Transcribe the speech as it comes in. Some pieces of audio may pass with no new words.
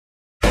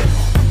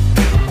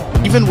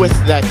even with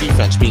that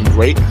defense being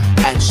great,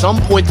 at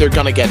some point they're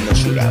going to get in a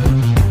shootout.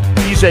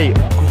 He's a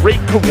great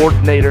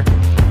coordinator,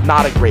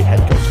 not a great head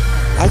coach.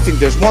 I think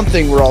there's one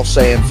thing we're all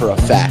saying for a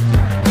fact.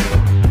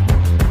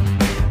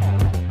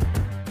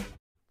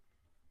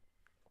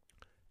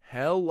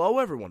 Hello,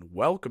 everyone.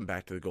 Welcome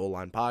back to the Goal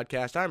Line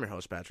Podcast. I'm your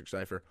host, Patrick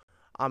Cipher.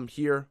 I'm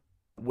here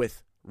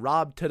with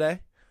Rob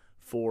today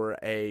for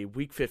a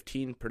Week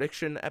 15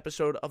 prediction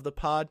episode of the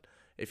pod.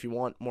 If you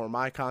want more of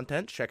my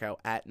content, check out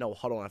at No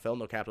Huddle NFL,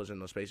 no capitals and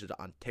no spaces,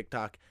 on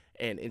TikTok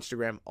and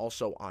Instagram.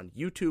 Also on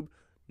YouTube,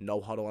 No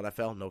Huddle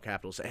NFL, no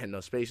capitals and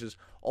no spaces.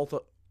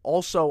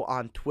 Also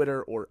on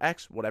Twitter or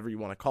X, whatever you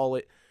want to call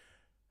it,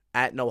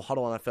 at No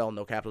Huddle NFL,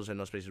 no capitals and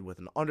no spaces with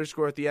an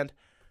underscore at the end.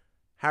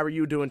 How are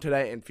you doing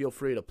today? And feel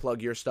free to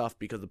plug your stuff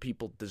because the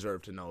people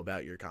deserve to know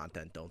about your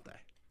content, don't they?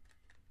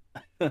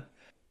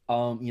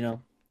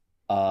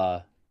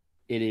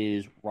 It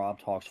is Rob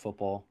Talks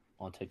Football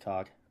on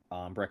TikTok,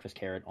 Breakfast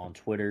Carrot on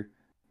Twitter.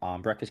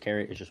 Breakfast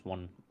Carrot is just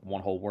one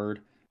whole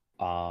word.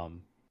 Rob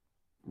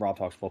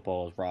Talks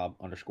Football is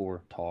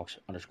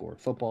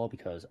Rob_Talks_football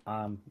because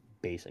I'm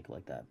basic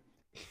like that.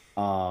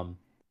 But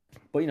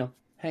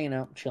hanging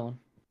out, chilling,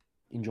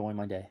 enjoying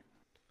my day.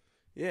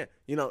 Yeah,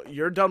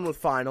 you're done with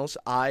finals.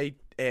 I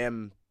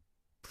am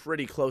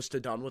pretty close to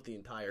done with the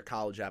entire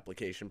college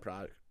application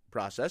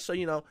process.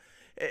 So,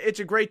 it's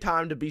a great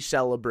time to be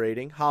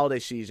celebrating holiday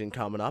season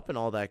coming up and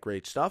all that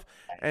great stuff.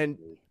 And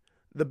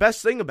the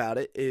best thing about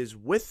it is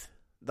with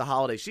the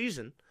holiday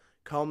season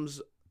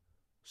comes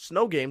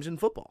snow games in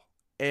football.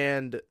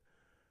 And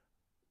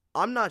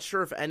I'm not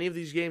sure if any of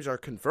these games are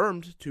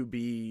confirmed to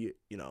be,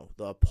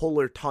 the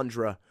polar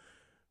tundra,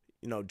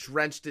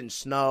 drenched in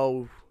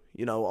snow,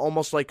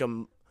 almost like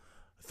a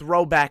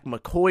throwback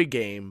McCoy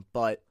game,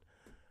 but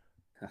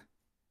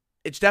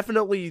it's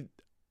definitely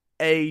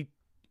a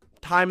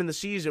time in the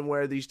season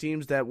where these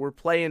teams that were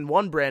playing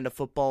one brand of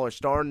football are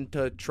starting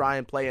to try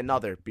and play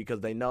another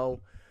because they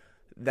know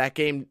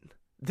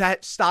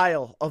that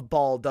style of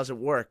ball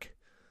doesn't work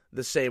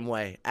the same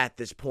way at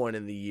this point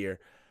in the year.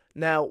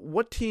 Now,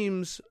 what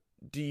teams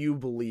do you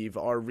believe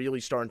are really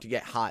starting to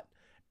get hot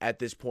at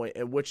this point,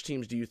 and which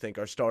teams do you think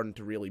are starting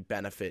to really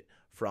benefit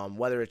from,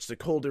 whether it's the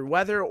colder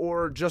weather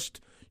or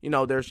just,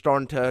 they're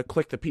starting to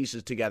click the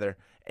pieces together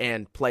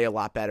and play a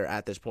lot better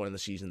at this point in the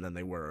season than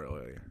they were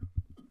earlier?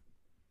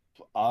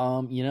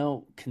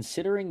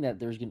 Considering that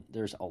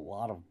there's a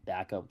lot of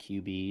backup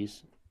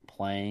QBs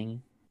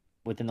playing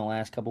within the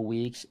last couple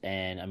weeks,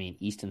 and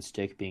Easton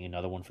Stick being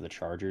another one for the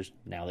Chargers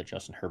now that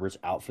Justin Herbert's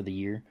out for the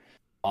year.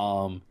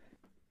 I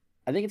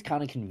think it's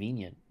kind of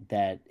convenient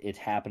that it's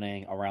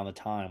happening around the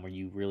time where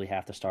you really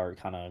have to start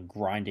kind of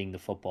grinding the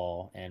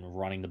football and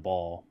running the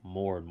ball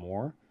more and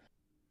more.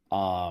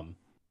 But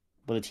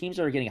the teams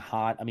that are getting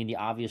hot, the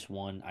obvious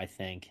one, I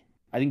think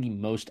the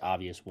most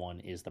obvious one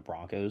is the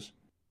Broncos.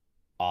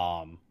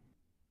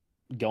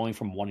 Going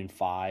from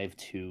 1-5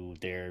 to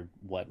their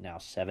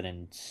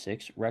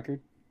 7-6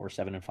 record or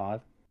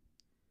 7-5.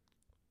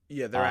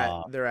 Yeah,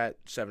 they're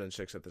at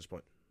 7-6 at this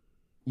point.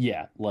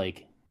 Yeah,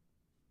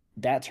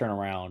 that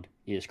turnaround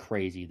is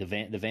crazy. The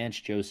Vance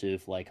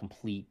Joseph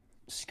complete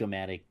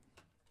schematic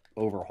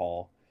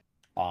overhaul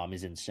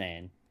is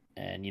insane.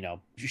 And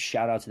just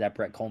shout out to that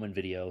Brett Coleman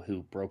video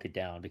who broke it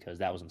down because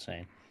that was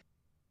insane.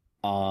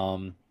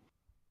 Other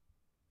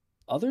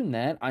than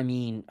that,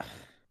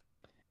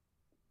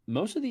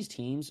 most of these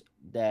teams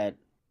that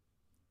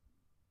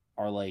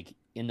are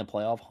in the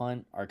playoff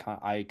hunt are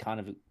I kind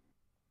of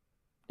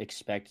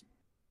expect.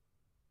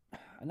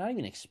 Not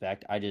even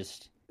expect. I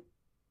just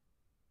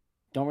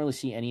don't really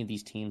see any of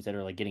these teams that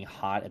are getting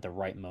hot at the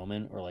right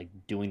moment or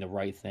doing the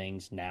right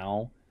things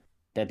now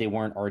that they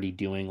weren't already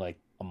doing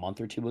a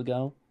month or two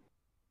ago.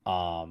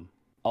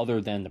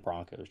 Other than the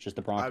Broncos, just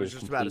the Broncos. I was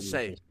just about to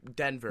say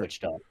Denver.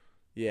 Switched up.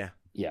 Yeah.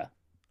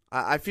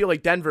 I feel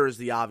like Denver is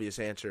the obvious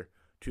answer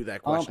to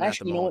that question.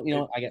 Actually, at the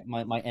moment. I get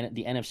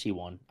the NFC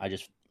one. I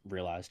just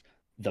realized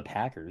the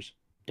Packers.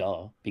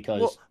 Duh,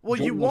 because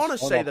you want to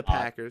say the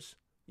Packers.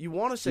 You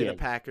want to say the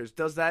Packers.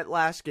 Does that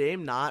last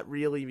game not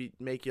really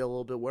make you a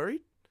little bit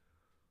worried?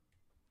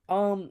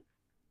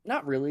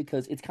 Not really,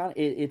 because it's kind of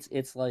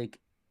it's like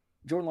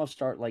Jordan Love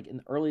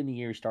early in the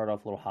year started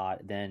off a little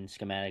hot, then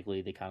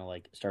schematically they kind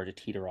of started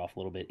to teeter off a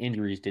little bit.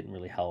 Injuries didn't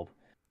really help.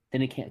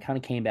 Then it kind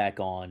of came back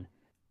on,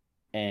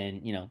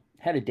 and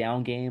had a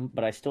down game,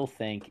 but I still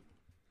think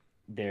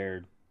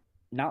they're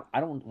not. I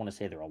don't want to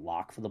say they're a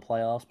lock for the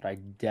playoffs, but I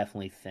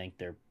definitely think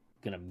they're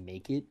gonna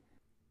make it.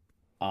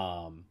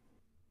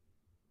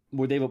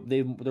 Where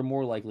they're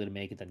more likely to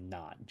make it than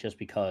not, just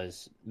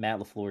because Matt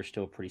LaFleur is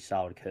still a pretty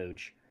solid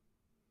coach.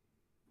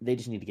 They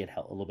just need to get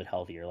a little bit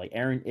healthier.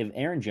 If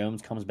Aaron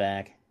Jones comes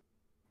back,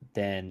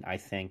 then I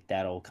think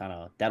that'll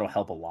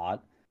help a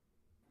lot.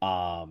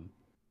 But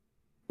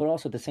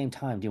also at the same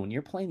time, dude, when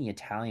you're playing the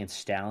Italian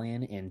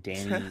Stallion and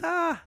Danny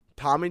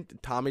Tommy DeVito.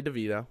 Tommy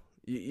DeVito.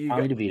 You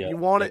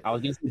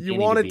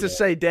wanted to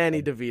say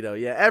Danny DeVito.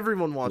 Yeah,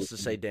 everyone wants to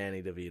say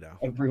Danny DeVito.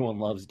 Everyone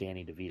loves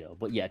Danny DeVito.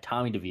 But yeah,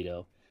 Tommy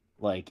DeVito.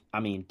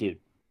 Dude,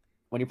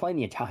 when you're playing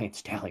the Italian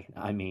Stallion,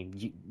 I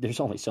mean, there's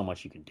only so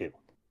much you can do,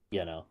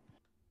 you know.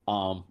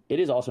 It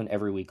is also an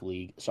every week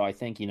league, so I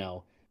think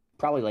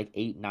probably like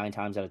 8, 9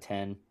 times out of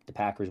 10, the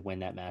Packers win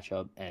that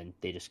matchup, and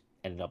they just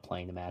ended up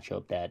playing the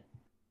matchup that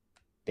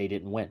they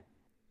didn't win.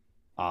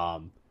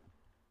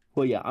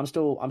 But yeah, I'm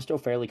still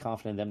fairly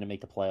confident in them to make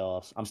the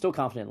playoffs. I'm still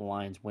confident in the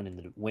Lions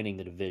winning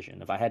the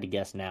division. If I had to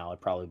guess now, it'd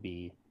probably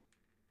be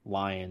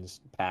Lions,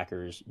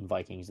 Packers, and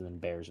Vikings, and then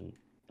Bears in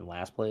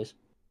last place.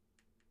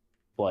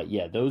 But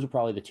yeah, those are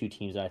probably the two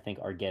teams that I think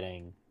are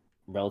getting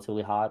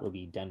relatively hot. Would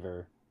be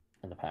Denver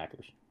and the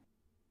Packers,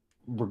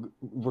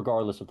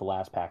 regardless of the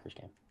last Packers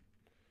game.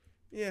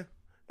 Yeah,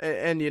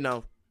 and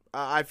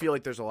I feel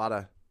like there's a lot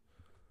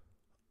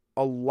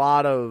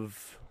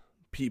of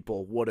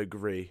people would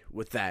agree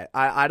with that.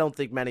 I don't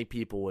think many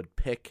people would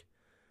pick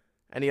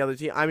any other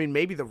team. I mean,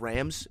 maybe the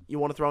Rams you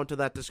want to throw into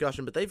that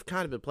discussion, but they've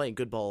kind of been playing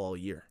good ball all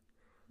year.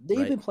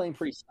 They've been playing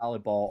pretty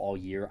solid ball all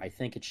year. I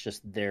think it's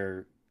just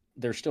they're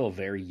still a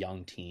very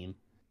young team.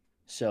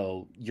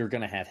 So you're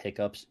going to have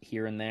hiccups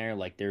here and there.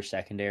 Like their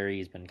secondary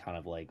has been kind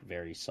of like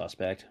very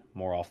suspect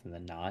more often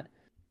than not.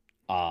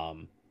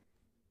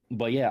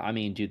 But yeah, I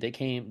mean, dude, they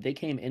came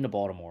into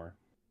Baltimore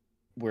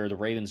where the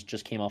Ravens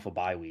just came off a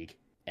bye week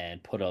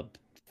and put up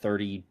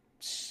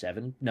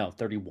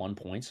 31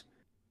 points.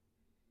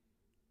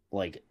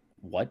 Like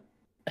what?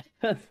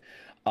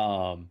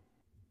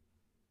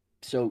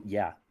 So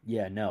yeah,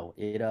 no,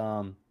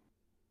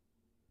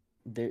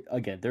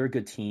 they're a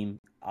good team.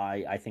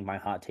 I think my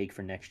hot take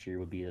for next year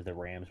would be that the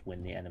Rams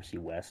win the NFC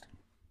West.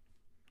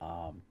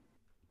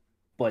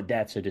 But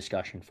that's a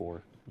discussion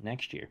for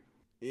next year.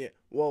 Yeah,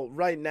 well,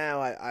 right now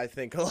I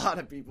think a lot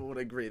of people would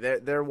agree.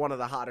 They're one of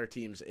the hotter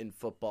teams in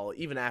football,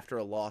 even after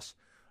a loss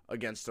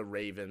against the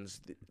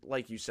Ravens.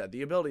 Like you said,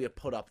 the ability to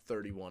put up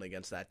 31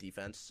 against that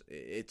defense,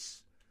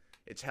 it's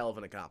hell of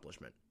an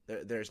accomplishment.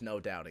 There's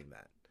no doubting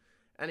that.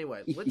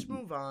 Anyway, let's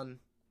move on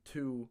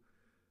to.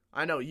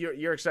 I know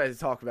you're excited to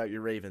talk about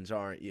your Ravens,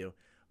 aren't you?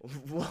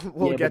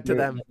 We'll get to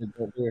them.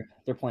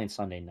 They're playing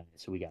Sunday night,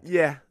 so we got.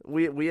 Yeah,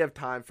 we have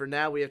time. For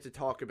now, we have to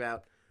talk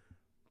about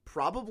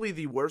probably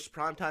the worst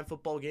primetime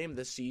football game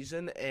this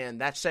season,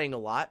 and that's saying a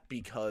lot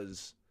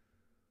because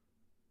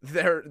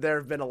there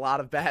have been a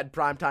lot of bad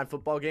primetime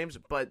football games,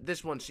 but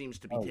this one seems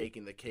to be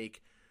taking the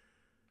cake.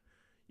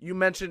 You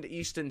mentioned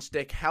Easton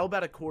Stick. How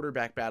about a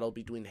quarterback battle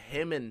between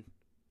him and,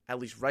 at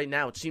least right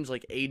now, it seems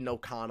like Aiden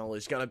O'Connell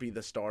is going to be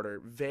the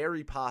starter.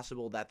 Very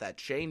possible that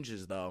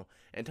changes, though.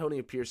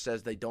 Antonio Pierce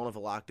says they don't have a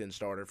locked-in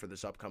starter for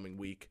this upcoming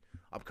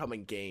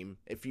game,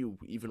 if you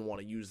even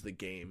want to use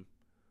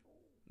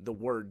the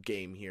word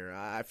game here.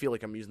 I feel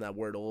like I'm using that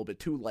word a little bit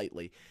too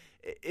lightly.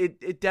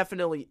 It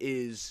definitely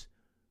is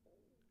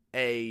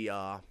a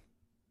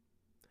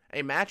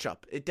matchup.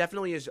 It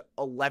definitely is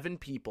 11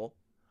 people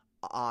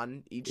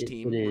on each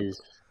team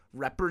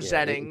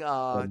representing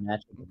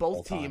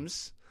both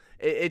teams.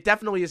 It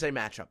definitely is a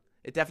matchup.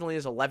 It definitely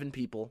is 11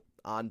 people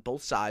on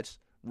both sides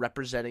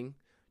representing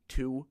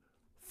two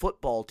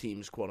football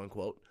teams, quote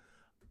unquote,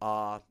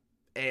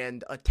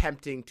 and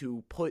attempting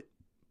to put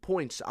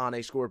points on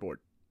a scoreboard.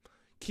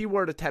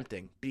 Keyword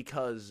attempting,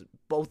 because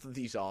both of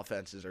these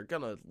offenses are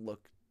going to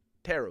look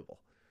terrible.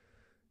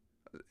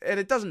 And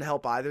it doesn't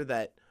help either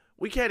that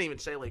we can't even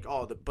say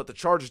but the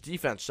Chargers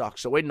defense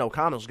sucks, so Aiden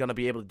O'Connell's going to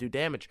be able to do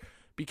damage,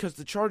 because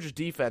the Chargers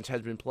defense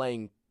has been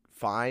playing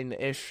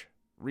fine-ish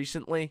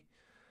recently.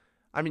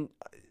 I mean,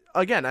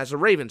 again, as a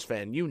Ravens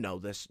fan, you know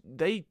this.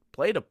 They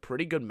played a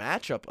pretty good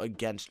matchup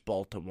against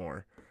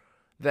Baltimore.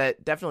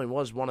 That definitely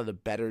was one of the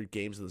better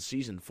games of the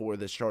season for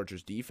this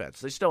Chargers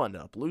defense. They still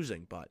ended up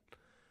losing, but...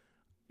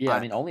 Yeah, I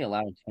mean, only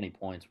allowing 20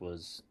 points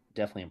was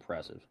definitely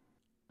impressive.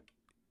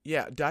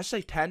 Yeah, did I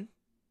say 10?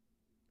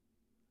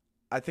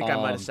 I think I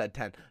might have said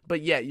 10.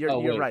 But yeah,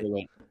 you're right.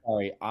 Wait.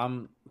 Sorry,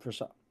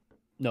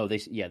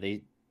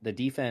 the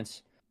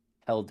defense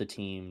held the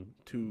team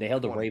they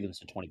held 20. The Ravens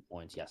to 20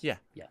 points. Yes. Yeah.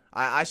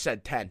 I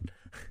said 10.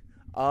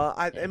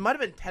 It might have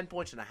been 10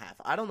 points and a half.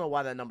 I don't know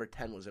why that number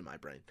 10 was in my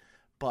brain.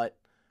 But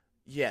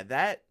yeah,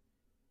 that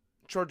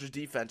Chargers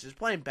defense is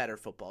playing better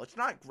football. It's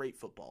not great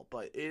football,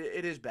 but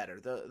it is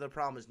better. The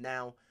problem is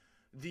now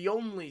the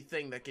only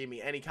thing that gave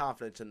me any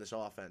confidence in this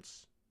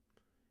offense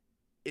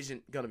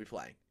isn't going to be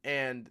playing.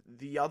 And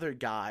the other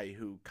guy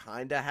who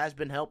kind of has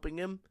been helping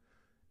him,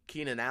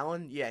 Keenan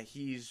Allen, yeah,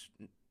 he's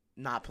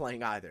not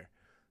playing either.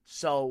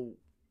 So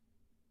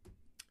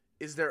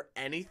is there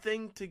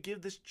anything to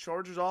give this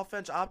Chargers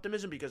offense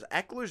optimism? Because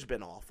Eckler's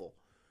been awful.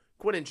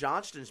 Quentin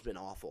Johnston's been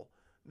awful.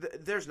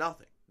 There's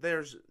nothing.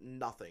 There's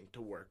nothing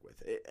to work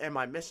with. Am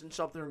I missing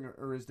something,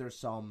 or is there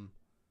some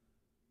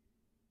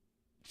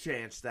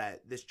chance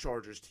that this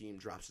Chargers team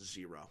drops a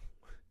 0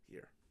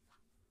 here?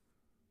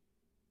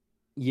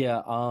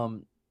 Yeah,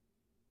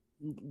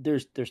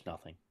 there's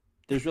nothing.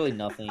 There's really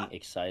nothing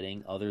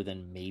exciting other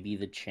than maybe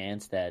the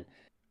chance that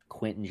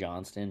Quentin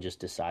Johnston just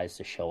decides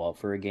to show up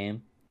for a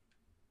game.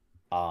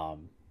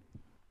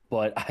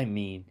 But I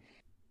mean,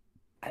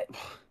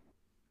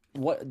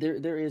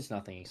 there is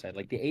nothing exciting.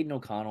 Like the Aiden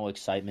O'Connell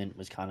excitement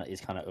is kind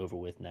of over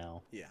with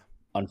now. Yeah,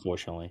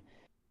 unfortunately.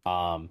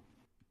 Yeah,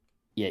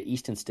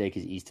 Easton Stick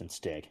is Easton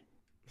Stick.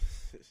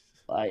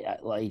 I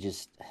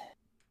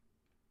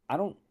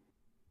don't.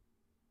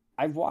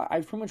 I've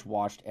pretty much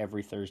watched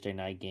every Thursday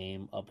night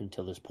game up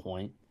until this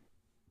point,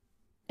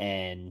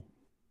 and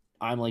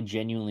I'm like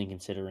genuinely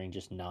considering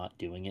just not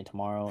doing it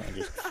tomorrow and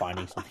just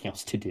finding something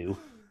else to do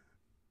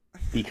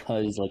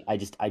because like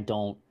I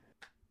don't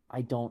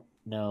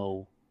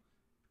know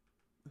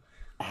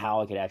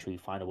how I could actually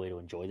find a way to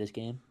enjoy this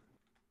game.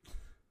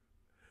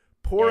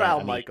 Poor And, Al I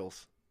mean,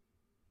 Michaels.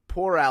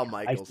 Poor Al I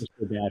Michaels. feel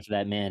so bad for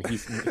that man.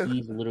 He's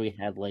literally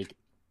had like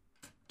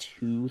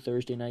 2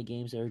 Thursday night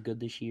games that are good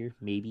this year,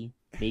 maybe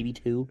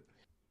 2.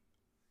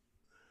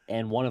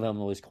 And one of them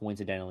was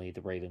coincidentally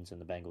the Ravens and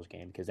the Bengals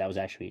game because that was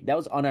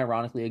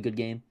unironically a good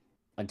game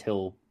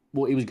until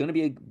it was going to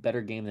be a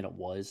better game than it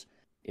was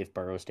if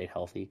Burrow stayed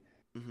healthy.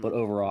 Mhm. But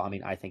overall, I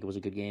mean, I think it was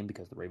a good game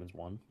because the Ravens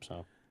won.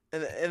 So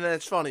And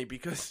it's funny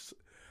because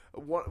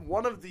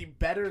one of the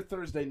better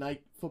Thursday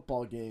night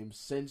football games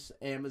since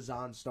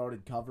Amazon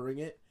started covering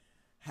it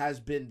has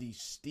been the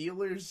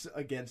Steelers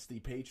against the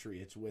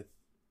Patriots with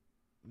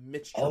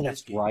Mitch Trubisky. oh,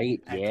 that's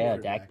right, at yeah,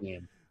 quarterback. that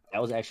game.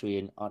 That was actually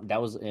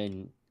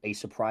in a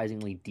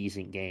surprisingly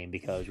decent game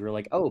because we were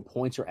like, oh,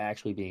 points are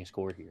actually being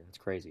scored here. It's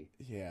crazy.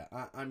 Yeah,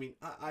 I mean,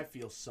 I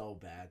feel so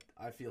bad.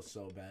 I feel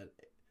so bad.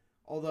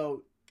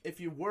 Although, if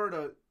you were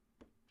to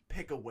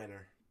pick a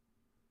winner,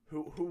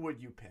 who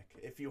would you pick?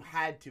 If you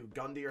had to,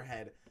 gun to your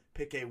head,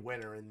 pick a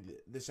winner in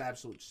this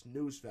absolute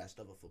snooze fest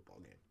of a football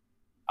game.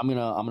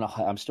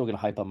 I'm still gonna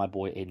hype up my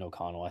boy Aiden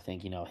O'Connell. I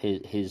think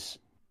his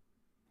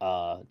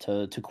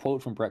to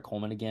quote from Brett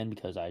Coleman again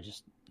because I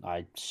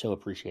so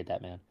appreciate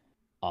that man.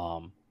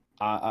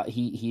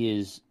 He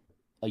is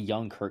a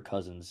young Kirk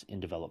Cousins in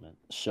development,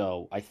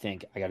 so I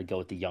think I got to go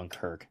with the young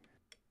Kirk.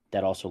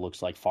 That also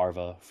looks like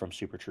Farva from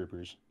Super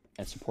Troopers,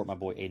 and support my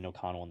boy Aiden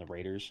O'Connell and the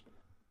Raiders.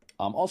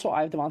 Also,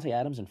 I have Devontae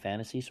Adams in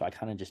fantasy, so I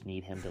kind of just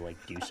need him to like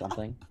do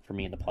something for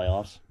me in the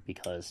playoffs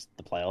because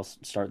the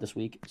playoffs start this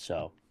week.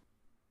 So,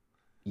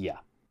 yeah.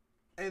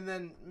 And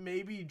then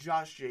maybe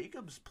Josh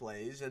Jacobs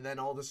plays, and then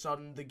all of a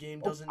sudden the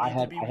game doesn't I need to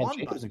have be I have won by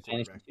Jacobs the in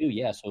fantasy quarterback. too.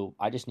 Yeah, so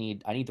I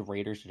need the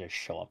Raiders to just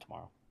show up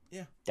tomorrow.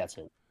 Yeah. That's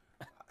it.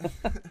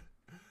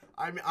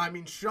 I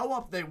mean, show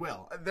up they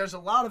will. There's a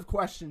lot of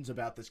questions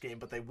about this game,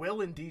 but they will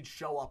indeed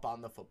show up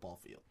on the football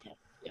field.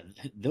 Yeah,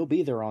 they'll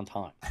be there on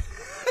time.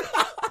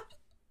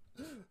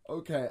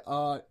 Okay,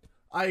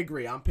 I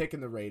agree. I'm picking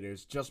the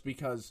Raiders just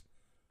because,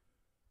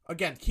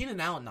 again,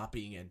 Keenan Allen not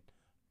being in,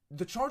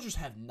 the Chargers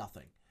have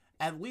nothing.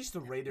 At least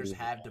the Raiders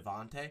have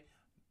Devontae.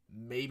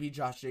 Maybe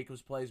Josh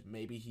Jacobs plays.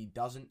 Maybe he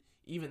doesn't.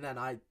 Even then,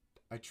 I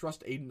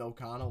trust Aiden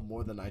O'Connell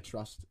more than I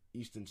trust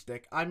Easton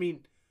Stick. I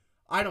mean,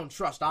 I don't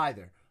trust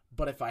either.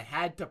 But if I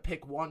had to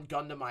pick one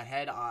gun to my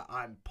head,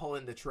 I'm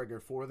pulling the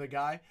trigger for the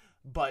guy.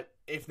 But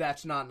if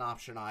that's not an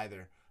option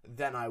either,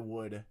 then I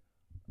would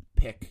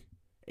pick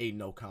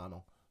Aiden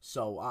O'Connell.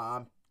 So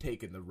I'm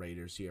taking the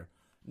Raiders here.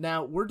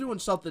 Now, we're doing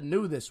something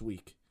new this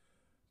week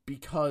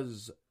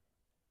because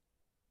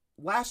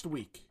last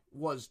week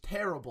was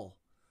terrible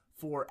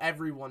for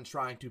everyone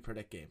trying to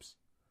predict games.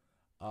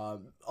 A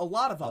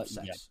lot of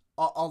upsets.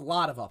 Yeah. A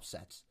lot of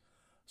upsets.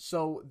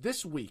 So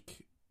this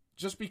week,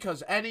 just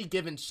because any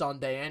given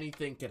Sunday,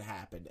 anything could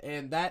happen.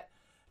 And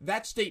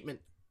that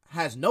statement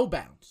has no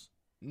bounds.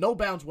 No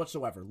bounds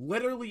whatsoever.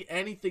 Literally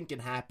anything can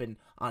happen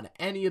on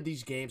any of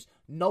these games.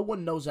 No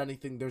one knows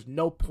anything. There's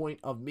no point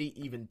of me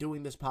even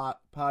doing this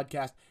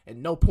podcast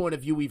and no point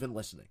of you even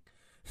listening.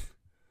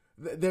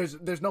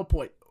 There's no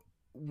point.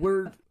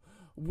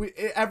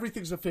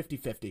 Everything's a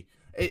 50-50.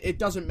 It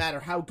doesn't matter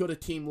how good a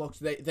team looks.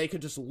 They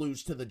could just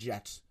lose to the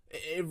Jets.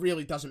 It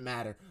really doesn't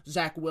matter.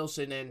 Zach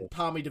Wilson and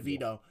Tommy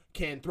DeVito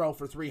can throw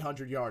for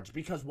 300 yards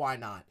because why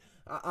not?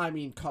 I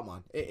mean, come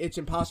on. It's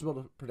impossible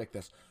to predict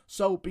this.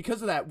 So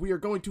because of that, we are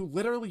going to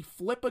literally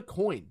flip a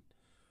coin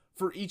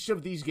for each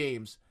of these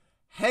games.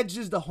 Heads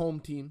is the home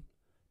team.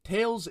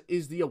 Tails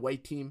is the away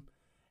team.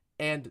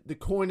 And the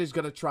coin is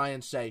going to try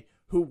and say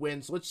who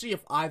wins. Let's see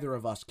if either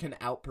of us can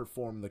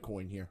outperform the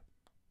coin here.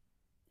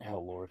 Oh,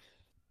 Lord.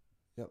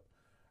 Yep.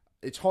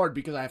 It's hard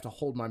because I have to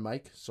hold my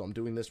mic, so I'm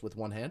doing this with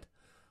one hand.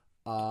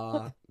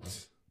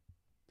 Let's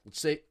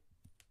see.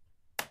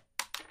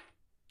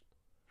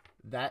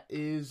 That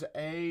is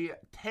a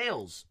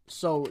tails.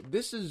 So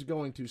this is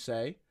going to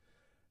say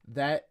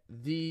that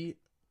the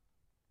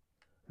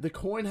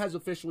coin has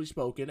officially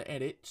spoken,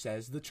 and it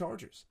says the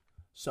Chargers.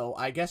 So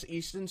I guess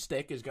Easton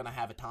Stick is going to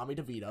have a Tommy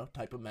DeVito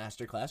type of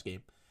masterclass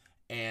game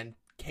and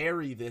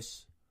carry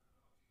this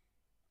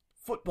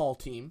football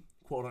team,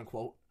 quote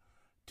unquote,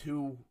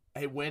 to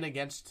a win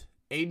against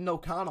Aiden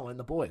O'Connell and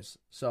the boys.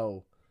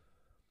 So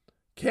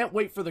can't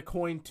wait for the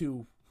coin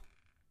to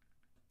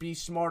be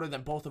smarter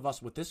than both of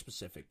us with this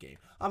specific game.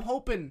 I'm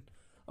hoping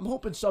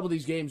some of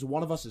these games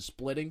one of us is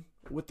splitting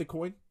with the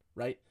coin,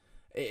 right?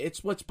 It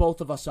splits both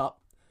of us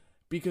up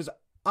because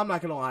I'm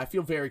not going to lie, I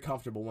feel very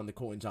comfortable when the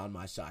coin's on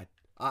my side.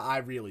 I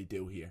really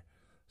do here.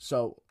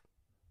 So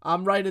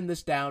I'm writing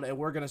this down and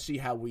we're going to see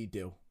how we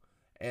do.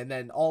 And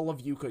then all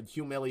of you could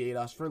humiliate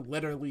us for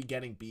literally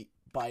getting beat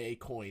by a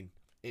coin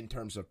in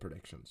terms of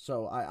predictions.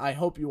 So I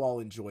hope you all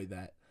enjoy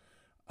that.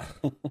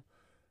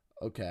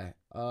 Okay.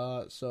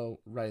 So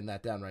writing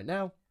that down right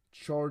now.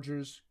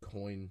 Chargers,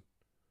 coin,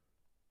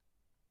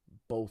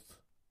 both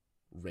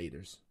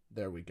Raiders.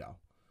 There we go.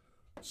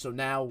 So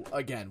now,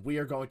 again, we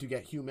are going to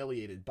get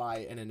humiliated by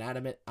an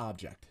inanimate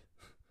object.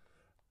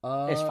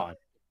 It's fine.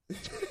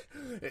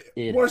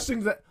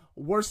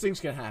 Worst things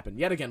can happen.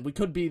 Yet again, we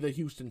could be the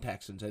Houston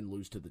Texans and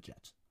lose to the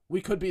Jets.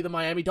 We could be the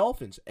Miami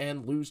Dolphins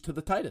and lose to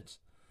the Titans,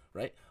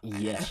 right?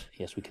 Yes,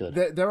 we could.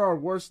 There are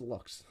worse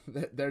looks.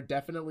 There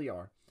definitely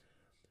are.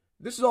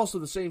 This is also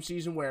the same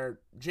season where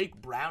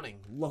Jake Browning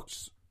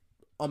looks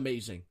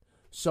amazing.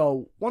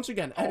 So, once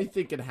again,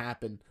 anything can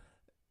happen.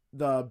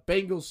 The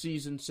Bengals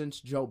season since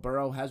Joe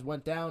Burrow has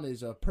went down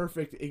is a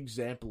perfect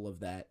example of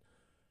that.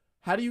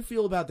 How do you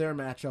feel about their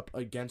matchup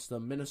against the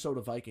Minnesota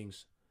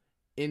Vikings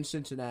in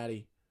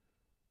Cincinnati?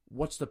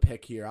 What's the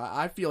pick here?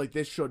 I feel like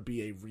this should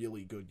be a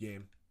really good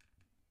game.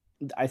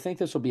 I think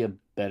this will be a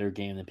better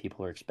game than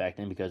people are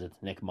expecting because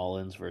it's Nick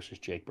Mullins versus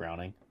Jake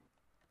Browning.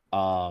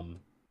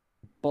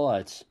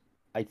 But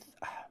I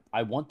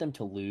want them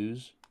to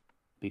lose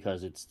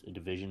because it's a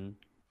division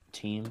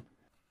team.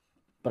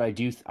 But I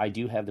do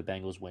have the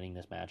Bengals winning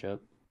this matchup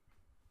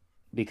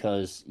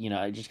because,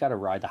 I just got to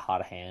ride the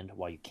hot hand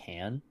while you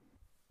can.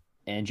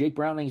 And Jake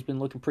Browning's been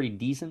looking pretty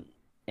decent,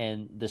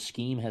 and the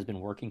scheme has been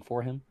working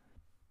for him.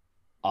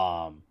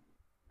 Jamar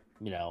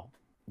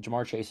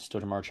Chase is still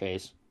Jamar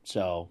Chase,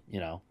 so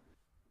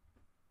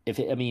if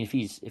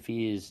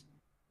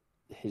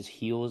his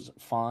heel is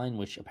fine,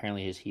 which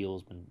apparently his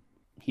heel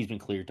he's been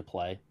cleared to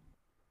play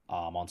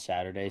on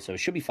Saturday, so it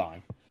should be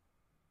fine.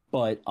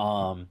 But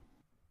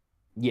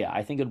yeah,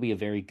 I think it'll be a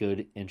very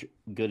good and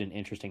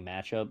interesting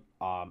matchup.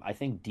 I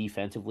think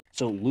defensively,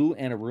 so Lou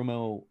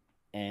Anarumo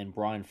and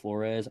Brian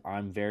Flores,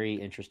 I'm very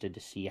interested to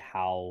see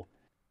how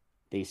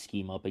they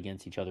scheme up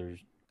against each other's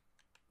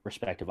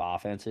respective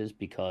offenses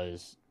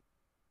because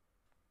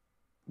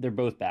they're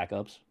both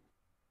backups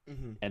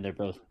and they're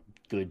both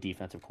good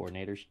defensive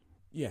coordinators.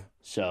 Yeah.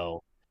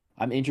 So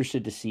I'm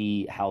interested to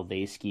see how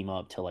they scheme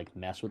up to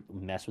mess with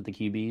the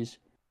QBs.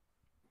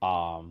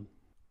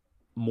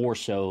 More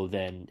so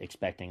than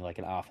expecting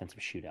an offensive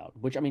shootout,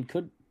 which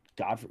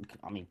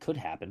could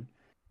happen.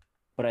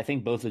 But I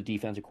think both the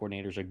defensive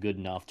coordinators are good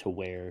enough to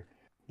where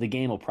the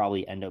game will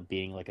probably end up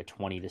being a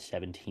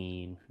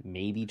 20-17,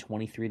 maybe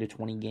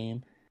 23-20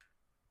 game.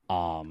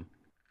 And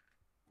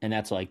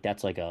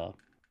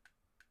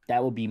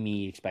that would be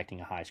me expecting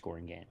a high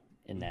scoring game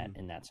in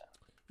that sense.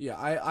 Yeah,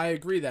 I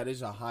agree that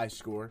is a high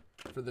score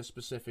for this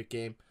specific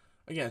game.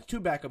 Again, it's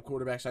two backup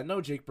quarterbacks. I know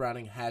Jake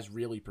Browning has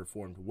really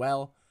performed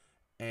well,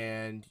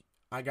 and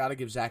I got to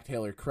give Zach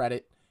Taylor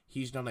credit.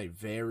 He's done a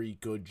very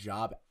good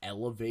job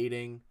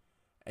elevating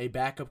a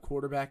backup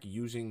quarterback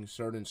using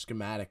certain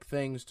schematic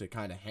things to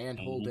kind of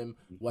handhold him,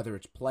 whether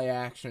it's play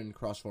action,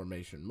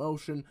 cross-formation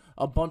motion,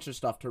 a bunch of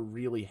stuff to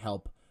really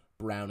help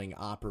Browning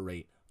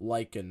operate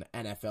like an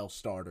NFL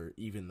starter,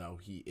 even though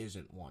he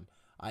isn't one.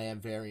 I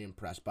am very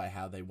impressed by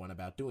how they went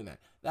about doing that.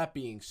 That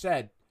being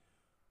said,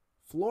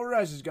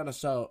 Flores is gonna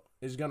show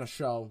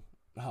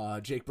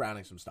Jake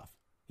Browning some stuff.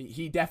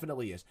 He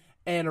definitely is.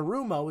 And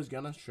Anarumo is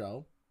gonna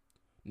show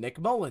Nick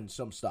Mullins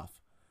some stuff.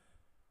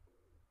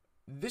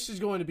 This is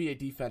going to be a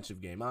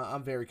defensive game.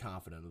 I'm very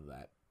confident of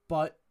that.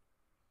 But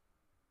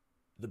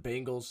the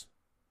Bengals,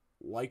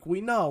 like we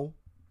know,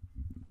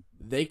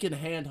 they can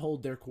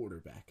handhold their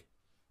quarterback.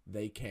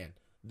 They can.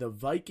 The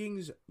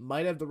Vikings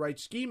might have the right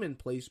scheme in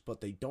place,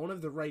 but they don't have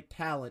the right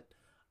talent.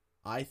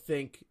 I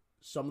think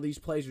some of these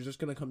plays are just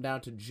going to come down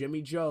to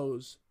Jimmy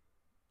Joe's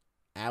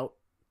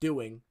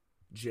outdoing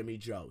Jimmy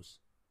Joe's.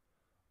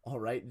 All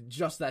right?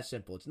 Just that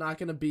simple. It's not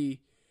going to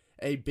be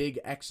a big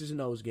X's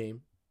and O's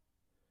game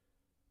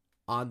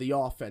on the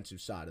offensive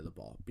side of the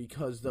ball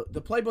because the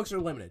playbooks are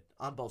limited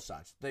on both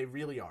sides. They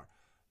really are.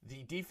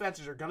 The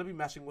defenses are going to be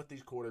messing with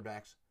these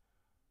quarterbacks,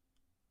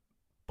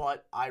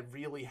 but I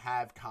really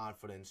have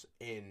confidence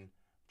in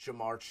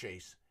Jamar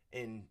Chase,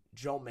 in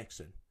Joe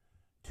Mixon,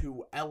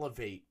 to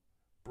elevate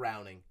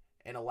Browning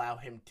and allow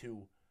him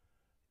to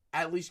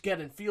at least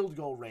get in field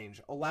goal range,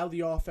 allow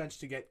the offense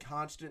to get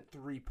constant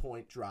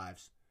 3-point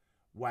drives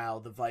while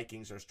the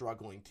Vikings are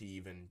struggling to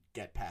even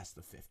get past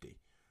the 50.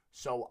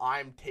 So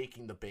I'm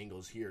taking the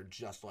Bengals here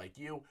just like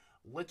you.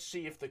 Let's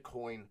see if the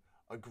coin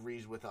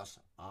agrees with us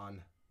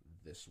on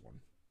this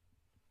one.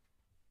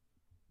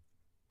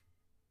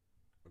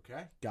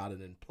 Okay, got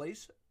it in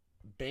place.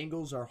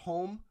 Bengals are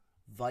home.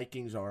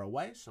 Vikings are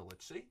away. So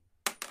let's see.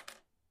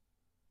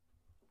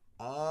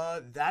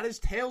 That is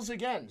tails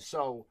again.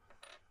 So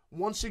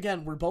once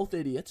again, we're both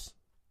idiots.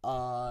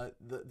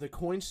 The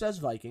coin says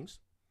Vikings.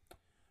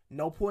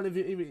 No point of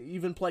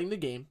even playing the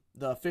game.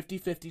 The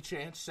 50-50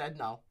 chance said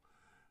no.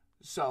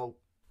 So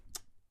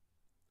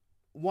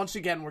once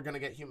again, we're going to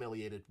get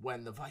humiliated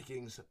when the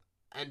Vikings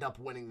end up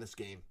winning this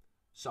game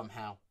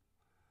somehow.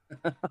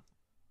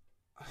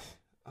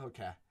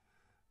 Okay.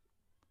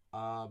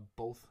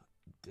 Both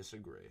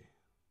disagree.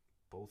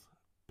 Both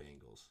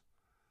Bengals.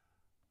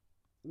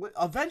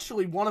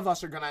 eventually one of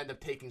us are going to end up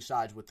taking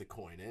sides with the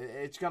coin.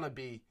 It's going to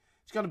be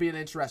an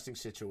interesting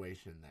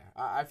situation there.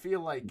 I feel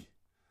like,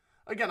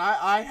 again,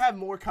 I have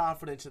more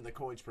confidence in the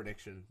coin's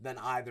prediction than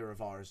either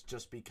of ours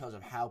just because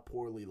of how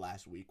poorly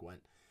last week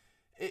went.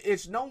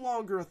 It's no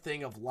longer a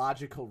thing of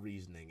logical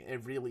reasoning.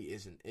 It really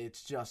isn't.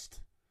 It's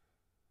just,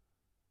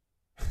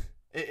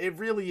 it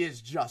really is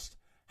just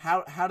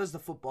how does the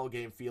football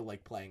game feel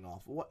like playing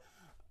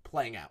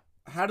out?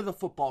 How do the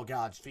football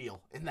gods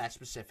feel in that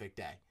specific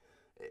day?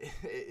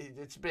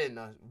 It's been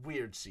a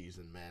weird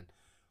season, man.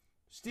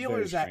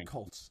 Steelers at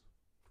Colts.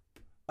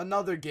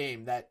 Another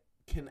game that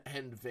can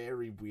end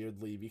very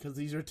weirdly because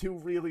these are two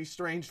really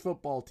strange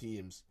football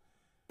teams.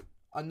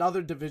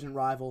 Another division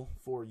rival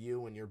for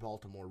you and your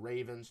Baltimore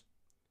Ravens.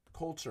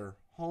 Colts are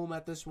home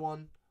at this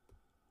one.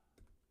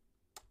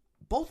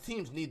 Both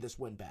teams need this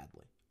win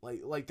badly.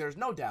 Like there's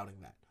no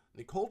doubting that.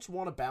 The Colts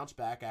want to bounce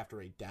back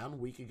after a down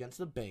week against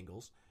the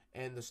Bengals,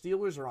 and the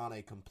Steelers are on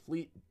a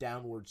complete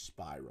downward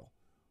spiral.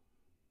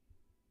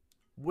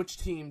 Which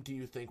team do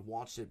you think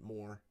wants it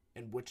more,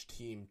 and which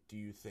team do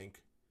you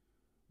think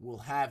will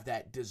have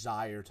that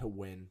desire to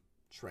win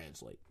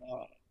translate?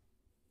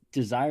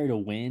 Desire to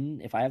win,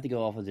 if I have to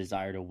go off of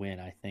desire to win,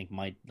 I think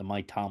the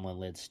Mike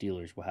Tomlin-led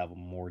Steelers will have a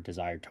more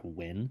desire to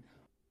win.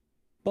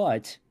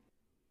 But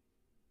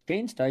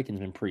Shane Steichen's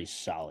been pretty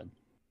solid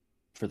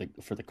for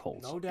the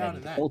Colts. No doubt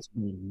in that. The Colts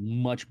have been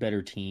a much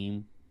better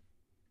team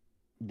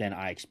than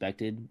I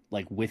expected.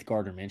 Like with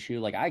Gardner Minshew,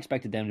 like I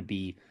expected them to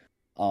be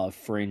a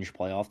fringe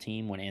playoff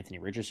team when Anthony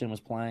Richardson was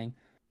playing,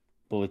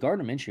 but with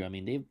Gardner Minshew, I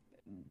mean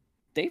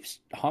they've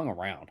hung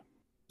around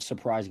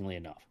surprisingly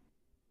enough.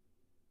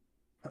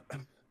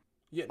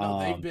 Yeah, no,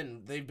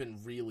 they've been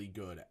really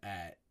good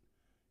at,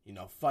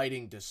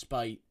 fighting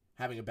despite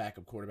having a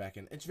backup quarterback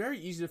in. It's very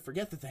easy to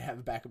forget that they have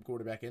a backup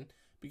quarterback in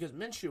because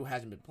Minshew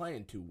hasn't been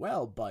playing too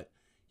well, but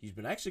he's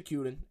been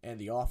executing, and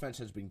the offense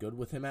has been good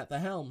with him at the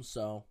helm.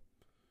 So,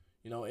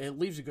 it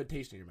leaves a good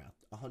taste in your mouth,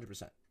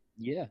 100%.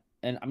 Yeah,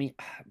 and I mean,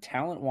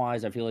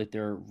 talent-wise, I feel like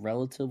they're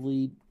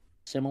relatively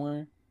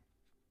similar,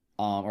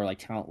 or like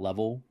talent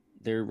level,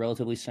 they're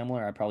relatively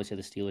similar. I'd probably say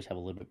the Steelers have a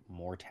little bit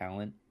more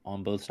talent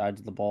on both sides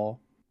of the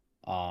ball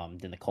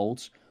than the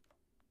Colts,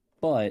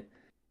 but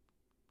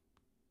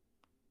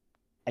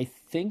I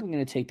think I'm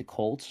going to take the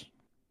Colts.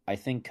 I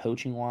think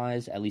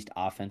coaching-wise, at least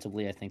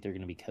offensively, I think they're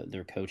going to be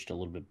they're coached a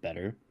little bit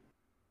better.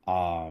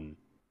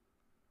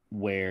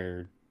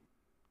 Where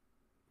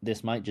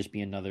this might just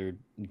be another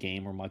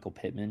game where Michael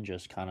Pittman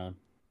just kind of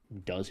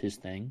does his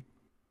thing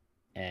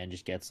and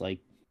just gets like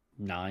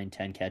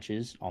 9-10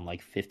 catches on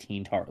like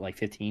 15,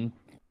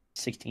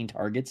 16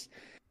 targets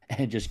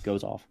and just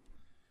goes off.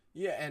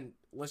 Yeah, and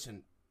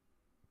listen,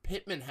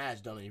 Pittman has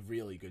done a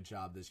really good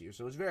job this year,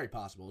 so it's very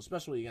possible,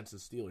 especially against the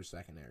Steelers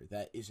secondary.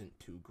 That isn't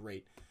too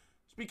great.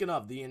 Speaking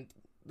of, the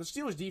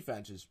Steelers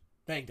defense is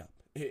banged up.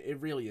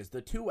 It really is.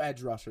 The two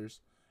edge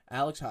rushers,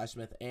 Alex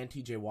Highsmith and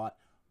TJ Watt,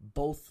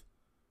 both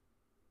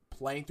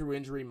playing through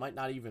injury, might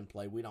not even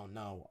play. We don't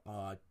know.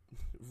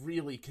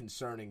 Really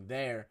concerning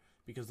there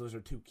because those are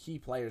two key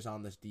players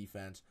on this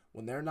defense.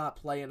 When they're not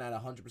playing at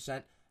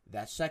 100%,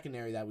 that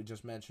secondary that we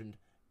just mentioned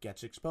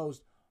gets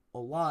exposed a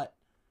lot.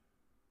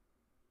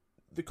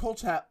 The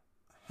Colts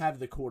have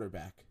the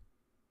quarterback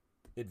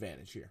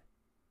advantage here.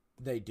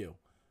 They do.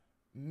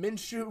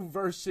 Minshew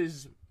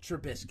versus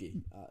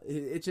Trubisky.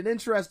 It's an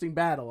interesting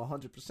battle,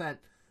 100%,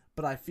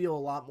 but I feel a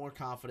lot more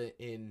confident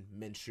in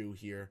Minshew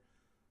here.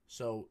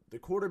 So the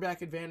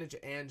quarterback advantage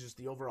and just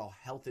the overall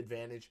health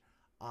advantage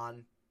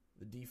on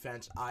the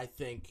defense, I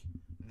think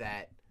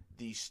that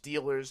the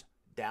Steelers'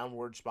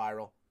 downward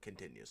spiral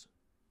continues.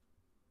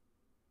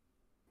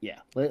 Yeah,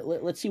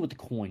 let's see what the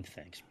coin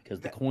thinks, because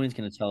the coin's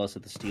going to tell us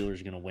that the Steelers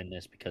are going to win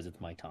this because it's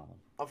Mike Tomlin.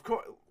 Of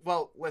course.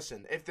 Well,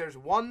 listen, if there's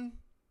one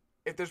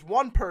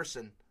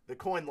person the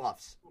coin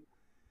loves,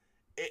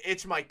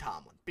 it's Mike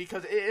Tomlin,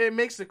 because it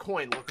makes the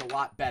coin look a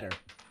lot better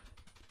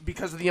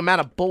because of the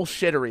amount of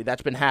bullshittery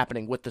that's been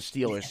happening with the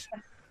Steelers.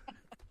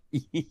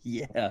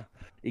 Yeah,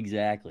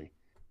 exactly.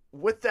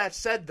 With that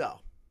said, though,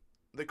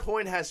 the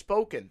coin has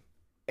spoken,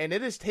 and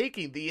it is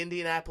taking the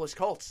Indianapolis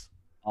Colts.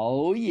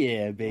 Oh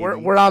yeah, baby.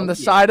 We're on the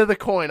side of the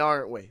coin,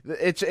 aren't we?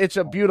 It's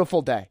a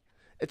beautiful day.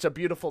 It's a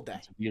beautiful day.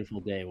 It's a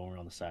beautiful day when we're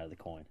on the side of the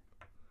coin.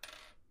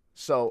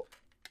 So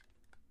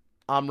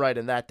I'm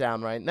writing that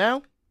down right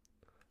now.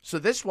 So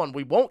this one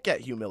we won't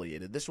get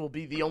humiliated. This will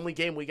be the only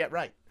game we get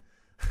right.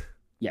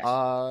 Yes.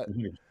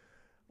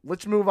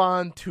 Let's move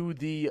on to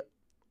the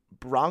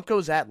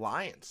Broncos at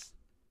Lions.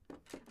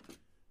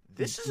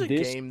 This is a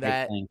game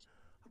that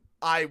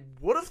I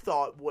would have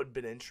thought would have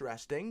been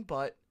interesting,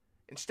 but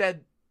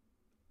instead,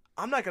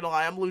 I'm not going to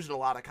lie, I'm losing a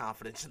lot of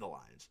confidence in the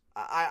Lions.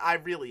 I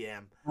really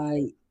am.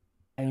 I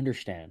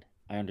understand.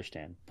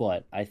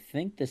 But I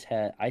think this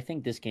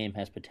game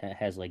has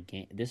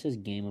this is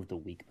game of the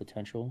week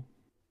potential.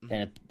 Mm-hmm.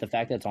 And the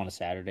fact that it's on a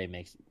Saturday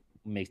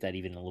makes that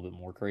even a little bit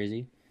more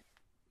crazy.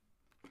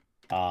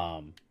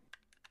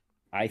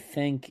 I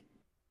think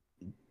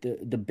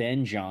the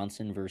Ben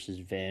Johnson versus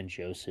Van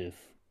Joseph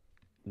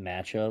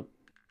matchup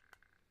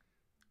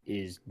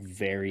is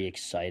very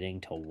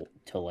exciting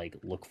to like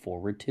look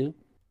forward to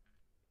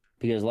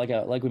because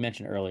like we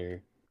mentioned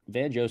earlier,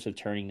 Van Joseph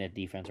turning that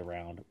defense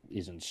around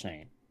is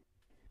insane.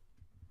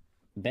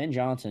 Ben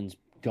Johnson's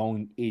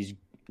going is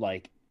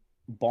like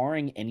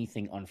barring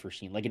anything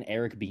unforeseen, like an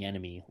Eric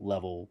Bieniemy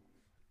level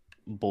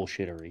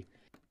bullshittery,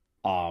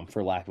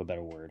 for lack of a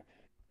better word.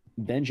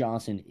 Ben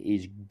Johnson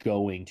is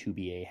going to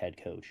be a head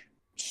coach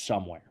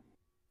somewhere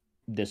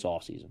this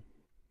offseason.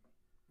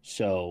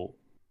 So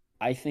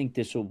I think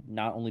this will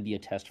not only be a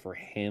test for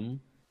him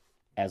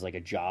as like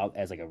a job,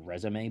 as like a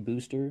resume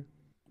booster,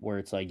 where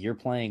it's like you're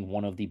playing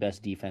one of the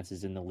best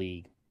defenses in the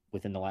league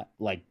within the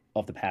like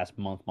of the past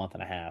month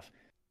and a half,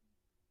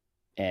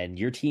 and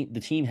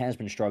the team has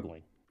been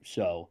struggling.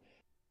 So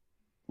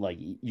like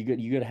you're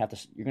gonna have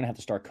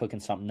to start cooking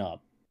something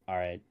up. All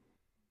right,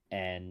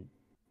 and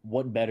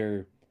what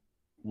better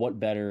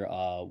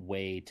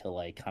way to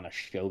like kind of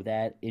show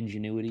that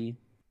ingenuity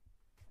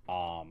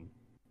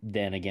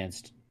than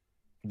against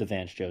the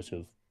Vance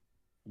Joseph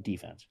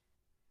defense.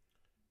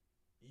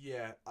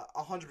 Yeah,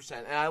 100%.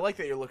 And I like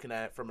that you're looking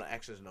at it from an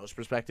X's and O's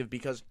perspective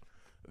because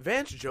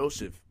Vance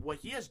Joseph, what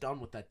he has done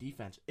with that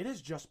defense, it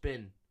has just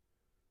been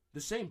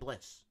the same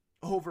blitz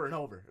over and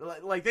over.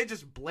 Like they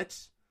just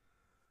blitz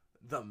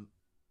the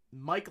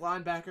Mike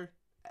linebacker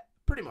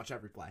pretty much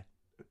every play.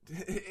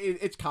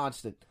 It's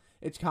constant.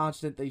 It's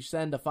constant. They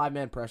send a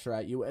 5-man pressure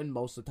at you, and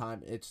most of the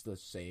time it's the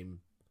same.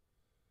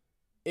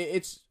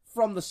 It's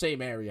from the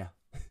same area.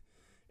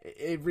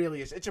 It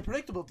really is. It's a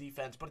predictable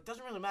defense, but it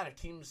doesn't really matter.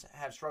 Teams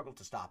have struggled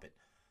to stop it.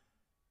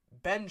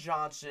 Ben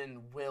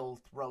Johnson will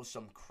throw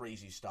some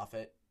crazy stuff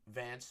at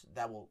Vance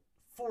that will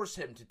force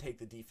him to take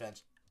the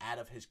defense out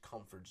of his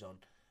comfort zone.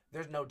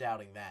 There's no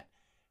doubting that.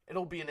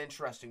 It'll be an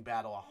interesting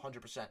battle,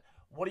 100%.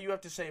 What do you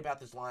have to say about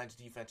this Lions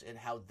defense and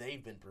how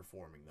they've been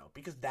performing, though?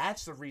 Because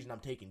that's the reason I'm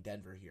taking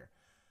Denver here.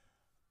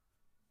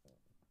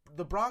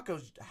 The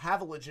Broncos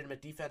have a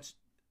legitimate defense.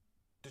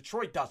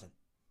 Detroit doesn't.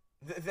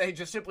 They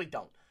just simply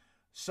don't.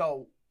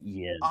 So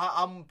yeah,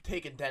 I'm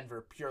taking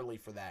Denver purely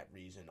for that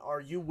reason.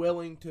 Are you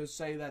willing to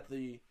say that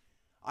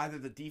either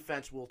the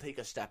defense will take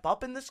a step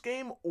up in this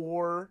game,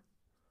 or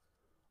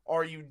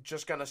are you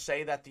just going to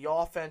say that the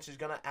offense is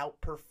going to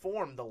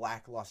outperform the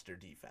lackluster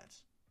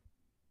defense?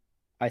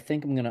 I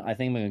think I'm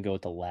gonna go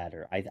with the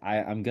latter.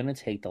 I'm gonna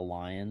take the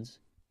Lions.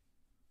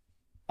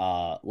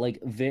 Like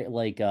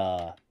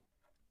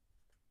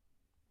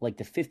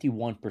the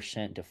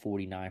 51% to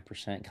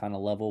 49% kind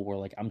of level where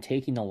like I'm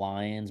taking the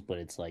Lions, but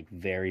it's like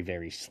very,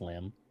 very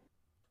slim.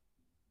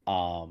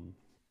 I'm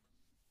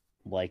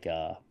not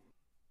gonna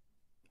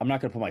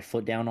put my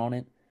foot down on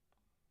it,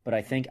 but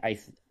I think I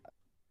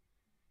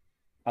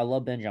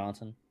love Ben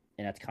Johnson,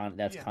 and that's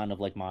kind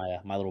of like my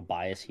little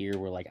bias here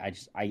where like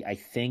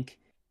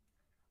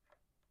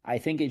I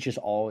think it's just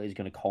all is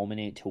going to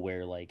culminate to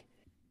where like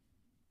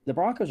the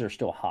Broncos are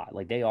still hot.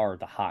 Like they are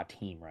the hot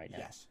team right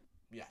now.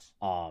 Yes.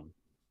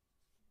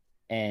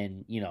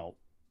 And you know,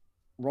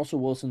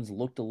 Russell Wilson's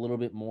looked a little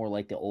bit more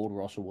like the old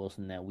Russell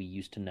Wilson that we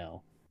used to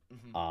know.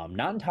 Mm-hmm.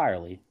 Not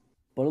entirely,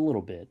 but a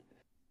little bit.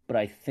 But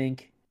I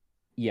think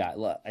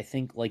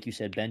like you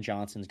said, Ben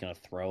Johnson's going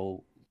to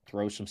throw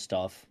some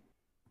stuff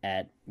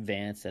at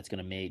Vance that's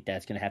going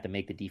to have to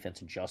make the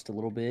defense adjust a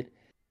little bit.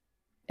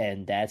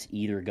 And that's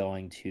either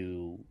going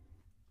to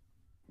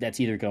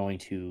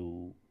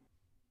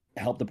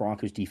help the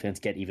Broncos defense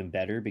get even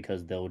better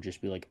because they'll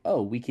just be like,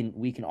 oh, we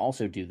can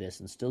also do this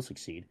and still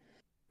succeed.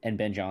 And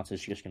Ben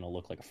Johnson's just going to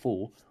look like a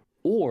fool.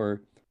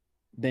 Or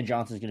Ben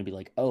Johnson's going to be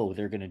like, oh,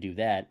 they're going to do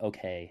that.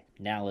 Okay,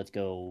 now let's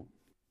go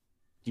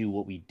do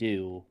what we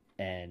do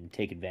and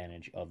take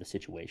advantage of the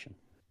situation.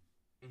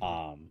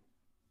 Mm-hmm.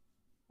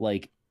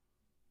 Like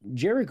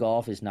Jared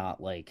Goff is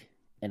not like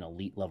an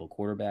elite level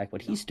quarterback,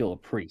 but he's still a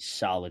pretty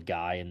solid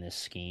guy in this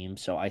scheme.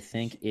 So I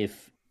think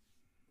if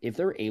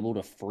they're able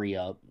to free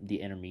up the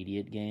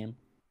intermediate game,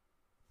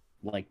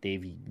 like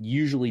they've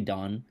usually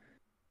done,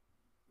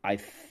 I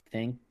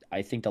think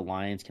the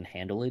Lions can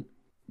handle it,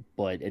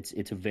 but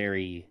it's a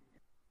very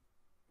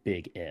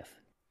big if.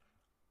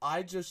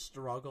 I just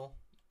struggle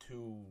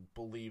to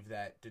believe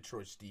that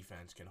Detroit's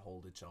defense can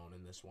hold its own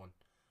in this one.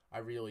 I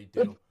really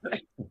do.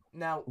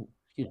 Now,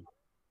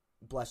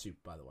 bless you,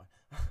 by the way.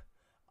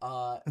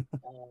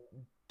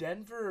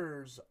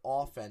 Denver's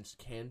offense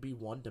can be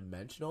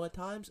one-dimensional at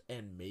times,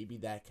 and maybe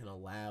that can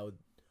allow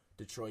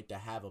Detroit to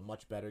have a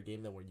much better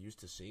game than we're used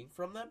to seeing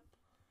from them.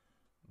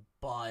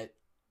 But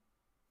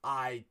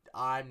I'm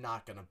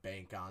not going to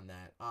bank on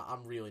that.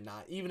 I'm really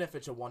not. Even if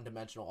it's a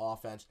one-dimensional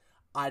offense,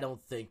 I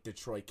don't think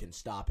Detroit can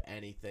stop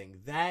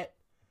anything.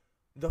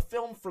 The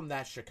film from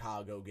that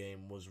Chicago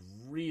game was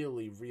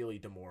really, really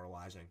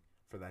demoralizing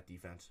for that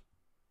defense.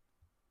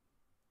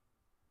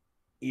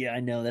 Yeah,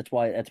 I know. That's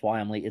why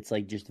I'm like, it's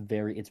like just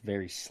it's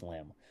very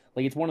slim.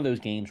 Like it's one of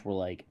those games where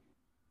like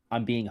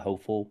I'm being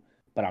hopeful,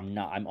 but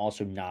I'm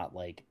also not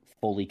like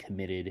fully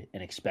committed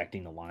and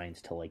expecting the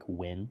Lions to like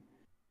win.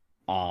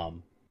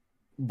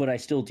 But I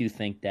still do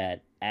think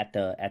that at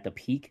the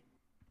peak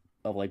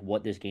of like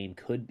what this game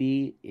could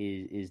be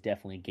is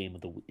definitely game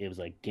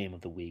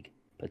of the week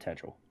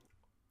potential.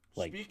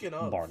 Like speaking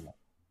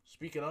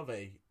of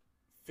a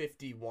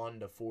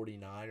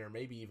 51-49 or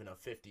maybe even a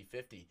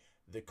 50-50,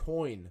 the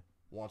coin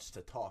wants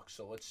to talk.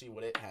 So let's see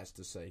what it has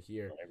to say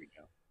here. Well, there we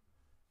go.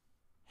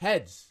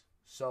 Heads.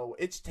 So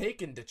it's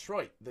taken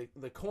Detroit.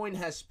 The coin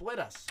has split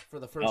us for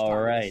the first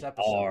time in this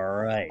episode. All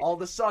right. All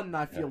of a sudden,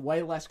 I feel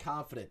way less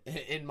confident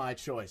in my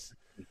choice.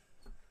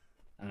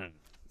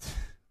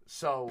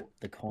 So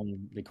the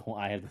coin.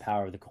 I have the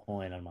power of the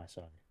coin on my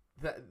side.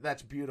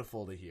 That's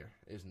beautiful to hear,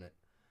 isn't it?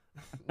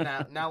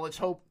 Now let's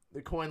hope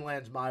the coin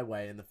lands my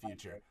way in the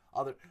future.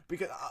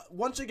 Because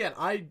once again,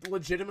 I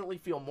legitimately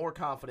feel more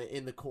confident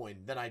in the coin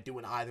than I do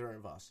in either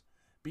of us.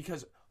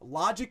 Because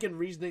logic and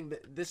reasoning,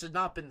 this has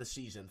not been the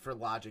season for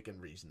logic and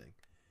reasoning.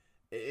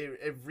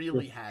 It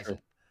really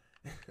hasn't.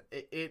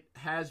 It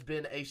has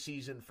been a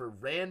season for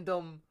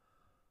random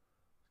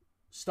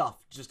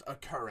stuff just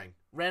occurring.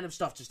 Random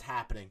stuff just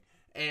happening.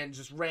 And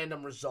just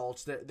random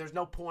results. There's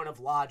no point of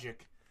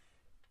logic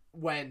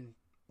when,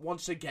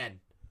 once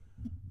again,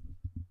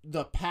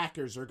 the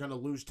Packers are going to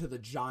lose to the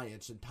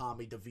Giants and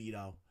Tommy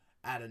DeVito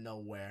out of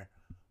nowhere.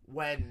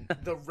 When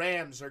the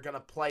Rams are going to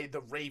play the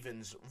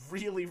Ravens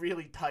really,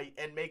 really tight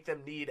and make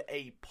them need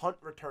a punt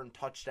return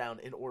touchdown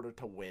in order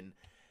to win.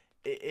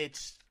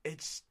 It's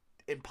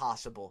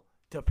impossible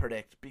to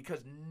predict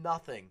because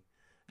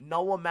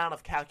no amount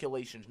of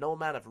calculations, no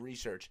amount of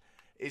research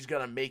is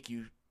going to make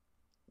you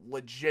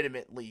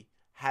legitimately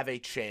have a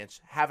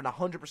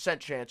 100%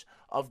 chance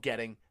of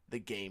getting the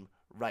game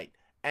right.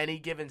 Any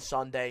given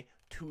Sunday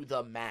to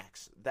the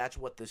max. That's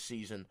what this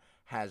season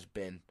has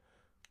been.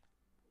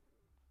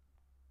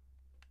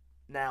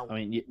 Now, I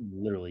mean,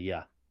 literally,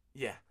 yeah.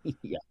 Yeah.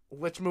 Yeah.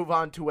 Let's move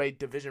on to a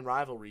division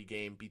rivalry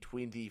game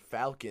between the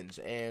Falcons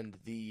and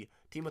the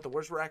team with the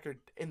worst record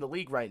in the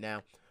league right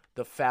now.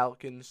 The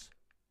Falcons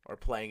are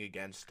playing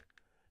against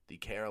the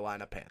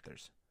Carolina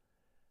Panthers.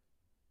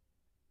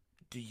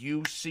 Do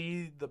you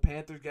see the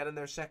Panthers getting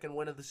their second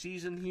win of the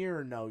season here,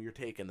 or no, you're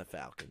taking the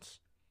Falcons?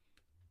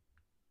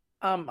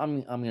 I'm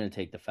going to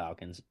take the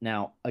Falcons.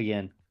 Now,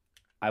 again,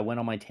 I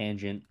went on my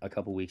tangent a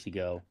couple weeks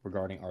ago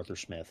regarding Arthur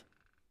Smith.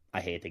 I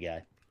hate the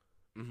guy.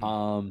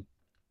 Mm-hmm.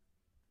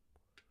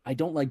 I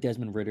don't like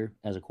Desmond Ridder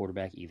as a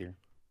quarterback either.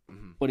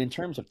 Mm-hmm. But in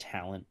terms of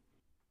talent,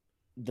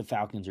 the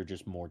Falcons are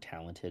just more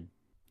talented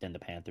than the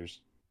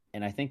Panthers.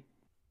 And I think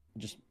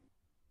just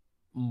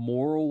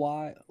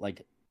moral-wise,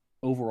 like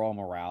overall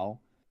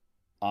morale,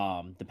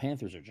 the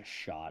Panthers are just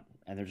shot,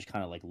 and they're just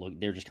kind of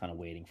they're just kind of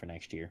waiting for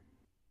next year.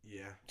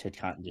 Yeah.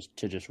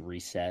 To just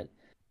reset.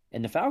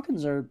 And the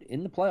Falcons are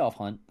in the playoff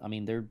hunt. I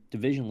mean, they're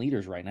division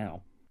leaders right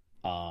now.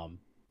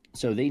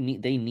 So they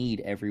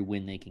need every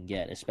win they can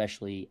get,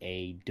 especially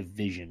a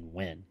division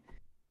win.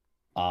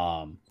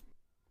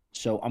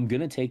 So I'm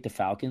gonna take the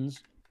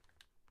Falcons,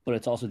 but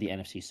it's also the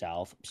NFC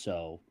South,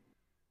 so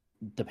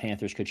the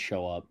Panthers could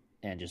show up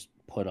and just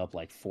put up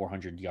like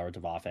 400 yards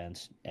of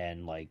offense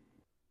and like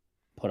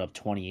put up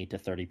 28 to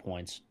 30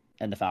 points,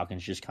 and the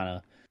Falcons just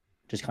kind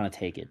of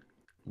take it,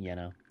 you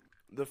know.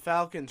 The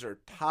Falcons are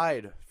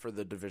tied for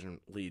the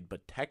division lead,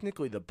 but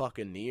technically the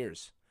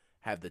Buccaneers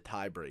have the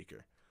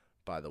tiebreaker.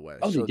 By the way.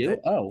 Oh, so they do?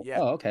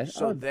 Yeah. Oh, okay.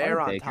 So they're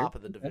on top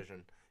of the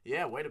division.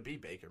 Yeah, way to be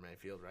Baker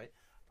Mayfield, right?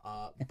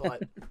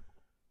 But,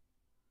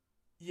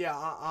 yeah,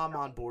 I'm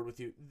on board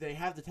with you. They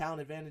have the talent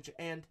advantage,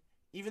 and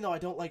even though I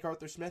don't like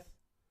Arthur Smith,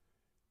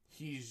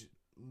 he's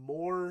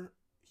more...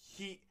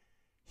 He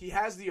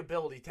has the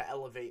ability to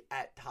elevate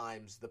at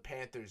times. The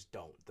Panthers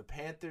don't. The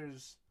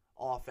Panthers'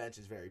 offense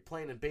is very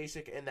plain and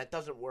basic, and that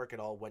doesn't work at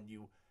all when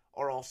you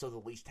are also the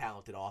least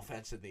talented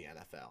offense in the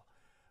NFL.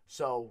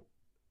 So...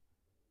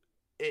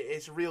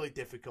 it's really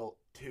difficult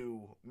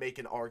to make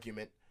an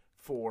argument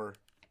for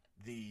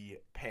the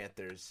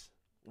Panthers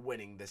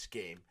winning this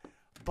game.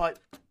 But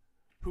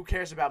who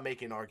cares about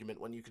making an argument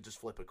when you can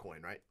just flip a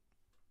coin, right?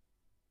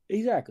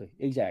 Exactly.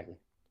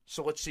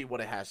 So let's see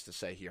what it has to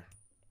say here.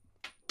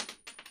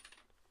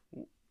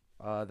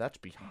 That's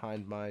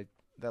behind my...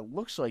 That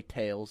looks like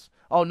tails.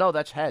 Oh, no,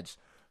 that's heads.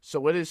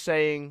 So it is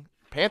saying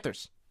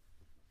Panthers.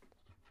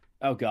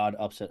 Oh, God,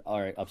 upset. All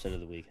right, upset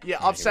of the week. Yeah,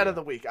 upset of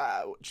the week.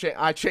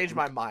 I changed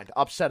my mind.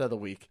 Upset of the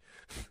week.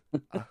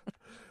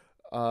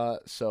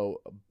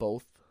 So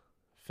both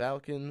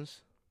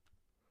Falcons,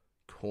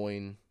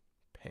 coin,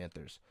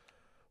 Panthers.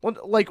 Well,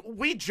 like,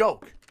 we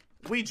joke,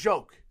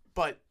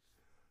 but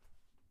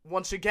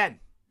once again,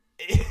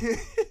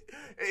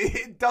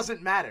 it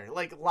doesn't matter.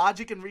 Like,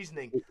 logic and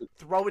reasoning,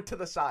 throw it to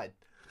the side.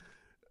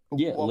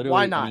 Yeah, well, literally.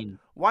 Why not? I mean,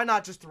 why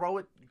not just throw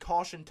it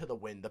caution to the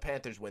wind? The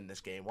Panthers win this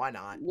game. Why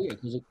not? Yeah,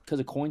 because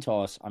a coin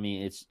toss, I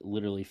mean, it's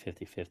literally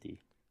 50-50,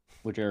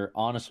 which are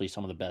honestly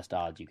some of the best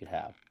odds you could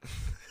have.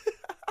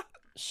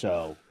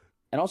 So,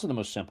 and also the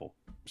most simple.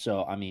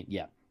 So, I mean,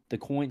 yeah, the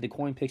coin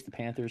picks the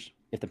Panthers.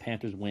 If the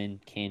Panthers win, you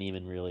can't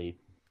really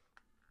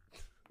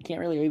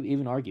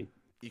even argue.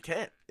 You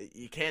can't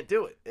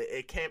do it.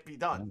 It can't be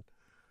done.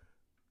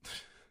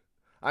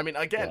 I mean,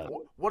 again,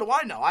 what do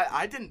I know?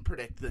 I didn't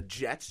predict the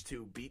Jets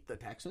to beat the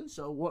Texans,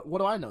 so what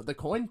do I know? The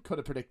coin could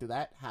have predicted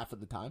that half of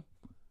the time.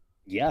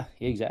 Yeah,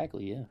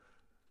 exactly, yeah.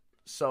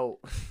 So,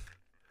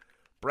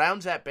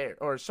 Bears at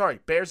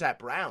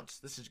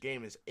Browns.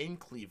 Game is in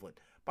Cleveland.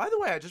 By the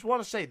way, I just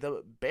want to say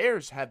the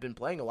Bears have been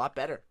playing a lot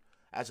better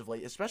as of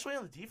late, especially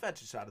on the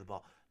defensive side of the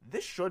ball.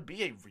 This should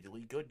be a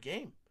really good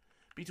game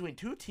between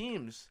two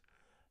teams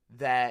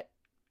that,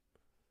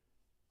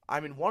 I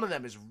mean, one of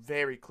them is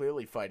very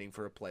clearly fighting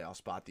for a playoff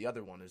spot. The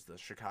other one is the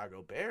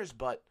Chicago Bears,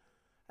 but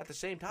at the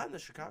same time, the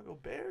Chicago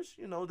Bears,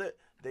 that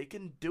they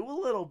can do a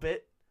little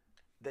bit.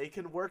 They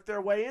can work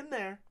their way in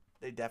there.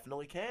 They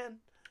definitely can.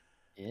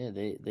 Yeah,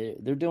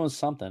 they're doing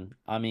something.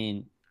 I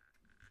mean,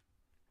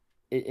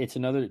 it's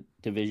another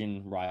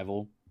division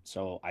rival,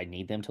 so I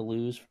need them to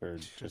lose for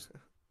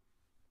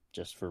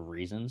just for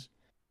reasons.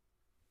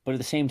 But at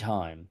the same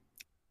time,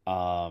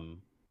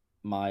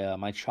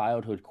 my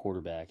childhood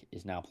quarterback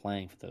is now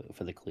playing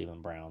for the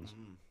Cleveland Browns,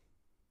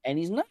 and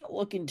he's not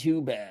looking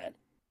too bad.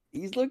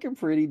 He's looking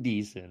pretty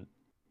decent,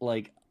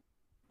 like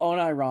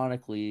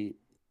unironically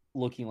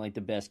looking like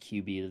the best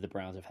QB that the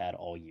Browns have had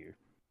all year.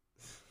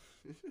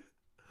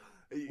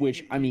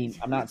 Which, I mean,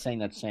 I'm not saying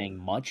that's saying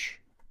much,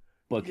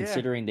 but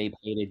considering they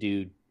paid a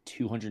dude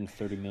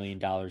 $230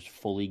 million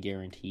fully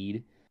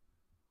guaranteed,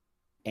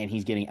 and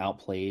he's getting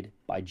outplayed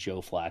by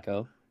Joe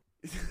Flacco,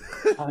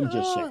 I'm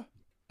just saying.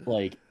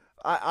 Like,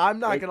 I'm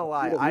not going to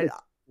lie.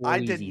 I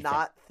did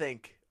not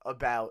think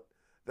about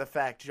the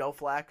fact Joe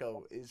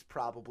Flacco is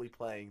probably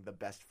playing the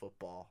best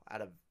football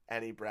out of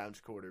any Browns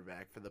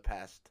quarterback for the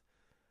past,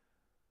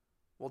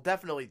 well,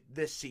 definitely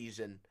this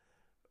season.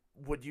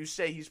 Would you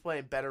say he's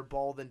playing better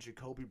ball than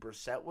Jacoby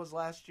Brissett was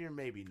last year?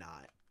 Maybe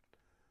not.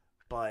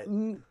 But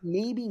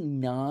maybe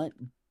not,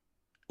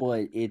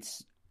 but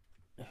it's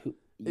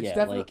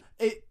definitely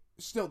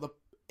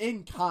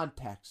in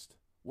context,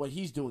 what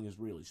he's doing is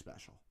really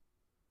special.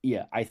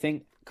 Yeah, I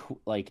think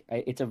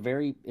it's a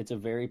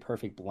very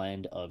perfect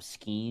blend of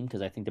scheme,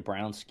 because I think the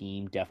Browns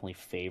scheme definitely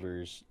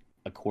favors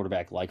a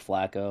quarterback like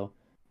Flacco.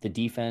 The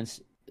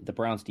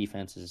Browns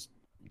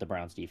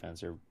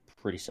defense are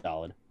pretty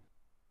solid.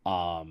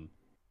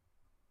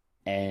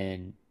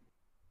 And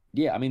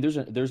yeah, I mean,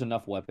 there's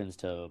enough weapons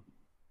to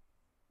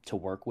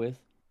work with.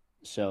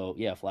 So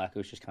yeah,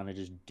 Flacco's just kind of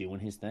just doing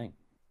his thing.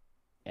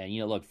 And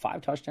look,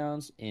 5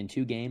 touchdowns in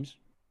 2 games,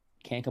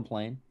 can't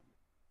complain.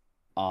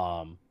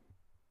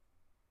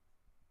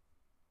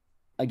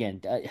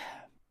 Again,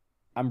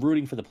 I'm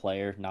rooting for the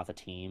player, not the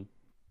team,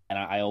 and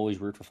I always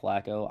root for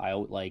Flacco.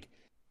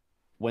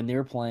 When they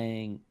were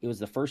playing, it was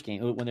the first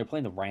game when they were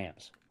playing the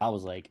Rams. I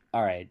was like,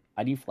 all right,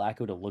 I need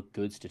Flacco to look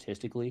good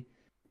statistically,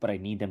 but I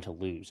need them to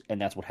lose, and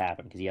that's what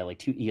happened, because he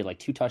had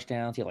 2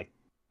 touchdowns, he had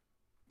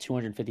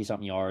 250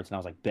 something yards, and I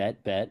was like,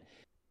 bet.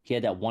 He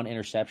had that one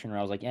interception where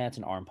I was like, yeah, it's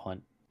an arm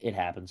punt, it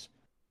happens,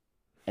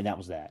 and that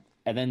was that.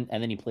 And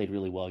then he played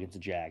really well against the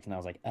Jags, and I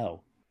was like,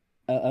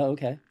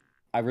 okay,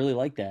 I really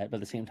like that, but at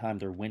the same time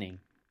they're winning,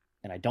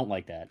 and I don't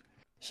like that.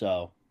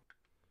 So,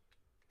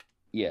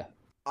 yeah,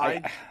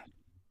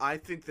 I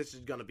think this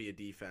is going to be a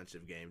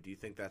defensive game. Do you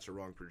think that's a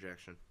wrong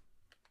projection?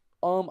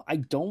 I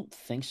don't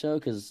think so,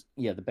 because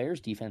the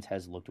Bears defense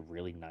has looked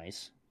really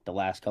nice the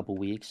last couple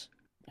weeks.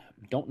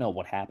 Don't know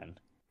what happened,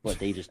 but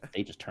they just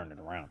turned it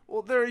around.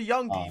 Well, they're a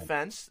young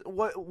defense.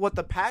 What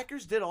the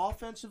Packers did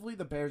Offensively,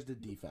 the Bears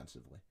did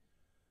defensively.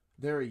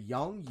 They're a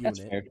young unit. That's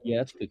fair. Yeah,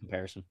 that's a good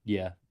comparison.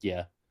 Yeah.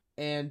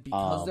 And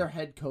because their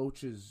head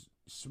coach is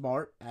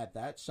smart at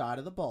that side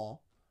of the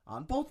ball,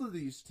 on both of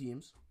these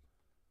teams,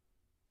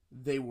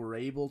 they were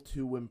able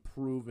to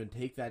improve and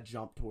take that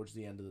jump towards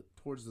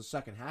the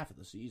second half of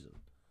the season.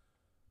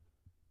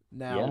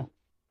 Now,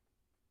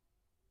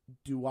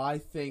 do I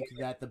think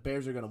that the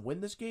Bears are going to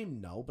win this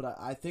game? No, but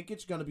I think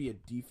it's going to be a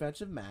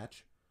defensive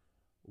match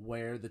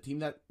where the team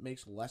that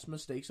makes less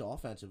mistakes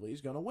offensively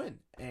is going to win.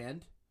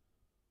 And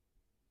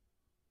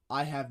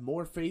I have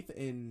more faith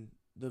in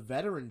the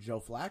veteran Joe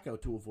Flacco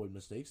to avoid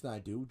mistakes than I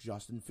do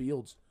Justin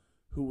Fields,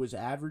 who was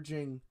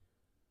averaging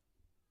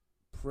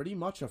pretty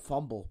much a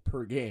fumble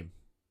per game.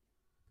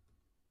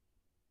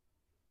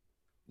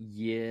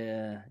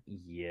 Yeah.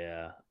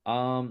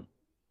 I'm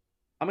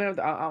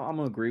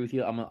gonna agree with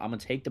you. I'm gonna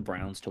take the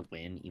Browns to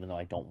win, even though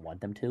I don't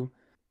want them to.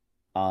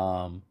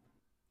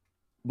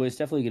 But it's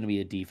definitely gonna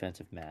be a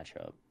defensive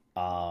matchup.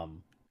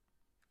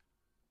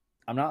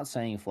 I'm not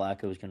saying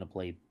Flacco is gonna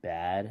play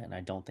bad, and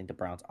I don't think the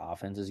Browns'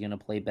 offense is gonna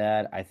play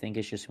bad. I think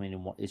it's just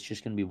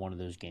gonna be one of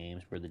those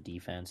games where the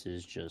defense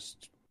is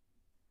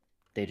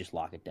they just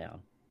lock it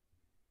down.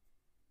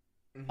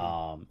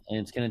 And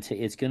it's gonna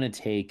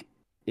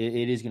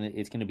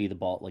be the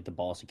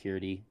ball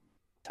security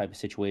type of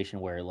situation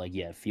where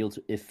if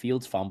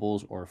Fields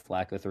fumbles or if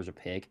Flacco throws a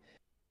pick,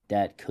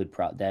 that could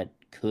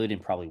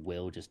and probably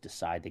will just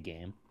decide the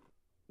game.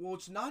 Well,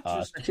 it's not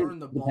just turn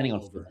the ball depending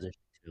on over. position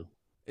too.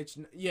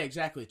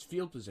 Exactly. It's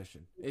field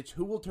position. It's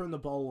who will turn the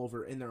ball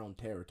over in their own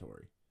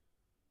territory.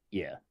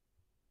 Yeah.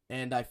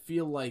 And I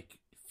feel like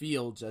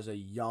Fields, as a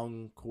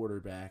young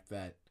quarterback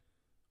that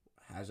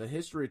has a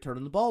history of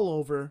turning the ball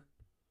over,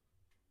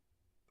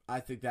 I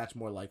think that's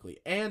more likely.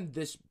 And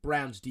this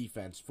Browns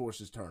defense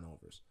forces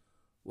turnovers.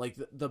 Like,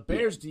 the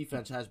Bears'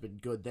 defense has been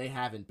good. They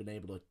haven't been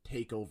able to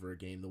take over a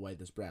game the way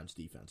this Browns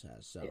defense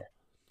has. So,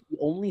 The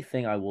only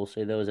thing I will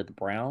say, though, is that the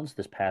Browns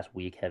this past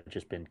week have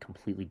just been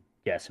completely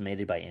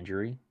decimated by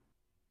injury.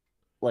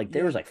 Like,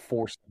 there was, like,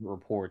 4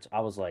 reports.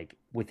 I was, like,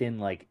 within,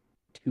 like,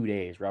 2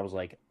 days where I was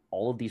like,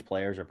 all of these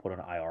players are put on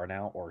IR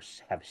now or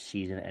have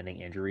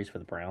season-ending injuries for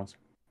the Browns.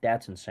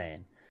 That's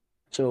insane.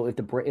 So if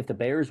the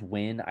Bears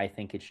win, I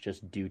think it's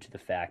just due to the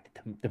fact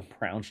that the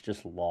Browns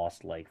just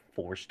lost, like,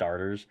 4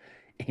 starters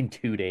in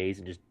 2 days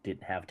and just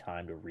didn't have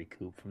time to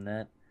recoup from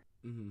that.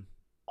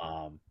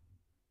 mm-hmm.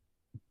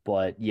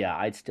 But yeah,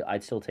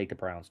 I'd still take the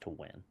Browns to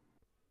win.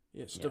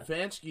 Yeah,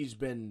 Stefanski's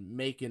been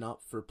making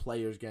up for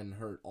players getting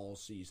hurt all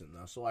season,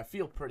 though, so I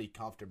feel pretty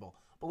comfortable.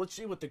 But let's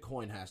see what the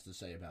coin has to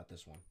say about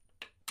this one.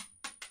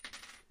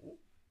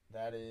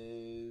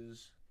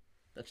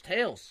 That's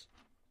tails.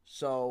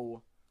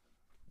 So,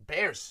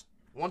 Bears,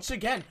 once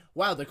again.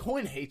 Wow, the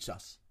coin hates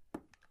us.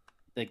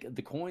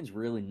 The coin's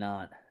really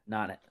not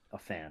a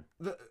fan.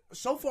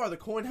 So far, the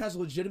coin has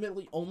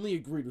legitimately only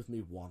agreed with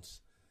me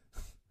once.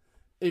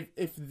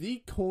 If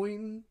the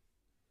coin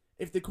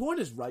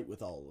is right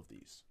with all of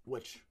these,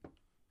 which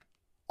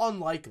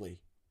unlikely,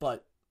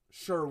 but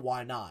sure,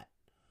 why not?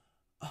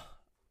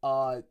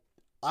 I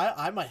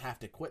might have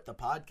to quit the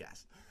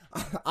podcast.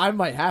 I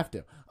might have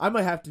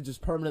to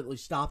just permanently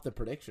stop the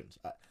predictions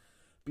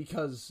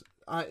because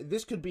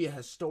this could be a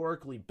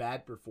historically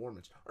bad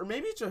performance, or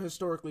maybe it's a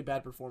historically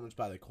bad performance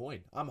by the coin.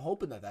 I'm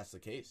hoping that that's the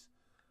case.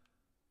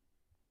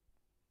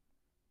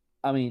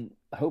 I mean,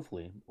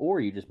 hopefully,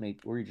 or you just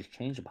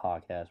change the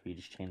podcast, where you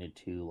just change it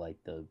to like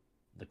the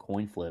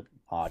coin flip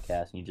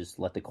podcast, and you just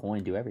let the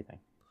coin do everything.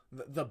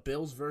 The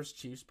Bills versus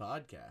Chiefs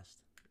podcast.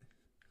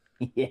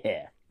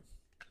 Yeah.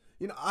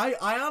 You know,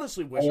 I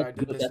honestly wish I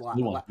did this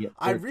last.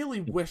 I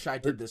really wish I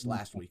did this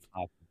last week.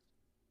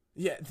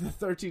 Yeah, the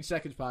 13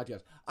 Seconds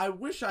podcast. I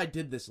wish I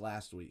did this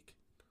last week,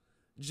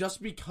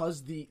 just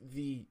because the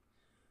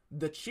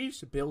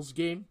Chiefs Bills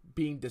game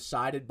being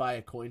decided by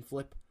a coin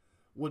flip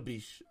would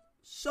be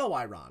so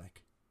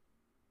ironic.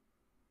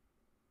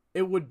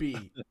 It would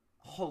be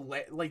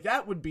hilarious. Like,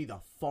 that would be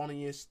the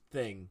funniest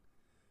thing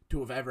to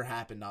have ever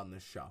happened on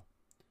this show.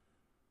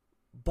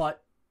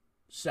 But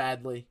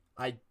sadly,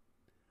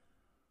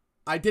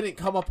 I didn't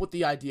come up with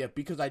the idea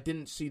because I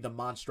didn't see the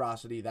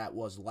monstrosity that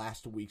was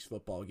last week's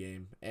football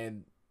game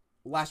and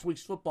last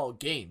week's football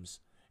games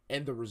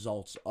and the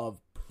results of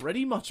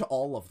pretty much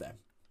all of them.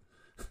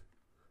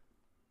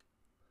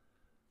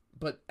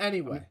 But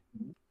anyway,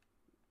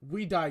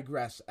 we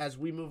digress as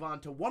we move on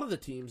to one of the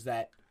teams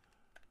that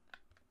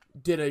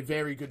did a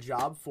very good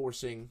job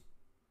forcing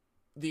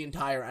the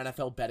entire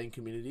NFL betting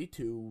community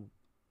to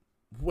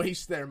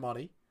waste their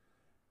money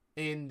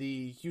in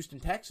the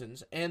Houston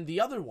Texans, and the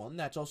other one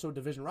that's also a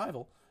division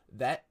rival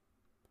that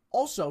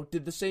also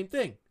did the same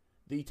thing.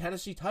 The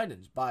Tennessee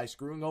Titans, by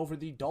screwing over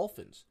the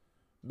Dolphins,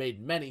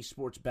 made many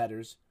sports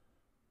bettors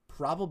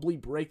probably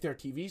break their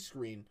TV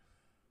screen.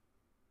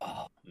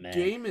 Oh, man.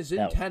 Game is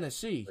in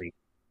Tennessee.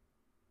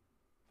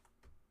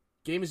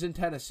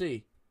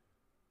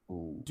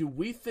 Ooh. Do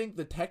we think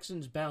the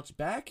Texans bounce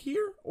back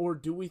here, or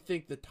do we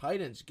think the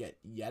Titans get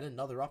yet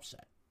another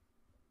upset?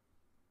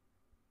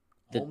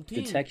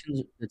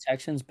 The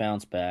Texans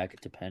bounce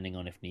back depending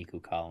on if Nico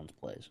Collins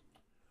plays.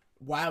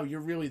 Wow,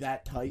 you're really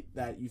that tight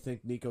that you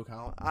think Nico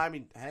Collins? I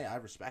mean, hey, I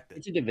respect it.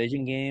 It's a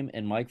division game,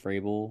 and Mike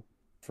Vrabel,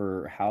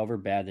 for however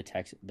bad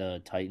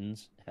the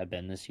Titans have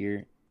been this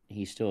year,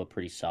 he's still a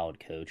pretty solid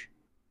coach.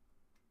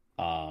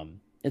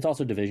 It's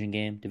also a division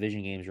game.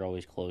 Division games are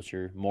always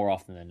closer, more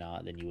often than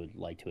not, than people would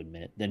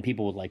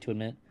like to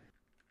admit.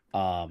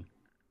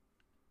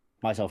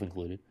 Myself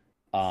included.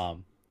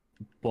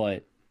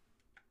 But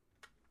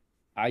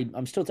I'm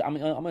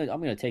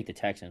gonna take the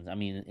Texans. I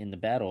mean, in the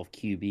battle of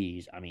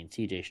QBs, I mean,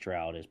 CJ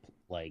Stroud is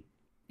like,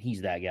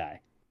 he's that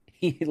guy.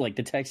 Like,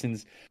 the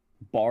Texans,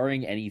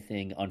 barring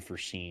anything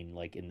unforeseen,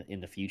 like in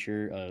the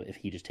future, if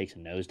he just takes a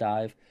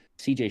nosedive,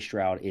 CJ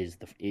Stroud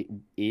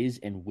is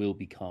and will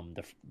become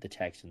the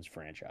Texans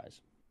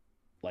franchise.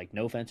 Like,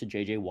 no offense to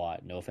JJ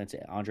Watt, no offense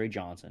to Andre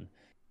Johnson,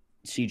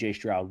 CJ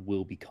Stroud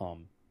will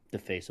become the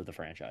face of the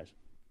franchise.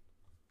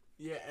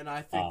 Yeah, and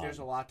I think there's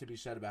a lot to be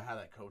said about how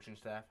that coaching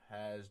staff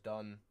has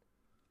done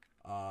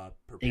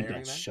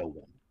preparing them.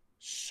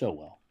 So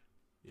well.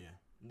 Yeah,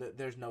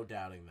 there's no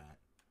doubting that.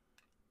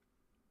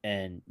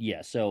 And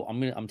yeah, so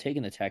I'm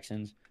taking the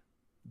Texans,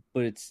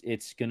 but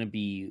it's gonna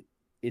be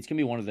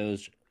one of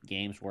those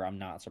games where I'm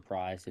not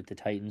surprised if the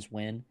Titans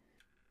win,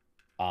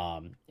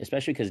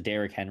 especially because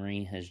Derrick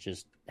Henry has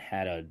just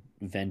had a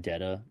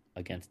vendetta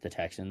against the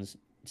Texans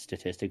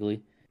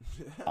statistically.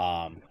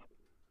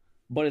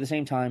 But at the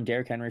same time,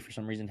 Derrick Henry, for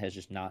some reason, has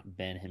just not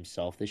been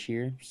himself this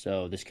year.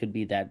 So this could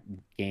be that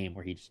game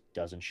where he just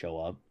doesn't show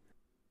up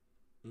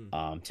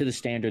to the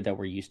standard that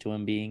we're used to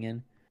him being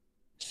in.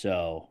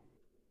 So,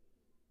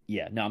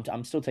 yeah, no,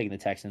 I'm still taking the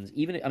Texans.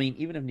 Even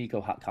if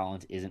Nico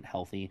Collins isn't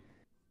healthy,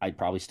 I'd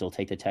probably still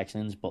take the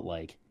Texans. But,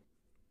 like,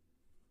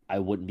 I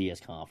wouldn't be as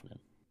confident.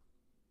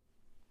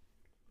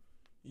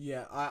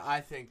 Yeah,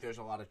 I think there's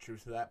a lot of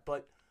truth to that.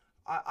 But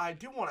I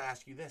do want to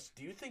ask you this.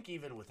 Do you think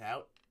even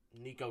without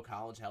Nico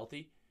Collins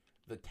healthy,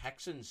 the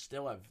Texans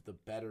still have the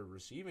better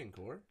receiving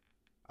core?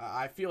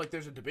 I feel like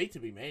there's a debate to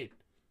be made.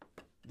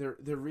 There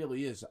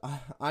really is.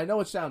 I know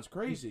it sounds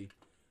crazy.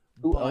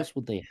 Who else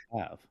would they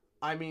have?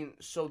 I mean,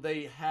 so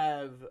they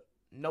have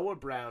Noah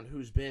Brown,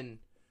 who's been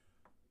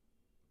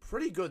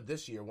pretty good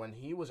this year. When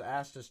he was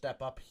asked to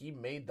step up, he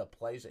made the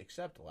plays,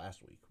 except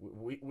last week.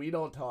 We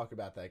don't talk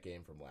about that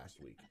game from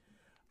last week.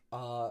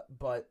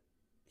 But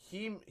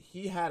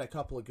he had a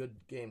couple of good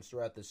games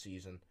throughout the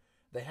season.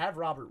 They have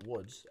Robert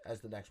Woods as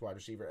the next wide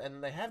receiver,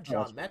 and they have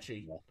John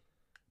Mechie.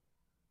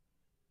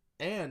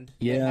 And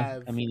they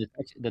have, I mean,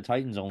 the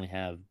Titans only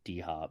have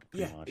D-Hop.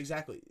 Yeah, much.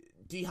 Exactly.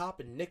 D-Hop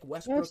and Nick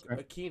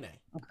Westbrook-Akine.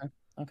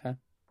 Okay.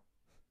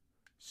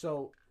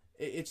 So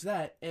it's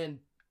that, and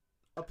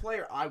a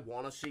player I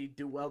want to see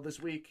do well this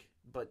week,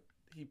 but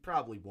he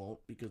probably won't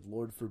because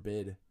Lord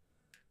forbid.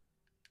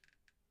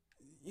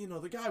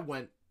 The guy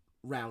went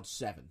round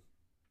 7.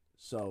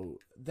 So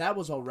that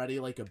was already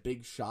like a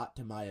big shot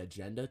to my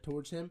agenda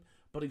towards him.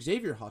 But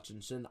Xavier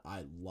Hutchinson,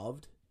 I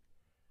loved.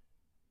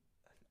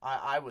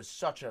 I was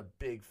such a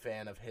big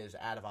fan of his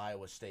out of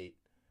Iowa State.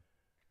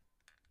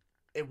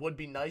 It would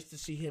be nice to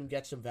see him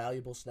get some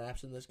valuable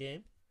snaps in this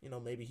game.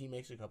 Maybe he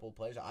makes a couple of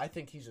plays. I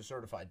think he's a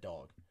certified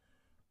dog.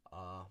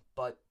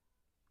 But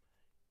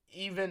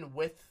even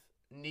with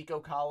Nico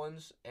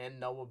Collins and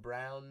Noah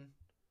Brown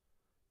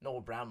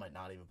might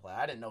not even play.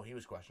 I didn't know he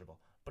was questionable.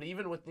 But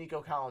even with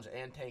Nico Collins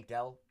and Tank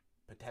Dell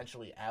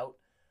potentially out,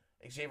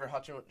 Xavier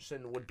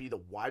Hutchinson would be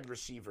the wide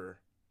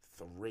receiver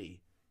 3.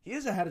 He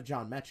is ahead of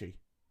John Mechie.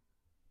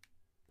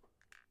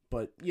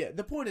 But, yeah,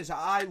 the point is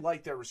I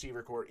like their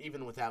receiver core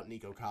even without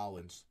Nico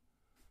Collins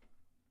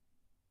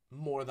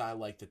more than I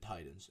like the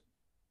Titans.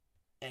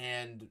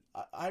 And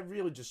I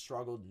really just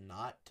struggled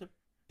not to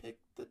pick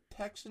the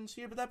Texans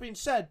here. But that being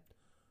said,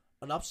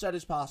 an upset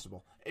is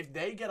possible. If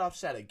they get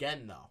upset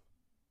again, though,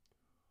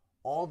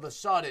 all of a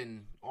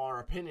sudden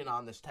our opinion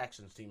on this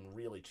Texans team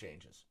really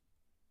changes.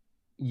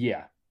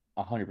 Yeah,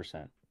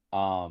 100%.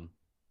 I'm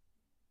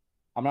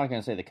not going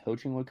to say the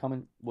coaching would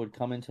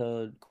come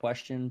into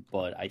question,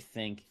 but I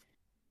think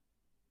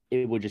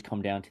it would just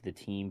come down to the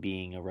team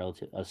being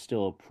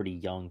still a pretty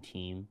young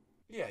team.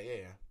 Yeah.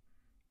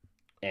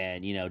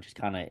 And just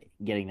kind of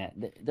getting that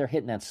they're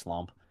hitting that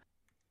slump.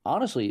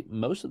 Honestly,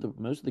 most of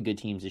the good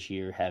teams this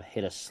year have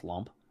hit a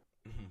slump.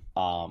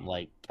 Mm-hmm.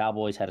 Like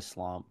Cowboys had a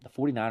slump. The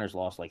 49ers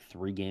lost like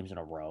 3 games in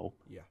a row.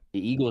 Yeah.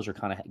 The Eagles are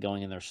kind of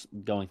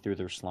going through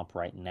their slump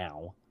right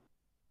now.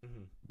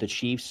 Mm-hmm. The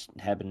Chiefs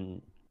have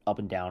been up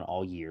and down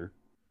all year.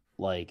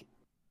 Like,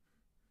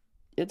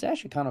 it's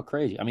actually kind of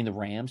crazy. I mean, the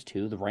Rams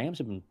too. The Rams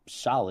have been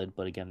solid,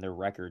 but again, their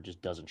record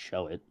just doesn't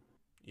show it.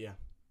 Yeah.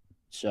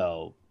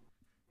 So,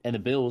 and the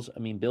Bills. I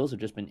mean, Bills have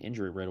just been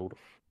injury riddled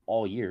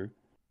all year,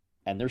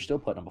 and they're still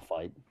putting up a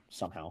fight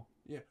somehow.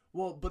 Yeah.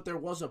 Well, but there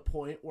was a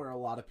point where a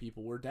lot of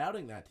people were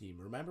doubting that team.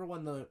 Remember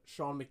when the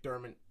Sean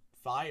McDermott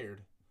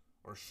fired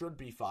or should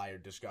be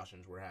fired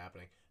discussions were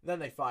happening? Then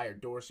they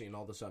fired Dorsey, and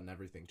all of a sudden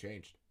everything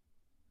changed.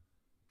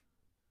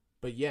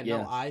 But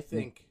no, I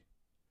think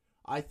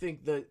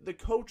the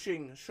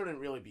coaching shouldn't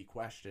really be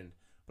questioned,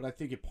 but I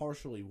think it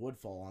partially would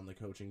fall on the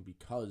coaching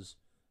because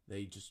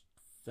they just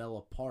fell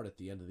apart at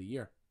the end of the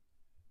year.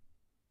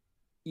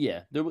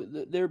 Yeah,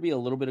 there'd be a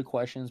little bit of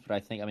questions, but I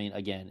think, I mean,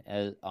 again,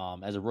 as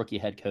a rookie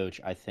head coach,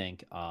 I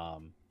think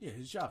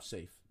his job's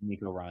safe.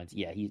 Nico Ryans,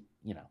 it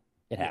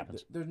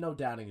happens. There's no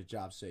doubting his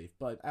job's safe.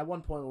 But at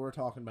one point, when we're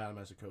talking about him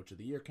as a coach of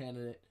the year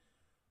candidate,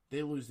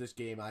 they lose this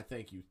game, I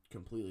think you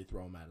completely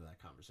throw him out of that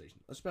conversation,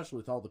 especially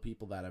with all the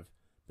people that have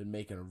been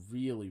making a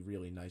really,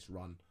 really nice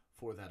run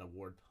for that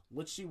award.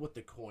 Let's see what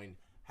the coin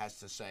has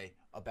to say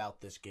about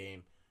this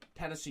game.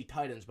 Tennessee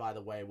Titans, by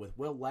the way, with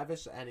Will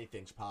Levis,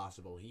 anything's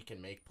possible. He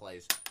can make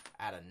plays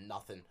out of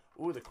nothing.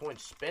 Ooh, the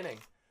coin's spinning.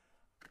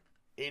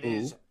 It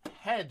is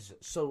heads.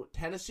 So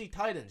Tennessee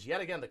Titans, yet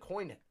again, the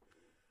coin.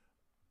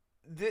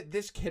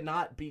 This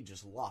cannot be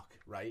just luck,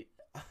 right?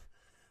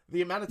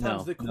 The amount of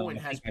times the coin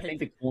has picked. I think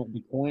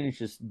the coin is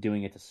just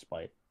doing it to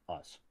spite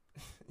us.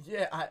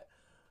 Yeah,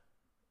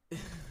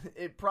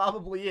 it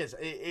probably is.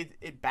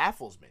 It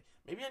baffles me.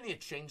 Maybe I need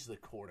to change the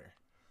quarter.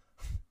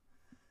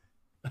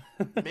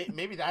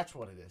 Maybe that's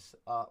what it is.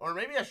 Or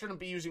maybe I shouldn't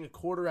be using a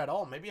quarter at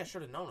all. Maybe I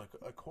should have known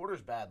a quarter's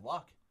bad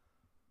luck.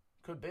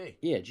 Could be.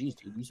 Yeah, geez,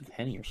 dude, use a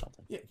penny or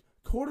something. Yeah,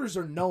 quarters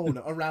are known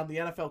around the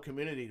NFL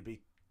community to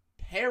be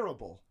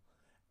terrible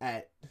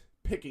at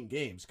picking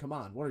games. Come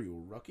on, what are you,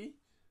 a rookie?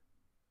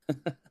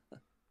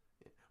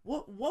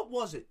 What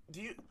was it?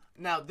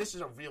 Now this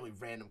is a really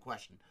random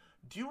question.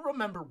 Do you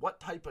remember what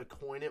type of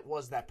coin it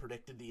was that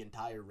predicted the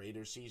entire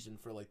Raiders season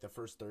for like the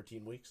first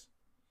 13 weeks?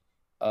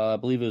 I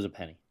believe it was a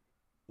penny.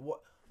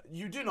 What,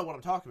 you do know what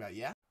I'm talking about,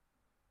 yeah?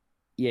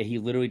 Yeah, he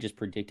literally just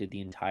predicted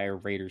the entire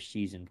Raiders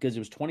season because it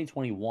was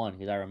 2021.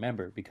 Because I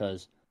remember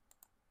because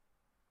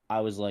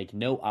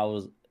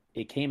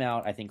it came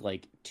out I think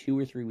like 2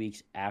 or 3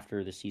 weeks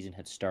after the season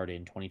had started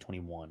in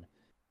 2021.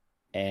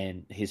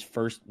 and his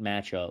first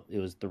matchup, it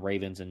was the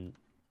Ravens and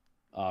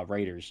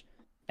Raiders,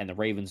 and the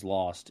Ravens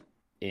lost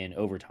in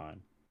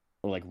overtime,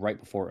 or like right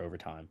before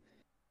overtime,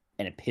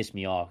 and it pissed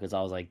me off because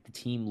I was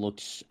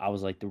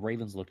like, the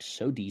Ravens looked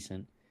so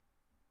decent,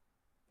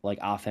 like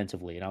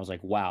offensively, and I was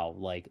like, wow,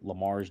 like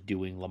Lamar's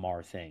doing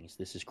Lamar things.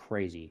 This is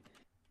crazy.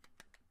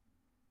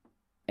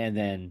 And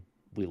then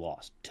we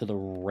lost to the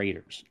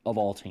Raiders of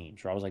all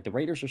teams. Where I was like, the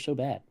Raiders are so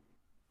bad.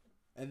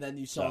 And then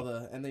you saw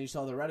the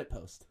Reddit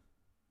post.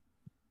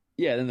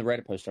 Yeah, then the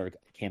Reddit post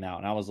came out,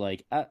 and I was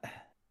like,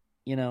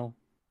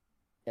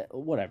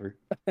 whatever.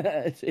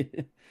 I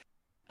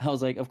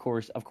was like, of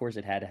course,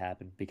 it had to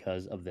happen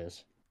because of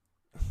this.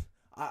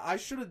 I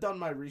should have done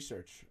my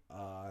research,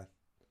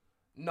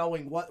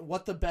 knowing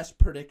what the best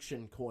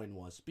prediction coin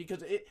was,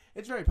 because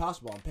it's very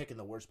possible I'm picking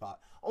the worst spot.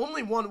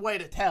 Only one way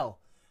to tell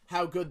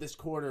how good this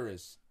quarter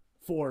is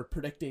for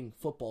predicting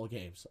football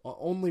games.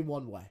 Only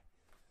one way.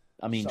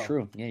 I mean,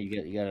 true. Yeah,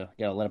 you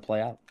gotta let it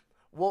play out.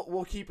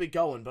 We'll keep it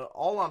going, but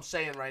all I'm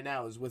saying right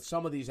now is with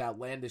some of these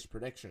outlandish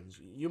predictions,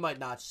 you might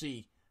not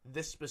see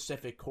this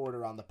specific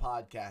quarter on the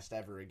podcast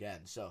ever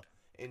again. So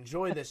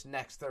enjoy this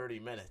next 30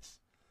 minutes.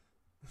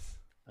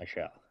 I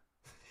shall.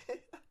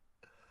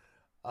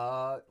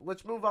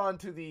 Let's move on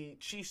to the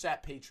Chiefs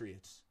at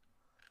Patriots.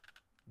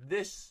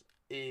 This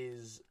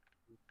is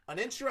an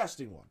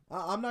interesting one.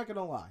 I'm not going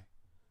to lie.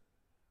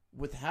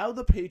 With how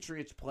the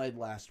Patriots played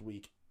last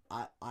week,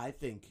 I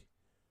think,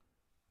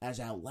 as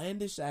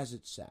outlandish as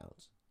it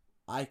sounds,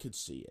 I could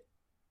see it.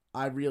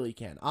 I really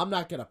can. I'm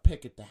not going to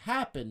pick it to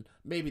happen.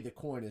 Maybe the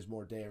coin is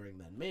more daring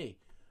than me,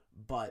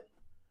 but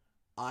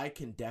I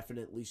can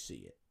definitely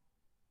see it.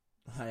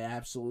 I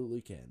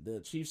absolutely can. The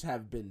Chiefs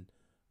have been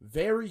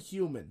very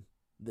human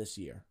this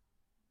year.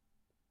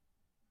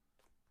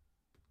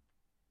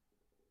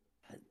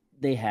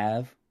 They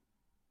have,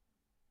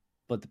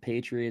 but the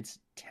Patriots,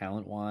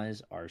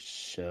 talent-wise, are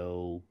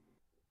so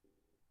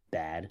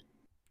bad.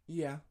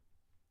 Yeah.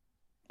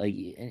 Like,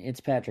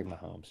 it's Patrick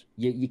Mahomes.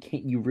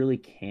 You really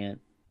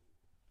can't.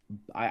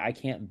 I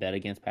can't bet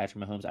against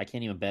Patrick Mahomes. I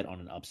can't even bet on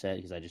an upset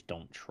because I just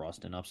don't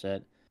trust an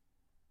upset.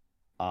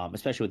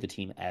 Especially with the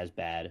team as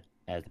bad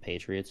as the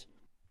Patriots.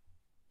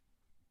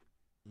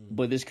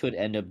 But this could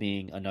end up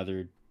being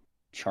another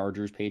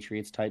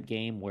Chargers-Patriots type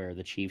game where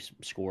the Chiefs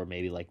score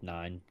maybe like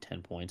 9-10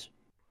 points.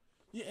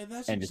 Yeah, and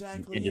that's and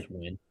exactly just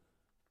win.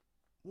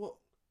 Well,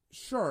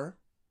 sure,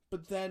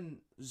 but then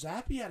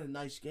Zappe had a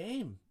nice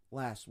game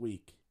last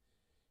week.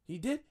 He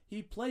did.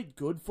 He played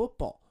good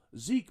football.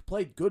 Zeke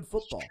played good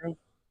football.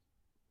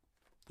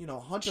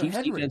 Hunter Chiefs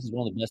Henry. defense is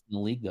one of the best in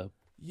the league, though.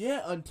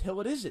 Yeah,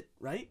 until it isn't,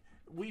 right?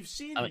 We've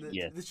seen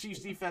the Chiefs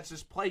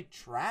defenses play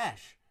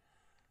trash.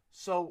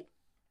 So,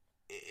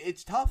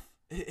 it's tough.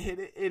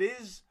 It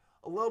is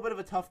a little bit of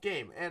a tough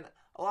game. And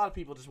a lot of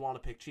people just want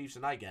to pick Chiefs,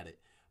 and I get it.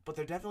 But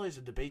there definitely is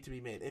a debate to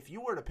be made. If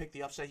you were to pick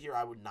the upset here,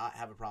 I would not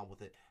have a problem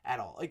with it at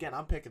all. Again,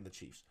 I'm picking the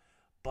Chiefs.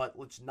 But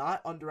let's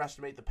not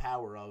underestimate the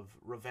power of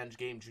revenge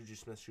game Juju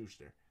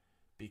Smith-Schuster.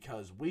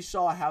 Because we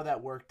saw how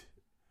that worked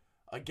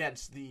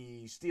against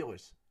the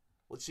Steelers.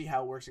 Let's see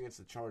how it works against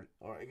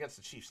against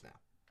the Chiefs now.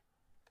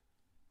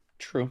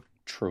 True.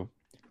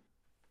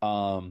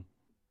 Like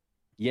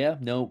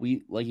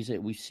you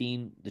said, we've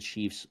seen the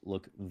Chiefs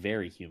look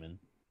very human.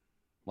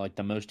 Like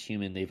the most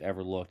human they've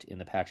ever looked in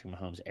the Patrick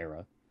Mahomes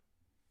era.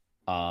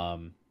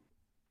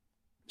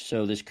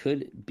 So this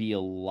could be a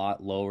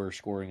lot lower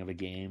scoring of a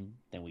game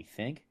than we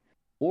think.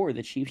 Or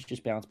the Chiefs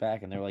just bounce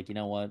back and they're like, you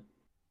know what?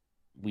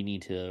 We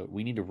need to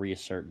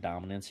reassert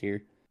dominance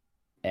here.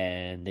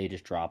 And they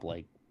just drop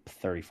like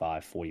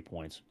 35, 40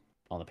 points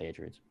on the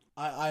Patriots.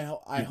 I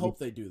hope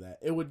they do that.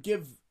 It would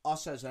give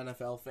us as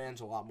NFL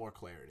fans a lot more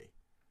clarity.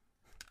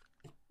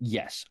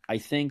 Yes, I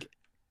think.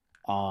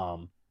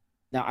 Now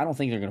I don't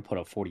think they're going to put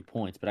up 40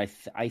 points, but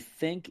I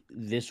think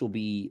this will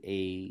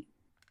be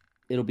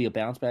it'll be a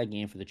bounce back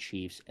game for the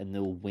Chiefs, and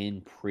they'll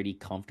win pretty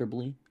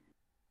comfortably.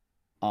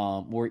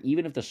 Where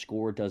even if the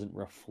score doesn't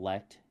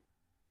reflect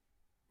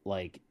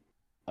like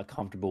a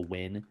comfortable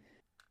win,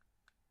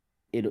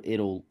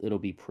 it'll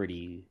be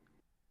pretty.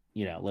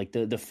 Like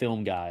the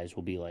film guys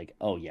will be like,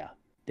 oh yeah,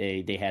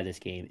 they had this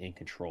game in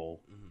control,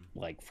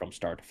 like from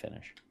start to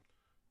finish.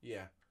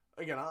 Yeah.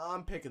 Again,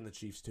 I'm picking the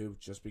Chiefs too,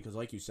 just because,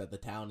 like you said, the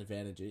talent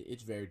advantage.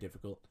 It's very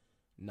difficult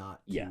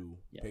not to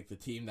pick the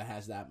team that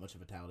has that much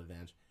of a talent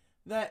advantage.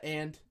 That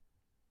and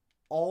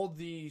all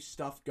the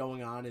stuff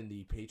going on in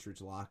the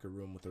Patriots locker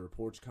room with the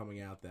reports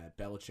coming out that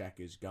Belichick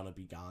is gonna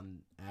be gone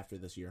after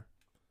this year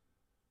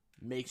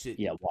makes it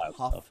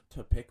tough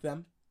to pick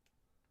them.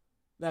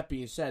 That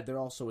being said, they're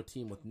also a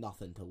team with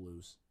nothing to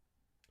lose.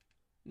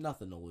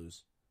 Nothing to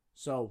lose.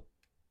 So,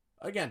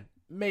 again,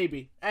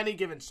 maybe any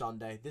given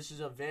Sunday. This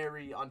is a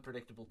very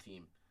unpredictable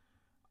team.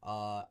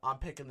 I'm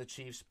picking the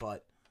Chiefs,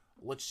 but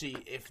let's see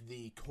if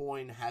the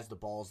coin has the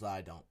balls that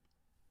I don't.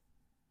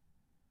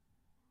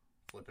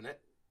 Flipping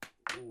it.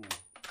 Ooh,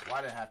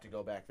 why did I have to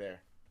go back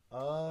there?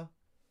 Okay,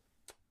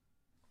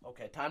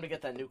 time to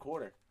get that new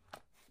quarter.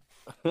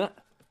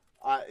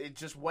 It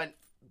just went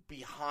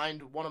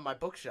behind one of my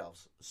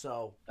bookshelves.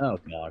 So Oh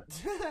God.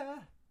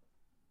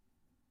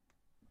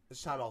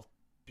 this time I'll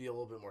be a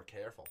little bit more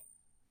careful.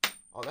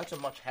 Oh, that's a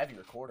much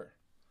heavier quarter.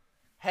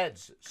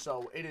 Heads.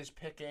 So it is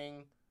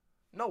picking.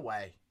 No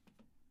way.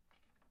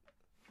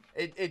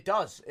 It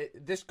does.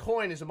 This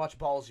coin is a much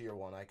ballsier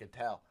one. I could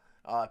tell.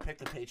 Pick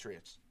the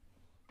Patriots.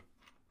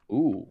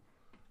 Ooh.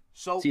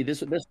 So See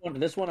this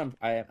one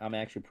I'm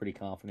actually pretty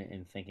confident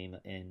in thinking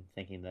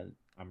that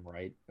I'm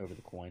right over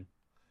the coin.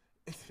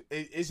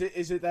 is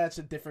it that's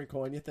a different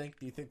coin? You think?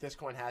 Do you think this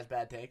coin has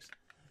bad takes?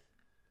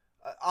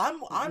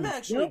 I'm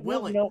actually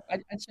willing.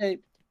 I'd say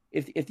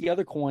if the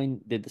other coin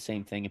did the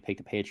same thing and picked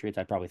the Patriots,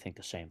 I'd probably think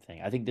the same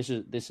thing. I think this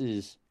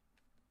is.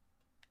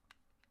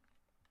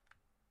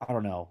 I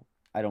don't know.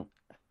 I'm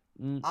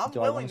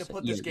willing to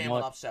put this game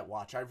on upset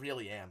watch. I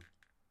really am.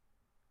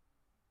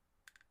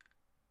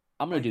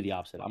 I'm going to do the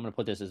opposite. I'm going to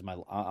put this as my.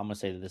 I'm going to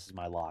say that this is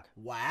my lock.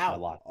 Wow. My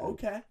lock.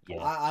 Okay. Yeah.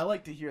 I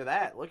like to hear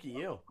that. Look at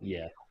you.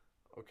 Yeah.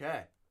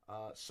 Okay.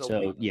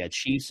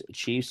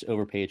 Chiefs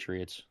over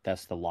Patriots.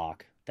 That's the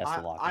lock. That's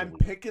the lock. I'm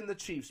picking the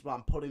Chiefs, but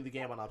I'm putting the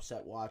game on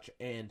upset watch,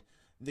 and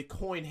the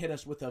coin hit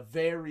us with a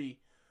very,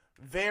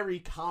 very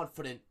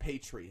confident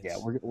Patriots. Yeah,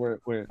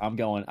 I'm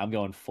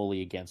going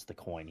fully against the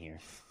coin here.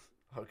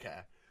 Okay.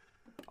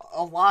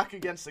 A lock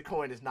against the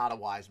coin is not a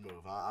wise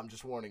move. I'm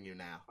just warning you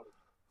now.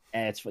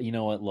 And it's, you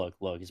know what?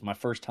 Look. It's my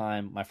first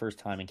time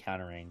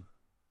encountering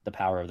the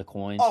power of the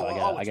coin. Oh,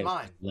 so it's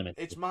mine. Limit.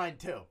 It's mine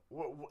too.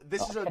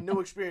 This is a new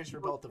experience for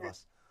both of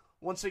us.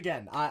 Once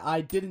again,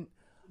 I didn't.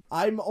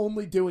 I'm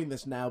only doing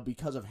this now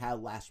because of how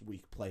last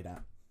week played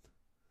out.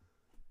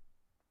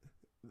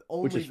 The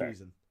only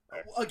reason.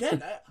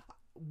 Again,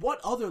 what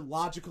other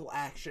logical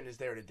action is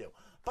there to do?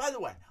 By the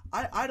way,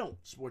 I don't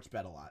sports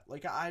bet a lot.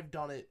 Like, I've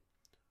done it,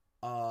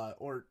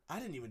 or I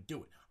didn't even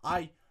do it.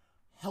 I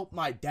helped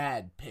my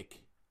dad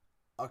pick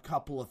a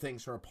couple of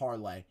things for a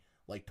parlay,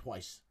 like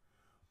twice.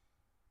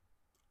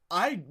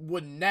 I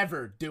would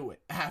never do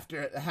it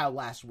after how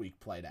last week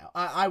played out.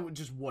 I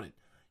just wouldn't.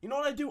 You know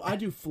what I do? I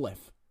do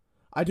fliff.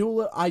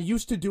 I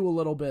used to do a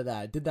little bit of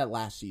that. I did that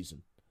last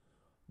season.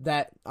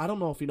 That, I don't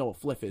know if you know what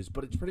fliff is,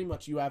 but it's pretty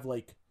much you have,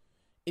 like,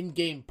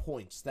 in-game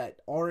points that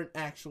aren't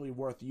actually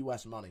worth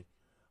U.S. money.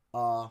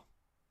 And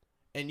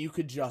you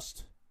could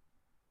just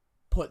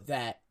put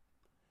that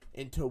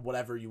into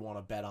whatever you want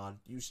to bet on.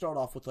 You start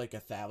off with, like,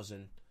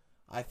 1,000.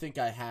 I think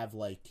I have,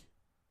 like,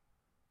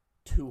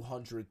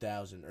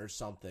 200,000 or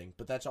something.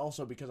 But that's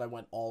also because I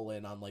went all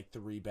in on, like,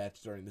 3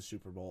 bets during the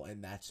Super Bowl,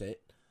 and that's it.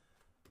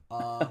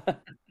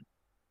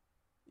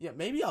 Yeah,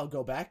 maybe I'll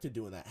go back to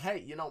doing that.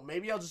 Hey,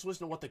 maybe I'll just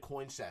listen to what the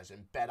coin says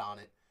and bet on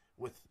it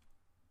with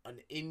an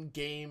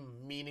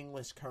in-game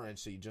meaningless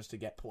currency just to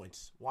get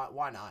points.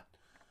 Why not?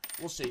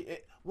 We'll see.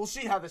 We'll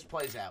see how this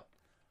plays out.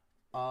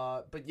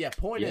 But yeah,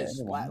 point is,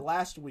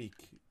 last week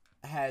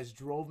has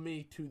driven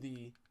me to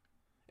the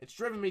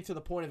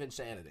point of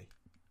insanity,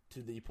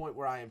 to the point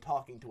where I am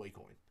talking to a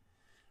coin.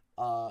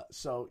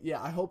 So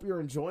yeah, I hope you're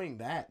enjoying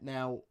that.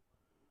 Now,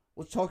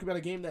 let's talk about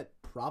a game that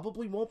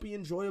probably won't be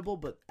enjoyable,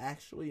 but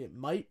actually it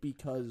might,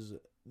 because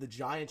the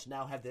Giants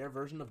now have their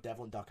version of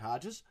Devlin Duck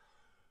Hodges.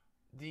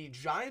 The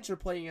Giants are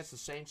playing against the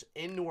Saints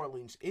in New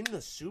Orleans in the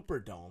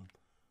Superdome.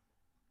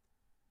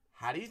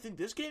 How do you think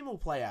this game will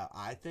play out?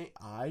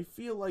 I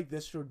feel like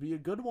this should be a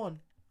good one.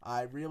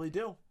 I really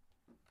do.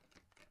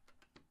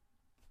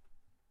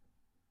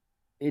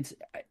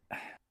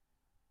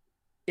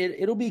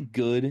 It'll be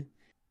good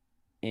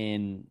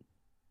in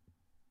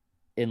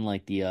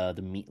like the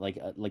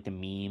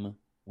meme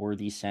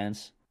worthy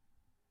sense,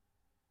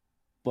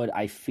 but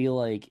I feel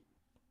like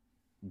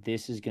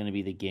this is going to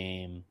be the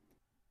game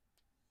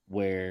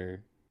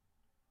where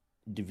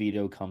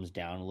DeVito comes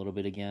down a little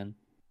bit again.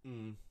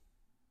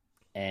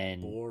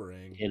 And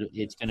boring.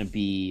 It's going to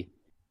be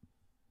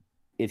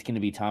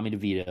Tommy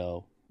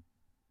DeVito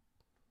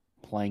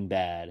playing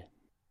bad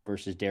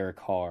versus Derek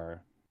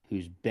Carr,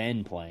 who's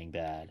been playing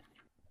bad.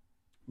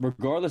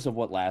 Regardless of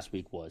what last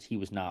week was, he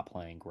was not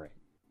playing great.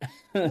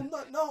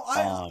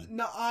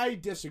 I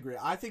disagree.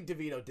 I think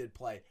DeVito did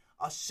play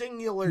a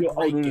singular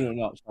great game.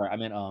 No. Sorry, I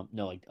meant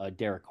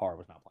Derek Carr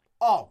was not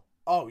playing.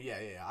 Oh,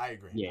 yeah. I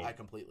agree. Yeah. I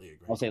completely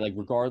agree. I'll say, like,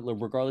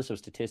 regardless of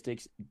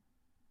statistics,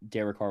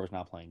 Derek Carr was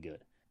not playing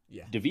good.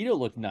 Yeah. DeVito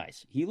looked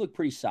nice. He looked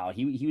pretty solid.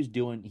 He was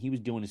doing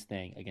his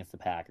thing against the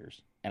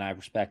Packers, and I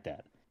respect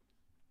that.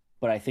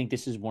 But I think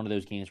this is one of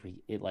those games where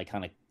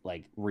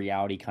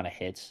reality kind of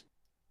hits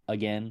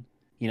again.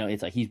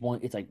 It's like he's won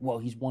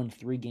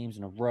 3 games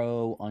in a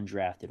row,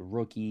 undrafted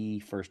rookie,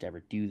 first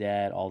ever do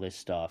that, all this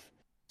stuff.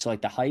 So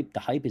like the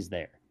hype is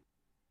there.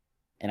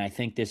 And I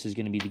think this is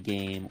going to be the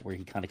game where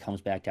he kind of comes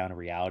back down to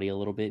reality a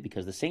little bit,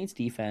 because the Saints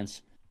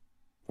defense,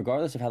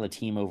 regardless of how the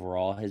team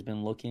overall has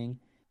been looking,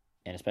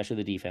 and especially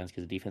the defense,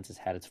 because the defense has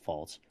had its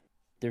faults,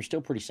 they're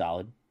still pretty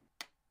solid.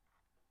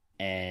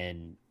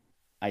 And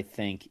I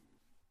think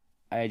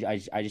I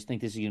just think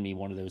this is going to be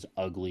one of those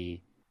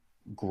ugly,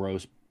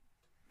 gross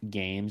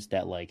games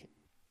that, like,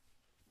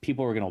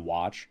 people are going to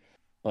watch,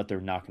 but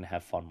they're not going to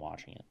have fun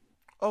watching it.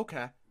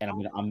 Okay. And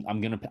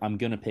I'm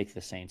gonna pick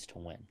the Saints to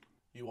win.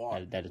 You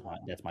are.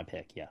 That's my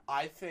pick. Yeah.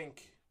 I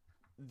think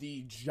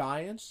The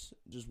Giants,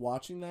 just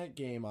watching that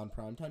game on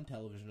primetime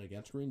television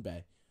against Green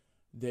Bay,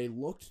 they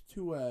looked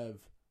to have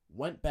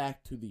went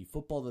back to the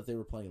football that they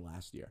were playing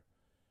last year.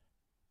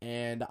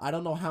 And I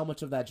don't know how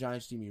much of that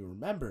Giants team you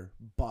remember,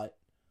 but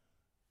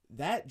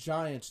that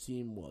Giants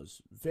team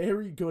was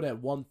very good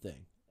at one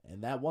thing,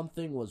 and that one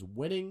thing was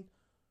winning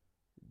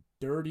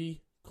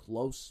dirty,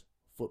 close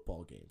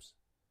football games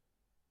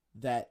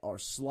that are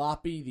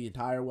sloppy the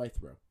entire way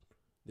through.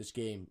 This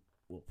game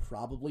will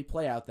probably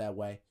play out that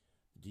way.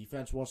 The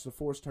defense wants to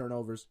force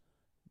turnovers.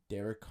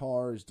 Derek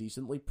Carr is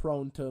decently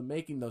prone to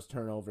making those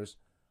turnovers.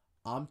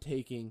 I'm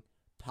taking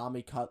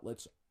Tommy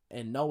Cutlets,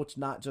 and no, it's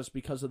not just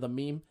because of the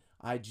meme.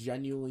 I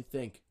genuinely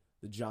think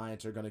the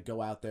Giants are going to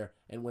go out there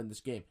and win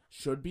this game.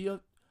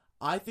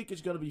 I think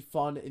it's going to be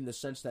fun in the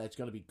sense that it's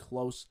going to be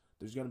close.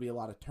 There's going to be a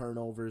lot of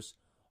turnovers,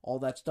 all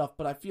that stuff.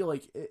 But I feel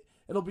like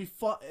it'll be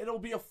fun. It'll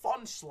be a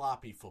fun,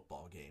 sloppy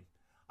football game,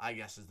 I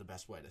guess is the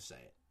best way to say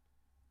it.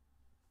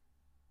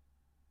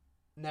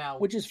 Now,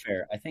 Which is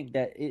fair. I think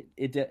that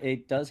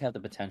it does have the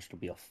potential to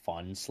be a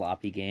fun,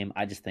 sloppy game.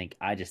 I don't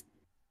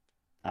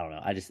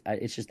know.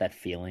 It's just that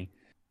feeling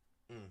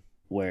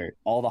where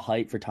all the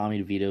hype for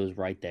Tommy DeVito is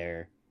right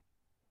there,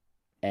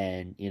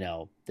 and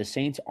the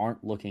Saints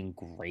aren't looking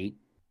great.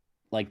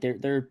 Like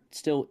they're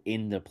still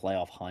in the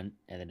playoff hunt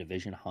and the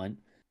division hunt,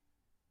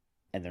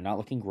 and they're not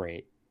looking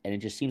great. And it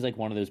just seems like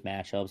one of those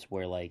matchups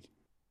where like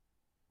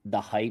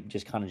the hype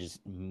just kind of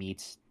just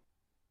meets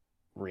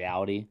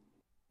reality,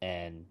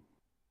 and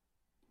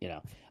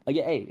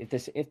again, hey,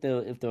 if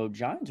the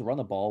Giants run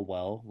the ball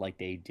well like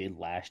they did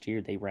last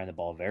year, they ran the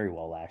ball very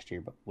well last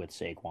year, but with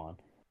Saquon,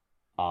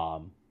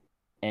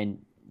 and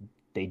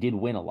they did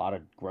win a lot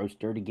of gross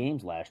dirty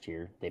games last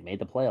year. They made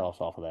the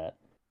playoffs off of that.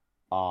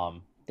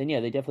 Then yeah,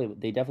 they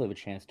definitely have a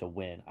chance to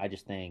win. I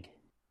just think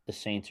the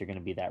Saints are going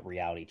to be that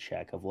reality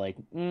check of like,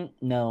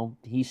 no,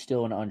 he's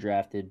still an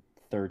undrafted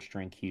third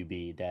string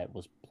QB that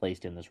was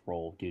placed in this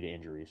role due to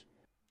injuries,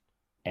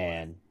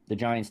 and the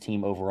Giants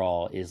team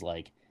overall is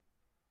like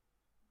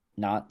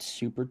not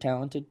super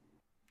talented.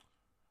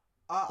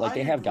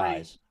 They have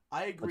guys.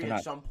 I agree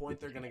at some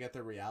point they're going to get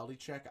their reality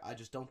check. I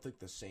just don't think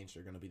the Saints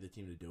are going to be the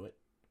team to do it.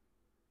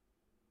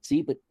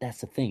 See, but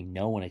that's the thing.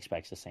 No one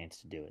expects the Saints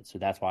to do it. So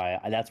that's why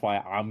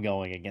I'm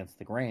going against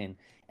the grain,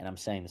 and I'm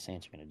saying the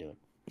Saints are going to do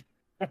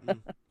it.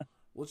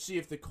 Let's see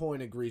if the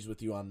coin agrees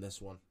with you on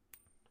this one.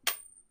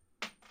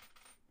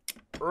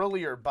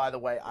 Earlier, by the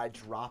way, I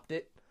dropped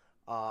it.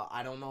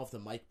 I don't know if the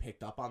mic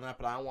picked up on that,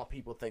 but I don't want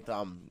people to think that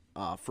I'm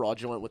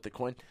fraudulent with the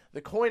coin. The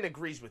coin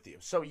agrees with you.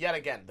 So, yet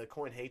again, the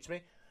coin hates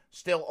me.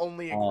 Still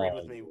only agreed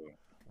with me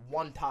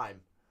one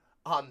time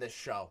on this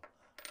show.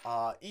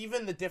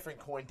 Even the different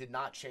coin did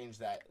not change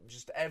that.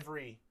 Just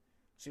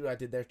see what I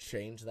did there?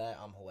 Change that?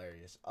 I'm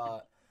hilarious.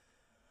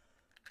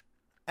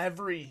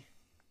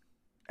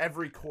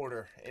 Every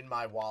quarter in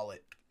my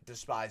wallet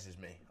despises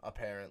me,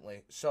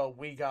 apparently. So,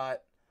 we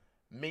got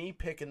me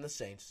picking the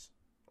Saints.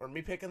 Or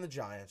me picking the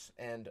Giants,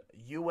 and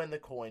you and the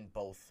coin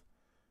both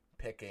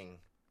picking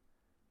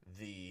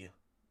the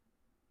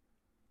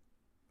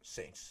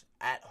Saints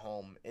at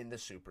home in the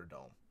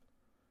Superdome.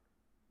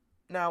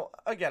 Now,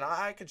 again,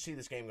 I could see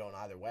this game going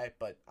either way,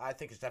 but I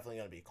think it's definitely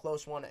going to be a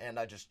close one, and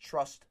I just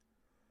trust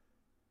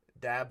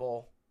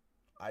Dabble.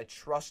 I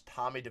trust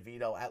Tommy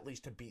DeVito at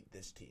least to beat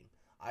this team.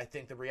 I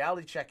think the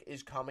reality check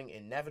is coming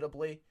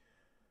inevitably.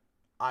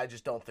 I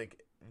just don't think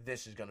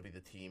this is going to be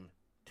the team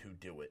to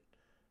do it.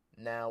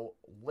 Now,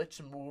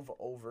 let's move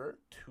over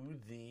to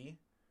the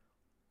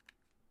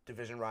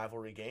division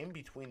rivalry game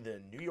between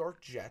the New York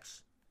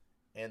Jets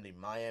and the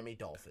Miami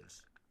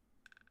Dolphins.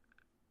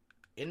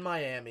 In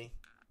Miami,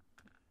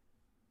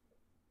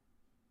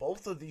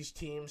 both of these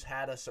teams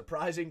had a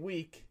surprising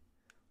week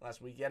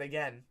last week yet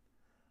again.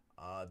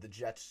 The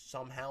Jets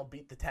somehow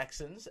beat the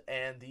Texans,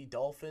 and the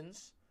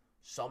Dolphins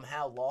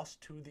somehow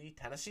lost to the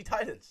Tennessee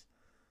Titans.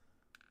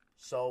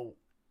 So,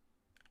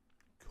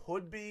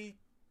 could be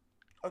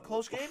a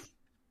close game.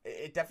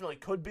 It definitely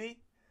could be.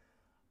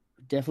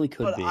 Definitely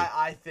could be.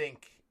 I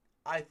think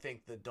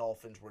the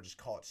Dolphins were just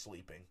caught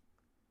sleeping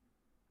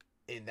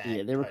in that.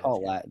 Yeah, they were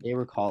caught lacking.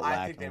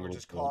 I think they were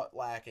just caught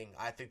lacking.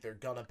 I think they're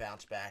gonna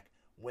bounce back,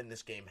 win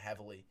this game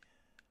heavily.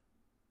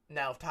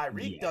 Now, if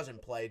Tyreek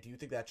doesn't play, do you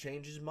think that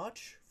changes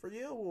much for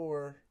you,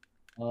 or?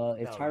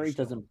 If Tyreek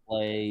doesn't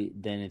play,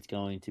 then it's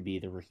going to be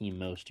the Raheem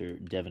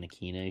Mostert, Devin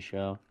Akine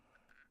show.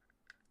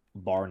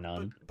 Bar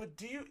none. But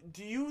do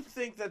you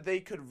think that they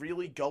could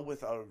really go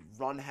with a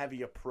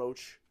run-heavy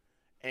approach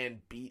and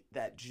beat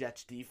that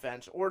Jets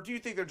defense? Or do you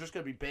think they're just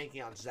going to be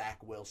banking on Zach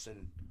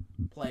Wilson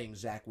playing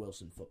Zach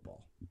Wilson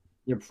football?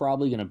 You're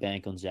probably going to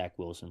bank on Zach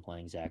Wilson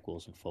playing Zach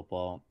Wilson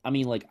football. I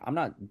mean, like, I'm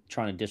not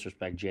trying to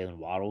disrespect Jalen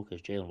Waddle,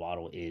 because Jalen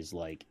Waddle is,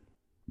 like,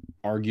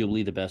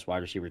 arguably the best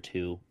wide receiver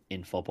 2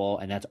 in football,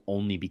 and that's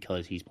only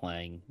because he's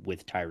playing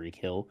with Tyreek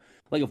Hill.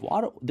 Like, if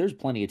Waddle, there's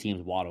plenty of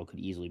teams Waddle could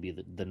easily be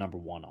the number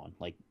 1 on,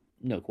 like,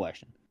 no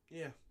question.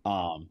 Yeah.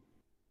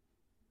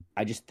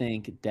 I just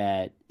think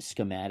that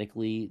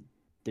schematically,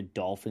 the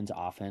Dolphins'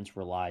 offense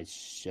relies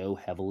so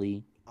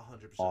heavily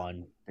 100%.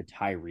 on the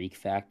Tyreek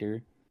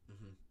factor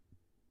Mhm.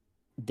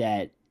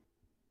 that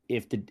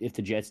if the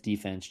Jets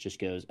defense just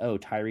goes, oh,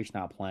 Tyreek's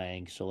not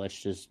playing, so let's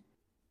just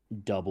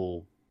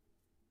double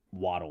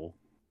Waddle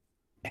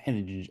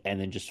and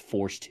then just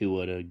force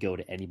Tua to go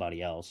to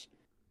anybody else,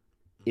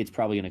 it's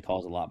probably going to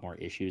cause a lot more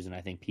issues than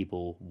I think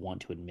people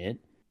want to admit.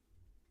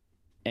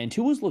 And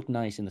Tua's looked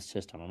nice in the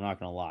system. I'm not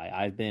going to lie.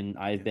 I've been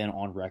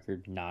on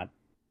record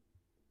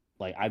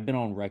I've been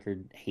on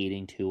record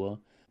hating Tua,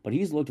 but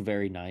he's looked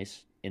very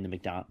nice in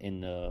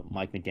the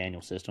Mike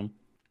McDaniel system.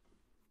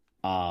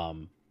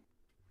 And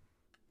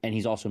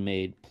he's also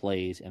made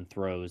plays and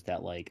throws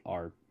that like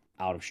are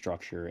out of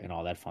structure and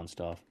all that fun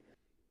stuff.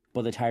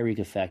 But the Tyreek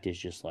effect is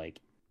just like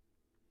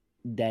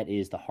that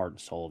is the heart and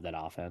soul of that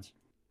offense.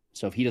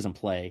 So if he doesn't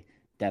play,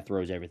 that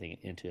throws everything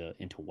into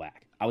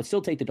whack. I would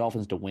still take the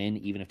Dolphins to win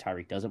even if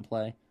Tyreek doesn't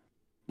play,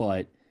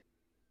 but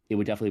it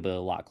would definitely be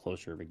a lot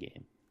closer of a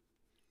game.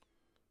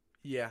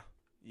 Yeah.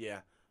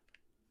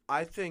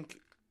 I think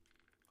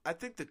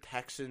the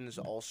Texans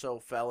also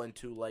fell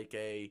into like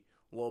a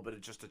little bit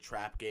of just a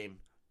trap game,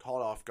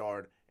 caught off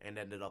guard, and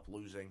ended up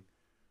losing.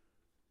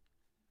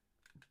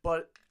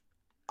 But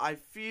I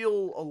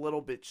feel a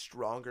little bit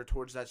stronger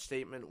towards that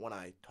statement when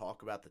I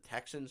talk about the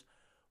Texans.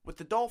 With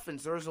the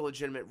Dolphins, there is a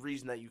legitimate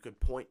reason that you could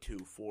point to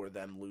for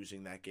them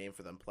losing that game,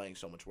 for them playing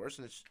so much worse,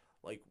 and it's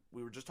like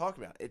we were just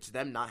talking about. It's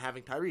them not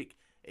having Tyreek.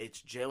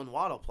 It's Jalen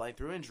Waddle playing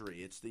through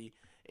injury. It's the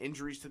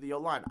injuries to the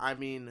O-line. I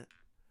mean,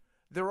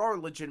 there are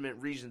legitimate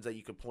reasons that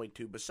you could point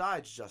to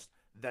besides just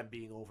them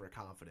being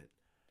overconfident.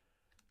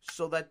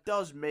 So that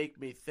does make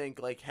me think,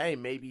 like, hey,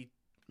 maybe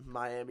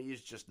Miami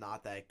is just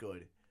not that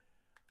good.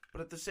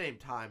 But at the same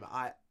time,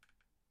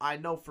 I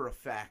know for a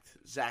fact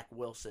Zach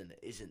Wilson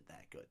isn't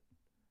that good.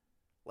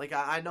 Like,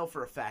 I know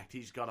for a fact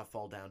he's going to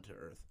fall down to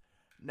earth.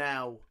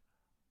 Now,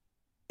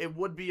 it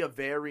would be a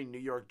very New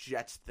York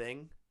Jets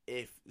thing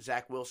if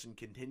Zach Wilson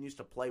continues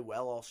to play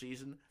well all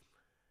season,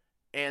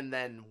 and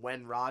then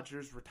when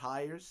Rodgers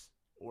retires,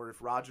 or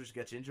if Rodgers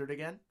gets injured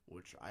again,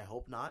 which I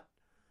hope not,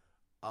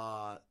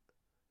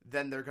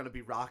 then they're going to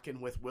be rocking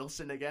with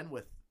Wilson again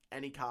with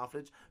any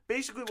confidence.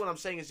 Basically what I'm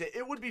saying is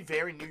it would be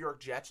very New York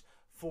Jets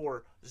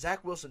for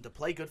Zach Wilson to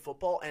play good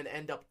football and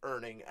end up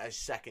earning a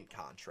second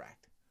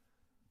contract.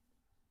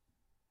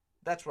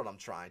 That's what I'm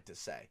trying to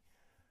say.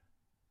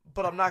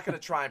 But I'm not going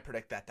to try and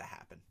predict that to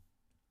happen.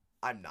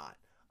 I'm not.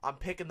 I'm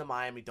picking the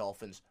Miami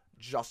Dolphins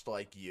just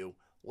like you.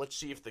 Let's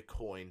see if the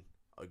coin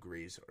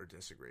agrees or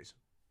disagrees.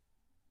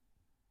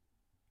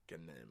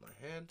 Getting it in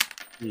my hand.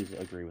 Please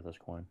agree with this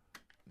coin.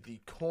 The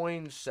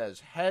coin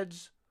says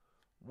heads,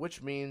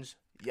 which means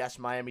yes,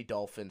 Miami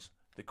Dolphins.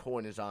 The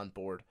coin is on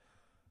board.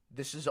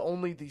 This is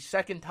only the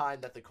second time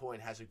that the coin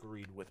has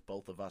agreed with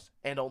both of us,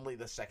 and only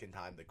the second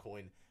time the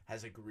coin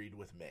has agreed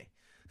with me.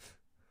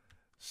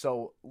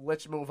 So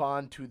let's move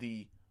on to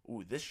the...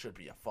 Ooh, this should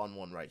be a fun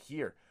one right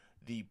here.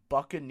 The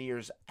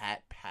Buccaneers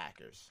at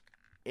Packers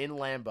in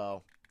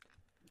Lambeau.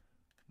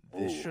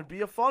 This should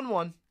be a fun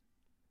one.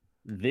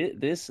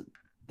 This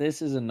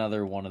is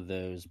another one of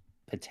those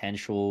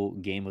potential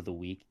game of the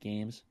week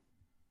games.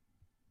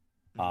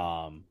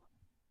 At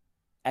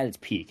its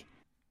peak,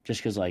 just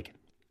because like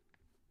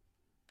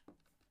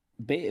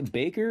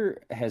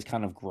Baker has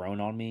kind of grown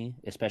on me,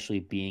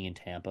 especially being in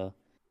Tampa,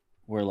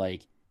 where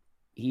like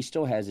he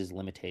still has his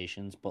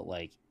limitations, but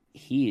like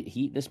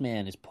this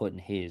man is putting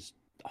his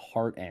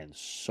heart and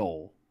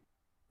soul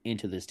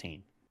into this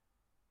team,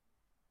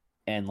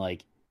 and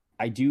like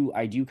I do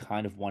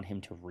kind of want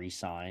him to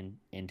re-sign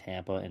in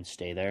Tampa and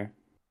stay there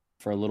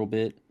for a little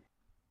bit,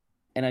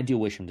 and I do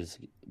wish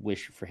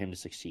for him to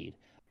succeed.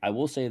 I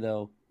will say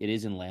though, it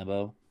is in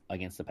Lambeau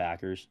against the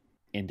Packers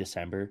in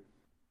December.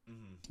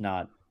 Mm-hmm. It's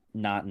not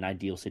an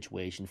ideal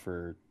situation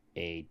for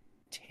a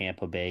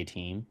Tampa Bay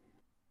team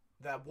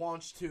that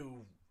wants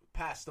to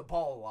pass the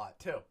ball a lot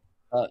too.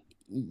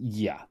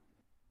 Yeah.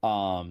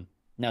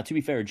 Now to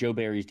be fair, Joe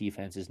Barry's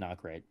defense is not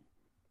great.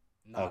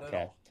 Not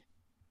at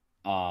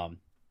all.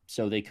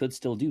 So they could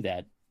still do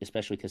that,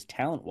 especially because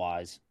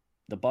talent-wise,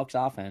 the Bucs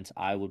offense,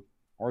 I would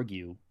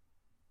argue,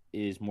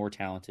 is more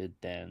talented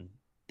than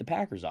the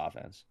Packers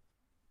offense.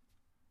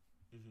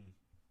 Mm-hmm.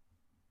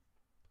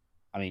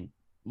 I mean,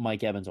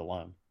 Mike Evans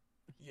alone.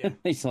 Yeah.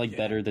 He's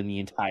better than the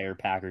entire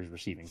Packers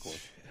receiving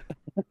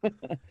corps.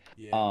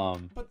 Yeah.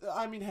 But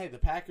I mean, hey, the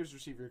Packers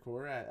receiving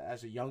corps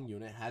as a young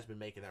unit has been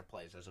making their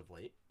plays as of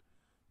late.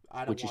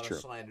 I don't want to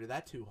slander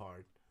that too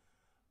hard.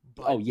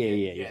 But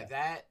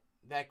yeah.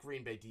 That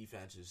Green Bay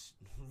defense is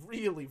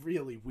really,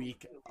 really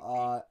weak.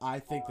 I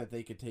think that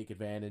they could take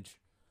advantage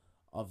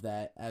of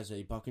that as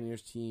a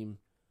Buccaneers team.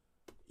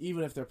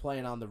 Even if they're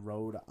playing on the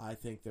road, I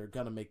think they're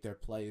going to make their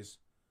plays.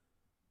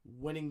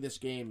 Winning this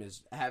game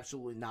is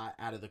absolutely not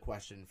out of the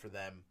question for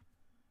them.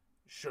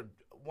 Should,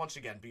 once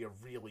again, be a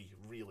really,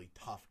 really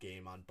tough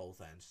game on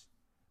both ends.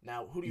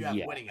 Now, who do you have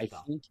winning it,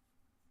 though?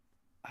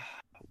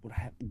 Would I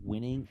have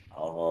winning?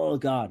 Oh,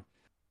 God.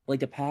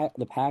 Like,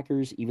 the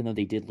Packers, even though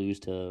they did lose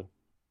to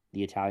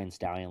the Italian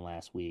Stallion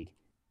last week.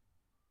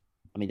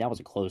 I mean, that was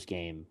a close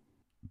game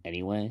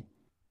anyway.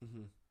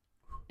 Mm-hmm.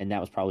 And that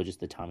was probably just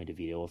the Tommy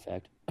DeVito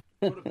effect.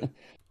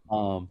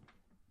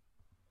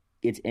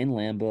 It's in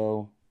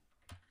Lambeau,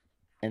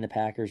 and the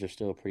Packers are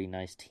still a pretty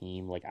nice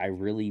team. Like, I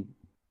really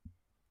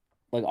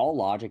all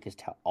logic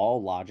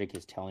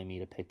is telling me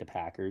to pick the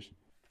Packers.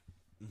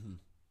 Mm-hmm.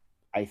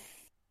 I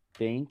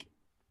think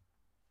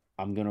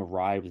I'm gonna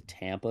ride with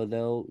Tampa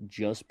though,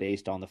 just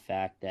based on the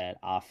fact that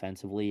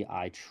offensively,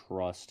 I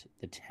trust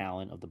the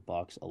talent of the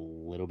Bucs a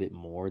little bit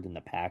more than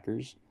the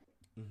Packers.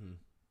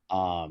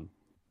 Mm-hmm.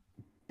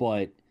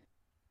 But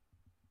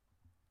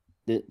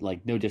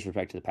no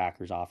disrespect to the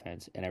Packers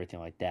offense and everything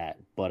like that,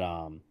 but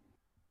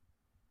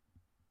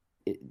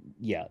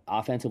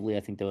offensively, I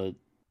think the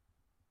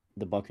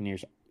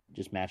Buccaneers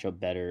just match up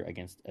better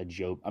against a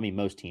Joe. I mean,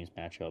 most teams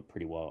match up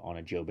pretty well on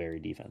a Joe Barry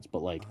defense,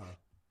 but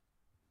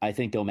I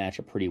think they'll match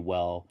up pretty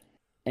well.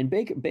 And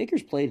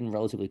Baker's played in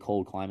relatively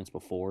cold climates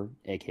before,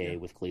 aka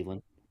with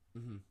Cleveland.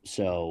 Mm-hmm.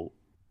 So,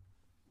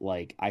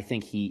 I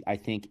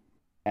think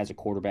as a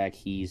quarterback,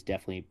 he's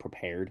definitely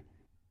prepared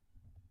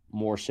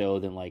more so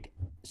than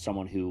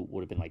someone who would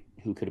have been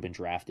who could have been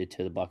drafted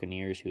to the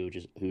Buccaneers,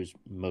 who's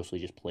mostly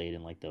just played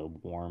in the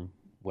warm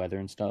weather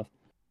and stuff.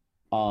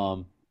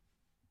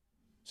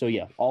 So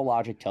yeah, all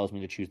logic tells me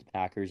to choose the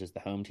Packers as the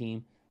home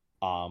team.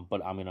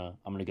 But I'm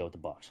gonna go with the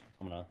Bucs.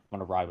 I'm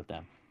gonna ride with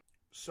them.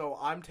 So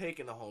I'm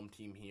taking the home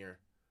team here.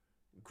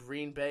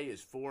 Green Bay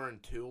is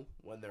 4-2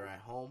 when they're at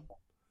home,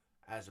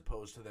 as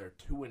opposed to their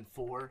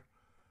 2-4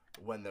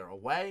 when they're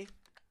away.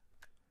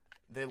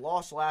 They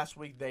lost last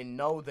week. They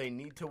know they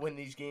need to win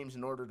these games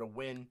in order to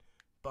win.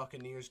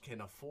 Buccaneers can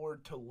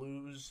afford to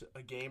lose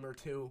a game or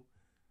two.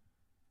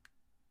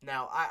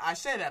 Now, I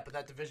say that, but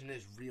that division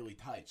is really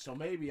tight. So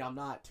maybe I'm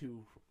not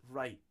too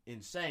right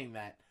in saying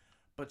that.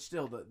 But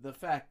still, the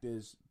fact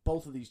is,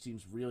 both of these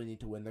teams really need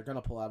to win. They're going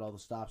to pull out all the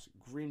stops.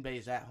 Green Bay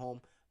is at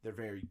home. They're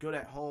very good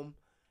at home.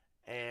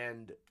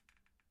 And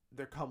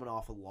they're coming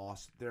off a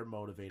loss. They're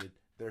motivated.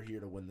 They're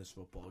here to win this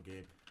football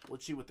game.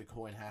 Let's see what the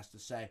coin has to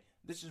say.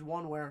 This is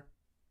one where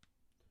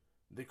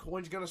the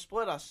coin's going to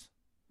split us.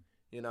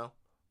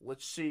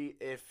 Let's see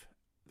if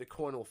the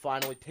coin will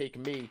finally take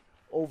me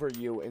over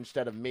you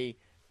instead of me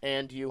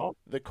and you. Oh.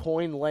 The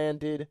coin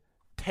landed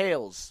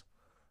tails.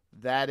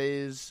 That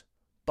is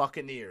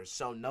Buccaneers.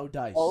 So no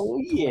dice. Oh,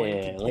 yeah.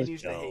 Coin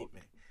continues to hate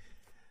me.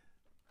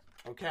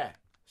 Okay.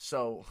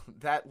 So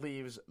that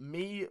leaves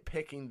me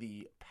picking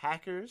the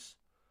Packers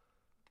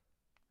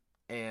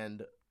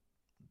and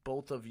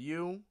both of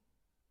you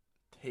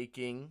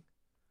taking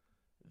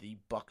the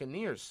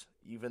Buccaneers,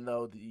 even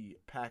though the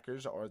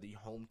Packers are the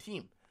home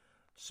team.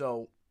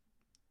 So,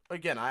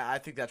 again, I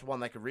think that's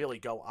one that could really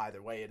go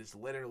either way. It is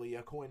literally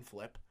a coin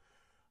flip.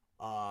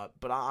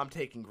 But I'm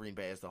taking Green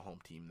Bay as the home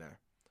team there.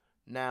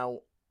 Now,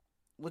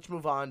 let's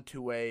move on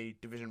to a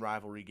division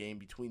rivalry game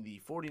between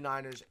the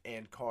 49ers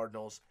and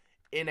Cardinals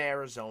in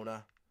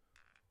Arizona.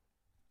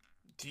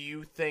 Do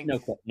you think... No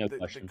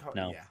question.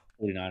 No. Yeah.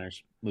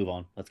 49ers. Move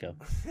on. Let's go.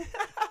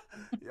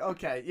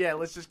 Okay, yeah,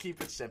 let's just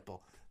keep it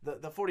simple.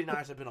 The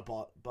 49ers have been a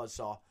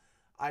buzzsaw.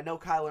 I know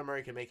Kyler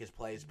Murray can make his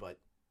plays, but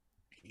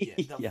the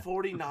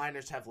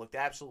 49ers have looked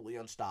absolutely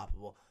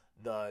unstoppable.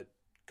 The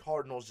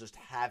Cardinals just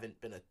haven't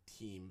been a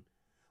team.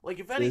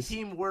 If any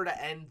team were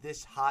to end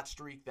this hot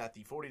streak that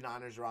the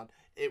 49ers are on,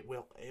 it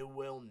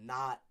will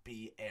not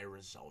be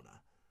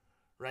Arizona.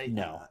 Right?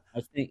 No.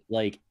 I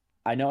think,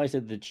 I know I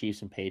said the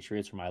Chiefs and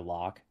Patriots were my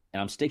lock,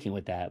 and I'm sticking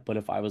with that, but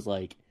if I was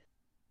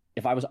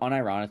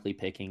unironically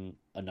picking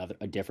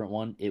a different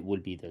one, it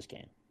would be this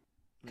game.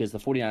 Because the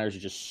 49ers are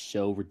just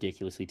so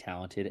ridiculously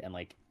talented. And,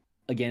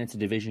 again, it's a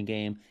division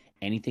game.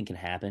 Anything can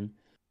happen.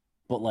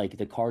 But,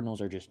 the Cardinals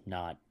are just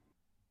not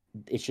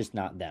 – it's just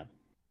not them.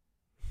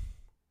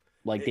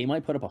 They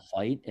might put up a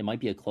fight. It might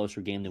be a closer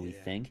game than we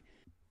think.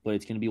 But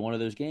it's going to be one of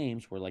those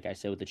games where, like I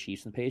said with the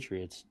Chiefs and the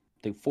Patriots,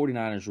 the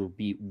 49ers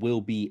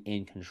will be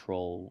in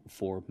control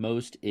for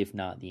most, if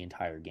not the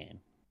entire game.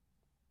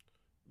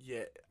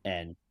 Yeah.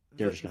 And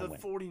they're just going to win.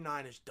 The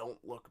 49ers don't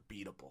look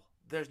beatable.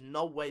 There's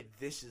no way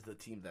this is the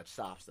team that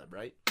stops them,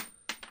 right?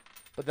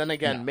 But then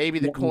again, maybe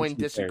the coin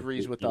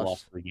disagrees with us.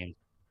 Lost 3 games.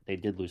 They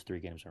did lose 3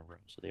 games in a row,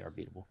 so they are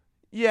beatable.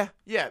 Yeah,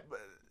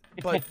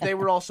 but they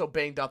were also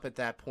banged up at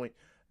that point.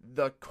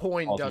 The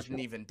coin doesn't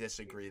even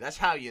disagree. That's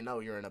how you know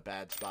you're in a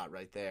bad spot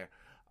right there.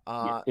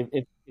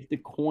 If the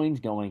coin's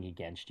going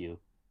against you,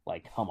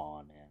 come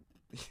on,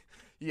 man.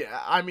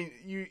 Yeah, I mean,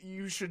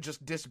 you should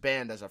just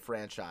disband as a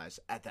franchise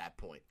at that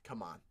point.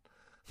 Come on.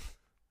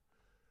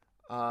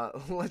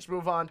 Let's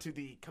move on to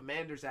the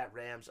Commanders at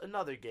Rams.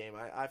 Another game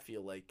I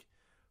feel like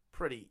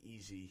pretty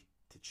easy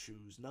to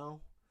choose, no?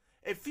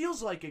 It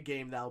feels like a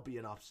game that'll be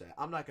an upset.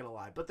 I'm not going to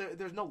lie. But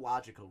there's no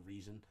logical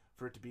reason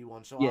for it to be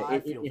one, so I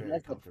feel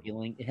very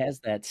comfortable. It has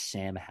that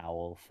Sam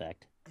Howell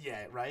effect.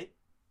 Yeah, right?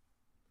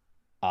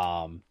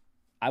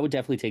 I would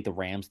definitely take the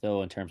Rams,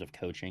 though, in terms of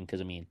coaching.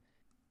 Because,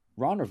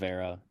 Ron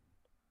Rivera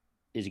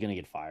is going to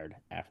get fired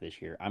after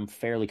this year. I'm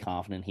fairly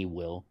confident he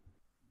will.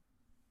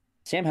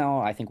 Sam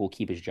Howell, I think, will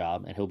keep his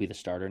job and he'll be the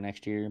starter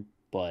next year.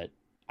 But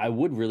I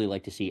would really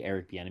like to see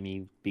Eric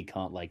Bieniemy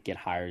get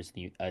hired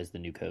as the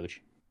new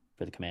coach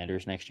for the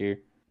Commanders next year.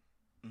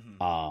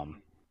 Mm-hmm.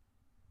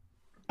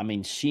 I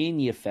mean, seeing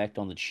the effect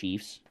on the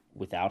Chiefs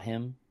without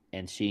him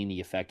and seeing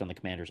the effect on the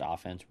Commanders'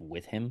 offense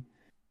with him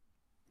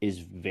is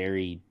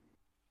very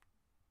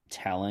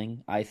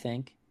telling, I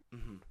think.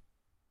 Mm-hmm.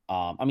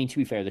 I mean, to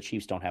be fair, the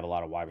Chiefs don't have a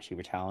lot of wide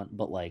receiver talent,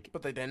 but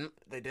they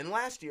didn't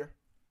last year,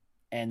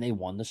 and they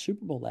won the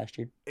Super Bowl last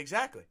year.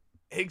 Exactly.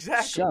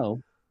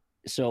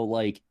 So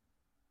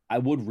I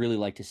would really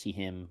like to see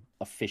him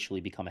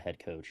officially become a head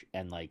coach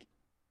and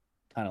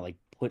kind of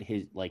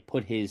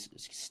put his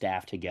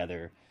staff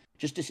together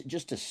just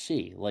to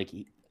see,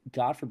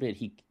 God forbid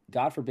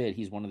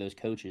he's one of those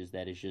coaches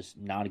that is just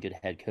not a good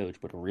head coach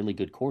but a really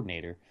good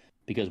coordinator,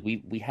 because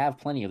we have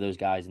plenty of those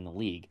guys in the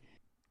league,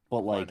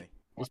 but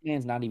this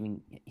man's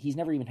he's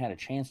never even had a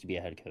chance to be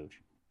a head coach.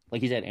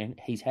 He's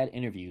had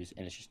interviews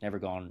and it's just never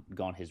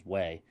gone his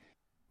way.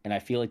 And I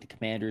feel like the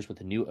Commanders,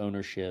 with a new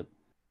ownership,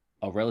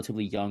 a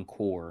relatively young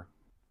core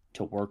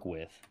to work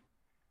with,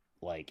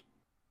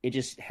 it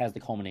just has the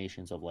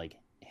culminations of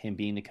him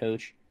being the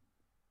coach.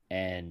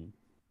 And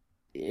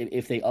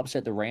if they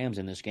upset the Rams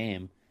in this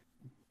game,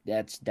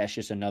 that's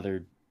just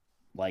another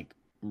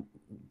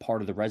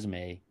part of the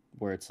resume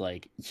where it's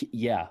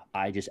yeah,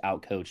 I just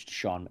helped outcoach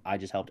Sean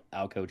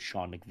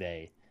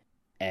McVay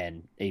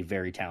and a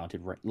very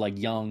talented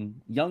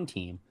young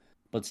team,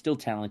 but still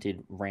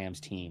talented Rams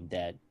team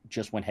that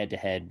just went head to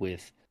head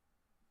with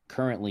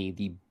currently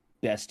the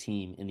best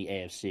team in the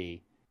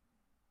AFC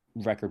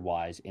record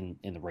wise in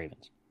the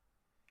Ravens.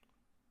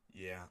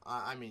 Yeah,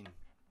 I mean,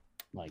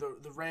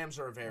 the Rams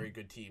are a very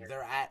good team.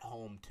 They're at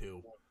home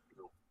too.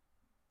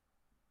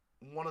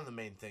 One of the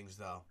main things,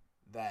 though,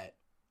 that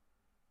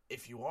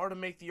if you are to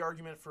make the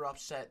argument for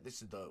upset,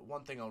 this is the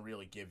one thing I'll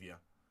really give you.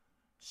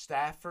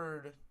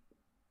 Stafford,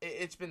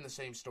 it's been the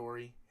same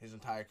story his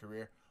entire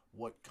career.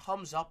 What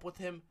comes up with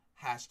him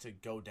has to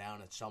go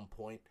down at some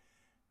point.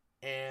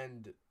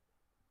 And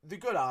the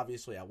good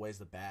obviously outweighs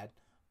the bad,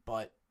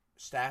 but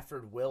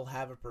Stafford will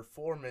have a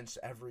performance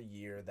every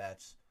year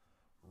that's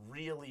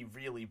really,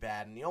 really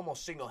bad, and he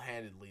almost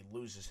single-handedly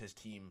loses his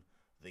team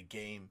the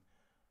game.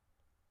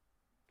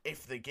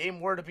 If the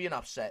game were to be an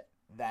upset,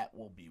 that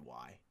will be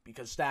why.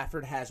 Because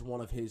Stafford has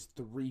one of his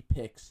 3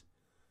 picks,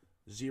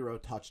 0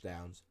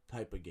 touchdowns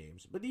type of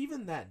games. But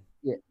even then,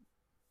 yeah,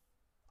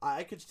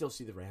 I could still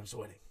see the Rams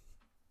winning.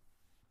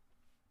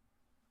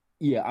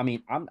 Yeah, I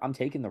mean, I'm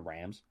taking the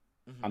Rams.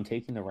 Mm-hmm. I'm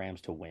taking the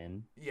Rams to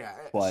win. Yeah,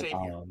 but same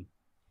here.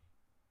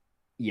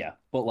 Yeah,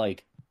 but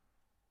like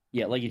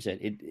you said,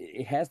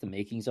 it has the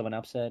makings of an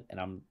upset, and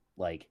I'm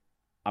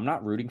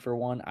not rooting for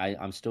one.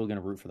 I'm still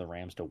gonna root for the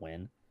Rams to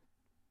win.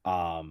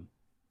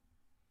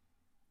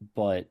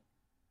 But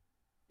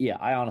yeah,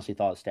 I honestly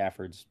thought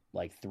Stafford's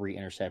 3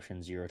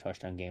 interceptions, 0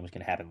 touchdown game was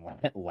gonna happen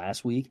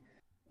last week.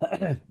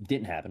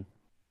 Didn't happen.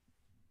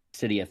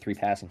 City had 3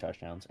 passing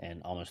touchdowns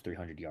and almost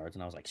 300 yards,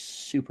 and I was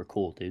super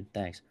cool, dude.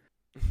 Thanks.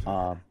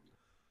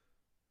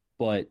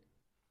 But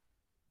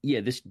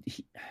yeah,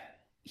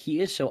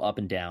 he is so up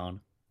and down,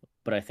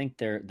 but I think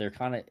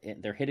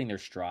they're hitting their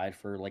stride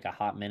for a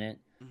hot minute.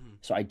 Mm-hmm.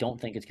 So I don't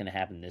think it's going to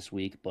happen this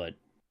week, but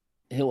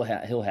he'll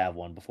have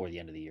one before the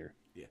end of the year.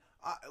 Yeah,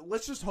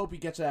 let's just hope he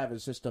gets it out of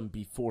his system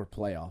before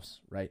playoffs,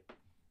 right?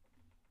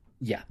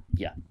 Yeah.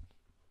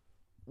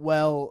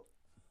 Well,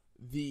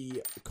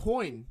 the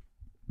coin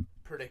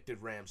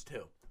predicted Rams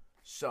too,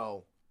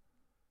 so.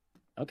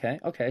 Okay,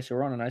 so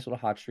we're on a nice little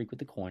hot streak with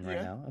the coin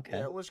right now. Okay,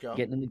 yeah, let's go.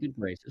 Getting in the good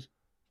graces.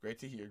 Great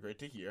to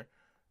hear.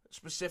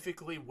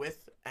 Specifically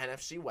with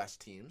NFC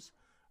West teams,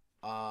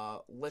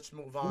 let's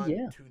move on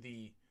to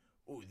the.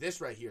 Ooh,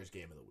 this right here is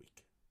game of the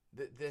week.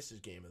 This is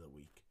game of the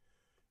week.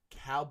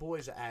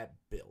 Cowboys at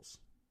Bills.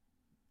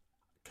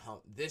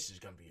 This is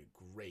going to be a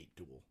great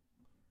duel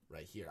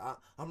right here.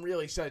 I'm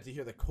really excited to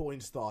hear the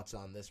coin's thoughts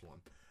on this one.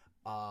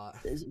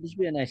 This would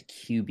be a nice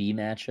QB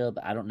matchup.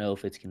 I don't know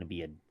if it's going to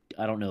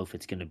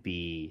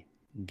be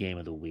game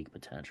of the week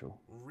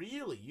potential.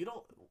 Really? You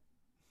don't?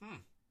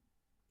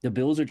 The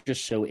Bills are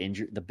just so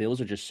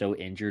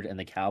injured. And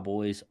the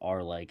Cowboys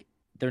are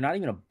they're not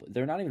even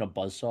a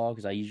buzzsaw,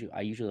 because I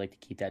usually like to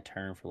keep that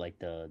term for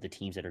the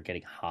teams that are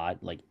getting hot,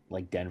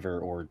 like Denver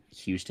or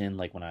Houston.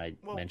 When I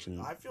mentioned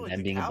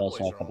them being a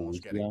buzzsaw a couple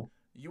weeks ago.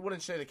 You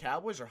wouldn't say the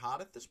Cowboys are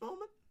hot at this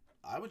moment?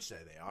 I would say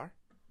they are.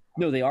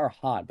 No, they are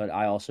hot, but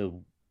I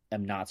also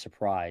am not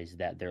surprised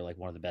that they're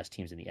one of the best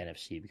teams in the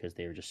NFC, because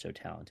they are just so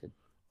talented.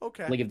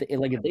 Okay.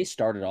 If they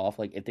started off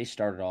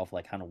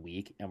kind of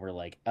weak and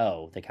we're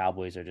oh, the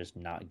Cowboys are just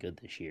not good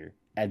this year,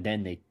 and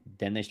then they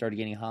started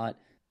getting hot,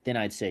 then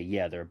I'd say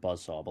yeah, they're a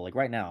buzzsaw. But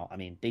right now, I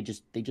mean, they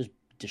just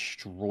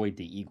destroyed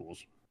the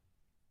Eagles,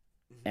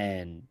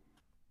 and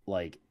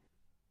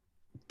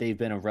they've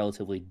been a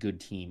relatively good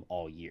team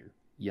all year,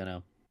 you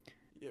know.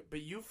 Yeah,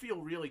 but you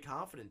feel really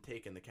confident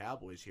taking the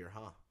Cowboys here,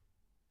 huh?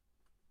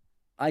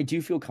 I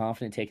do feel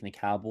confident taking the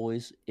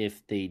Cowboys.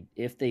 If they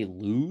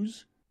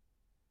lose,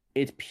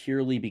 it's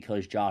purely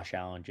because Josh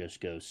Allen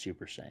just goes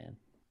Super Saiyan.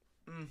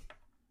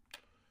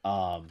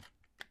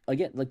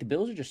 Again, like the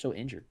Bills are just so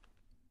injured.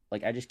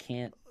 Like I just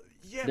can't.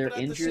 Yeah, they're but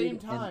at injured the same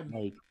time,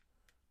 and, like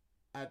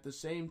at the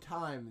same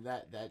time,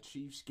 that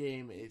Chiefs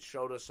game, it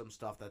showed us some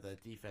stuff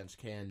that defense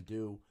can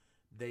do.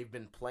 They've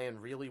been playing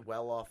really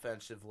well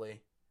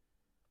offensively.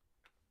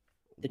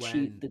 the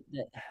Chiefs.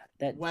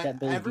 That Bills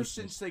ever defense,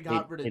 since they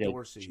got rid of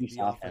Dorsey, Chiefs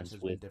the offense has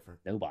been different.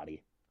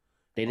 Nobody.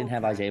 They didn't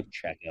have Isaiah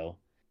Pacheco.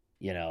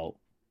 You know,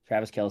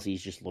 Travis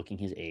Kelce's just looking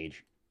his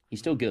age. He's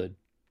still good,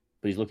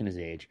 but he's looking his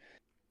age.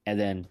 And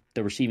then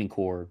the receiving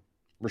core,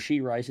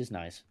 Rashee Rice is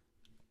nice,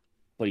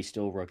 but he's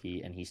still a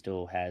rookie and he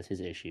still has his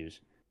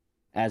issues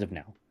as of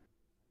now.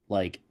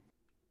 Like,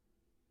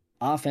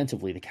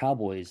 offensively, the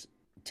Cowboys,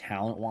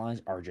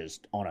 talent-wise, are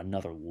just on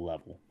another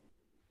level.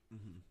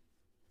 Mm-hmm.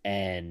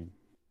 And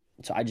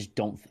so I just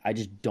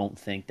don't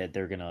think that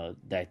they're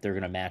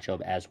gonna match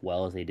up as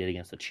well as they did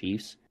against the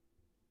Chiefs.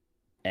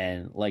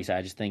 And like I said,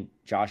 I just think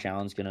Josh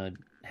Allen's gonna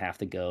have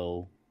to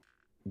go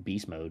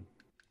beast mode.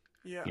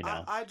 Yeah, you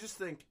know? I just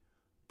think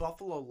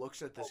Buffalo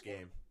looks at this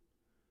game.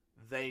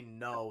 They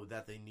know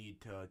that they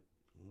need to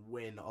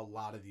win a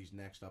lot of these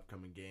next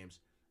upcoming games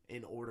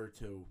in order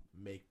to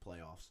make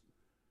playoffs.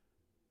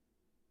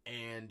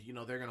 And,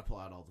 they're going to pull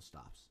out all the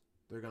stops.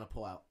 They're going to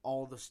pull out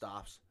all the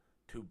stops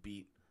to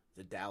beat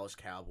the Dallas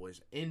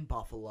Cowboys in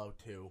Buffalo,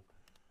 too.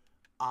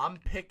 I'm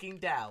picking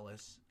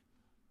Dallas,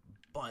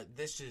 but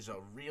this is a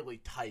really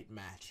tight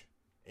match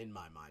in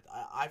my mind.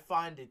 I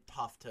find it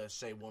tough to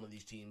say one of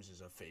these teams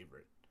is a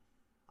favorite.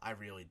 I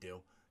really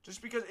do.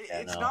 Just because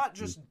it's not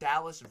just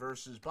Dallas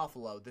versus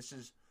Buffalo. This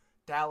is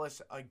Dallas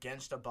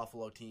against a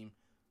Buffalo team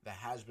that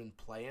has been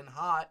playing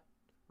hot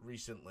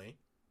recently.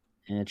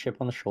 And a chip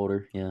on the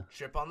shoulder, yeah.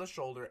 Chip on the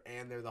shoulder,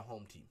 and they're the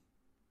home team.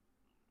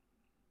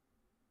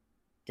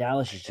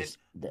 Dallas is just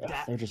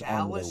they're just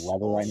on the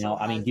level right now.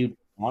 I mean, dude,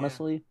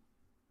 honestly,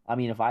 I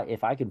mean,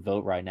 if I could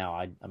vote right now,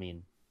 I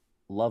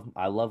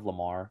love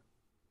Lamar,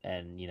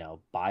 and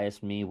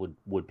bias me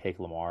would pick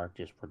Lamar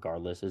just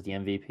regardless as the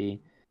MVP.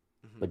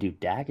 Mm-hmm. But dude,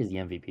 Dak is the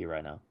MVP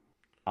right now.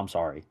 I'm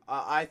sorry.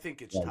 I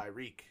think it's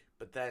Tyreek,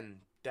 but then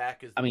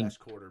Dak is the best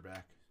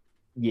quarterback.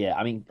 Yeah,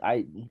 I mean,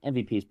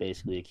 MVP is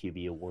basically a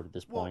QB award at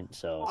this point.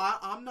 So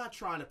I'm not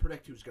trying to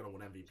predict who's going to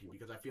win MVP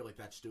because I feel like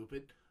that's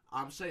stupid.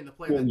 I'm saying the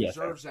player that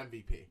deserves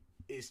MVP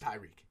is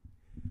Tyreek.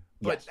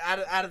 But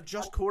out of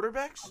just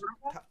quarterbacks,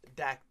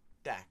 Dak,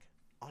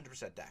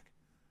 100% Dak.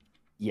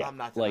 Yeah, I'm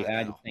not like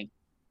I think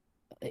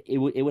it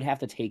would have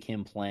to take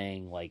him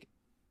playing like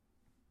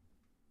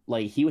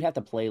he would have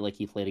to play like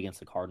he played against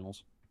the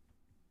Cardinals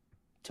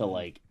to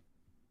like.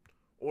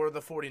 Or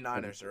the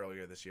 49ers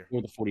earlier this year. Or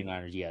the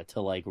 49ers, yeah,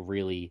 to like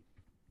really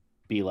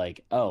be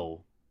like, oh,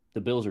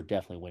 the Bills are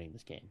definitely winning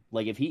this game.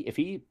 Like if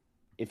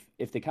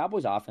the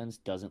Cowboys offense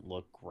doesn't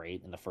look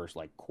great in the first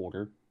like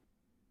quarter,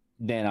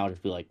 then I'll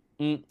just be like,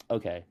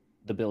 okay,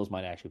 the Bills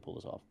might actually pull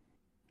this off.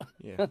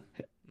 Yeah.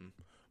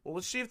 Well,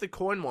 let's see if the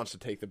coin wants to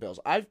take the Bills.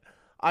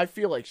 I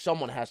feel like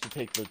someone has to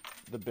take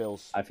the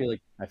Bills. I feel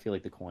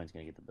like the coin's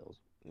gonna get the Bills.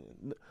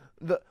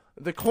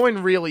 The coin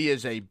really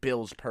is a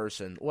Bills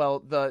person. Well,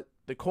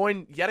 the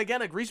coin yet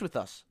again agrees with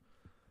us.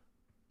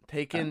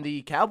 Taking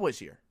the Cowboys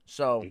here.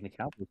 So taking the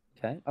Cowboys.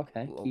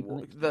 Okay.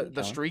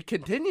 The streak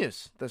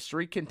continues. The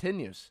streak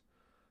continues.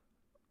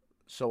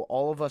 So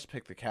all of us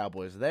pick the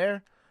Cowboys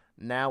there.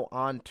 Now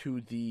on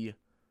to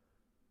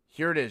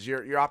here it is.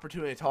 Your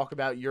opportunity to talk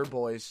about your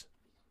boys.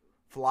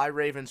 Fly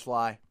Ravens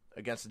fly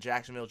against the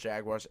Jacksonville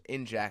Jaguars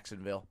in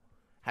Jacksonville.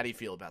 How do you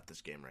feel about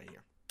this game right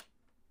here?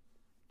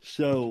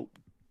 So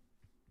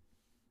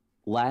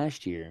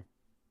last year,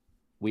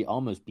 we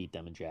almost beat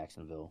them in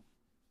Jacksonville.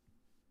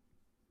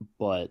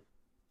 But,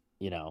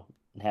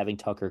 having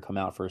Tucker come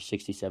out for a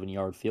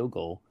 67-yard field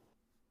goal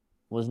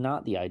was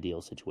not the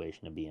ideal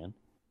situation to be in.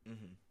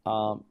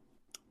 Mm-hmm.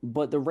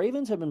 But the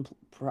Ravens have been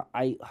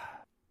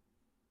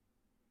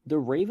the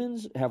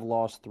Ravens have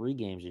lost 3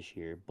 games this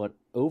year, but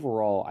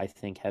overall I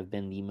think have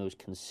been the most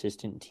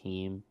consistent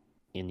team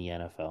in the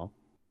NFL.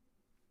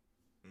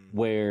 Mm-hmm.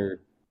 Where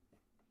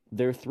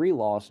their 3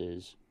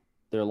 losses,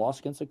 their loss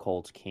against the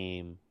Colts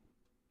came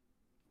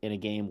in a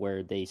game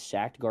where they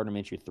sacked Gardner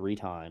Minshew 3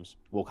 times.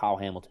 Well, Kyle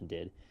Hamilton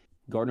did.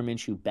 Gardner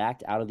Minshew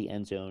backed out of the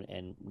end zone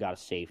and got a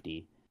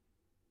safety.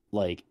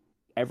 Like,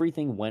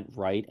 everything went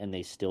right, and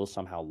they still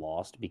somehow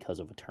lost because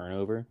of a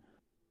turnover.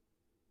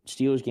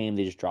 Steelers game,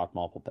 they just dropped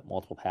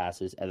multiple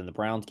passes. And then the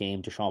Browns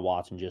game, Deshaun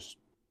Watson just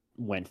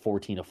went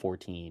 14 of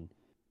 14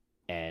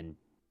 and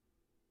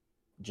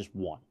just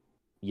won,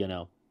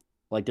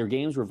 Like, their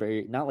games were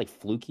very, not like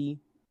fluky.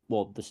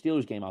 Well, the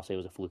Steelers game, I'll say,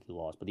 was a fluky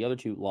loss. But the other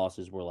 2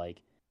 losses were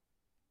like,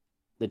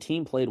 the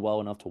team played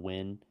well enough to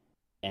win,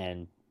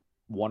 and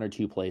 1 or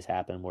 2 plays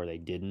happened where they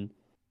didn't.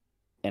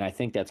 And I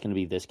think that's going to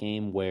be this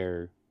game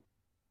where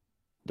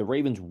the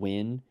Ravens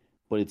win,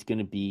 but it's going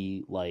to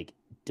be like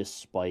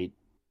despite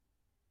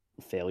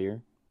failure.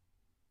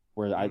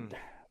 Where I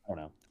don't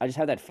know. I just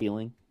have that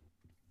feeling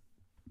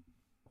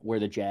where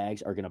the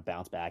Jags are going to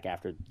bounce back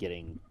after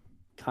getting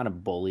kind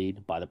of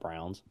bullied by the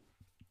Browns,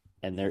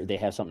 and they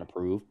have something to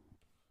prove.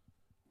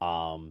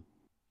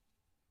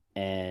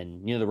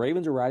 And the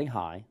Ravens are riding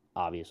high,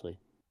 obviously.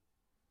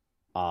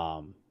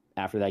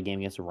 After that game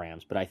against the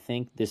Rams, but I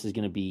think this is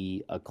going to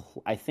be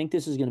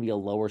a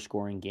lower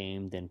scoring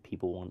game than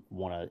people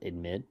want to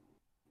admit,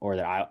 or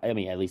that I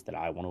mean, at least that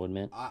I want to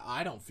admit.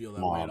 I don't feel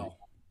that way at all.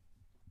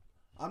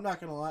 I'm not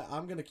gonna lie.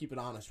 I'm gonna keep it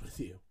honest with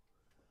you.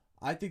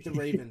 I think the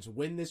Ravens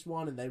win this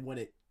one, and they win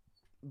it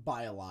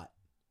by a lot.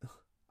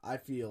 I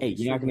feel. Hey,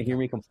 you're not going to hear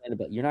me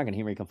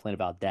complain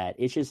about that.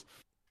 It's just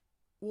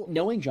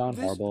knowing John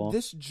Harbaugh.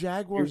 This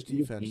Jaguars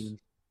defense.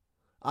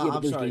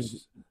 I'm sorry.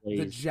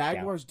 The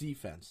Jaguars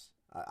defense.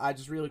 I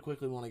just really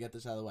quickly want to get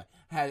this out of the way.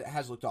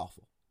 Has looked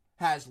awful.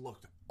 Has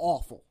looked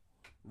awful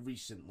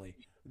recently.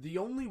 The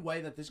only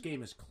way that this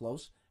game is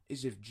close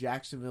is if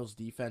Jacksonville's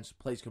defense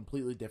plays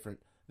completely different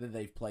than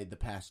they've played the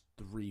past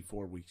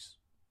 3-4 weeks.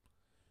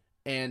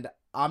 And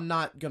I'm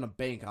not going to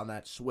bank on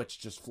that switch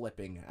just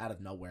flipping out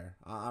of nowhere.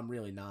 I'm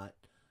really not.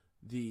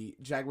 The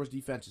Jaguars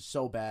defense is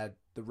so bad,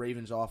 the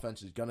Ravens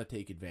offense is going to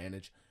take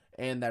advantage,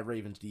 and that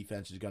Ravens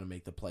defense is going to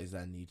make the plays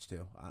that it needs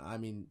to. I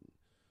mean,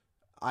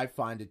 I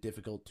find it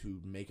difficult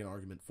to make an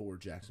argument for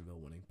Jacksonville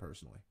winning,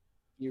 personally.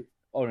 No,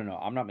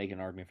 I'm not making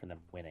an argument for them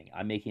winning.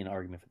 I'm making an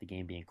argument for the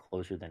game being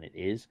closer than it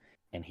is,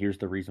 and here's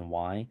the reason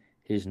why.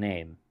 His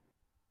name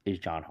is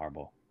John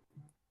Harbaugh.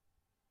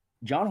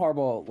 John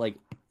Harbaugh,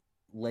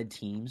 led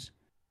teams,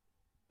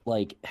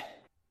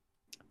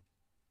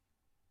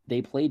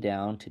 they play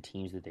down to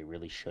teams that they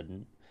really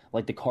shouldn't.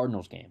 Like the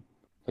Cardinals game.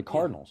 The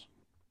Cardinals.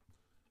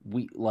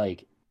 The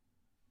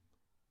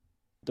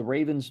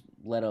Ravens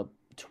let up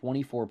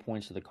 24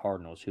 points to the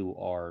Cardinals, who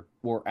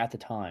were at the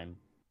time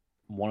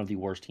one of the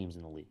worst teams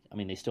in the league. I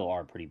mean, they still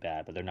are pretty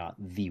bad, but they're not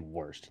the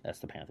worst. That's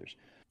the Panthers.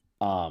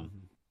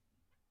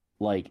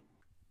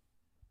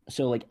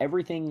 So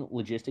everything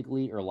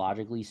logistically or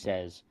logically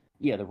says,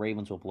 yeah, the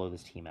Ravens will blow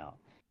this team out.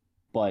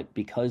 But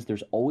because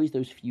there's always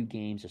those few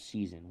games a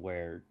season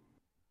where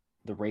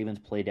the Ravens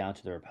play down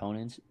to their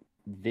opponents,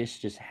 this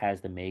just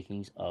has the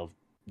makings of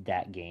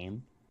that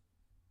game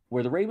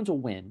where the Ravens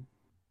will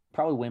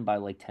probably win by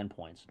 10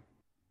 points.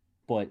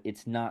 But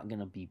it's not going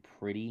to be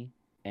pretty,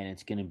 and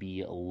it's going to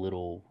be a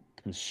little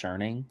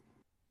concerning,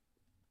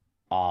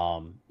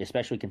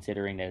 especially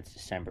considering that it's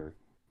December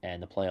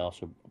and the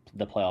playoffs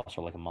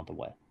are a month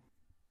away.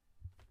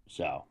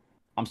 So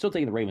I'm still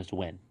taking the Ravens to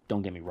win.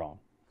 Don't get me wrong.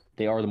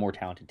 They are the more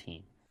talented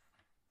team.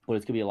 But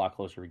it's going to be a lot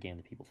closer a game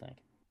than people think.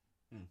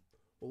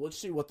 Well, let's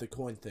see what the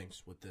coin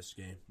thinks with this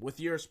game. With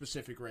your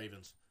specific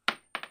Ravens.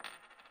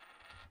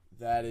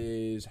 That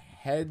is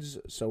heads,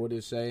 so it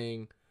is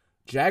saying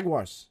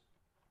Jaguars.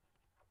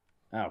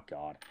 Oh,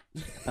 God.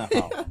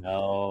 Oh,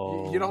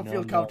 no. You don't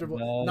feel comfortable.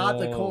 No. Not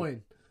the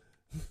coin.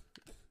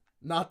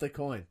 Not the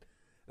coin.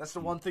 That's the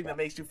one thing that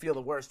makes you feel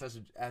the worst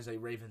as a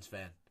Ravens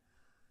fan.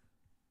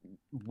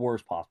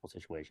 Worst possible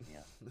situation,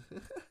 yeah.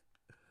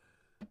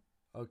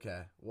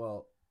 Okay,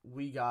 well,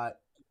 we got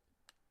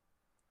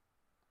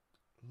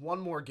one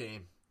more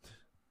game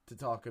to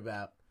talk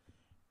about,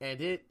 and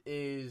it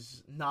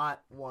is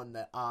not one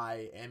that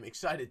I am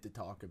excited to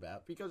talk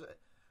about because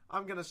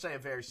I'm going to say a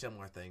very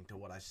similar thing to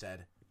what I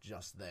said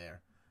just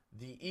there.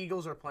 The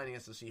Eagles are playing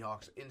against the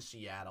Seahawks in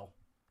Seattle.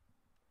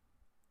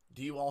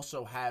 Do you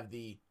also have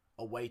the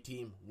away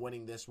team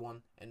winning this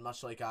one? And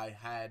much like I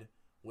had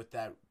with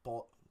that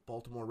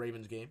Baltimore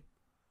Ravens game,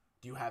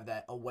 do you have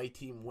that away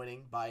team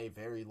winning by a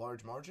very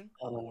large margin?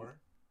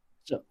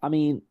 So, I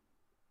mean,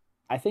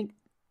 I think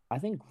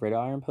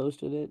Gridiron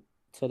posted it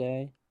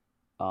today,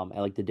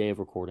 at the day of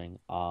recording.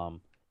 The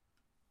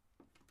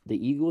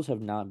Eagles have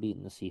not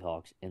beaten the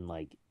Seahawks in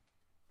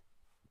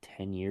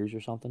 10 years or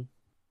something.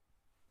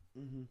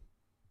 Mm-hmm.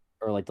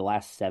 Or the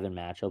last 7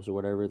 matchups or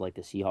whatever.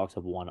 The Seahawks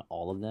have won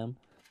all of them.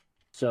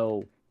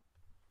 So,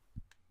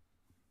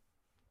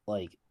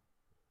 the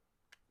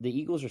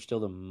Eagles are still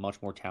the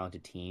much more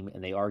talented team,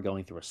 and they are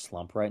going through a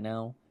slump right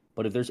now.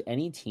 But if there's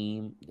any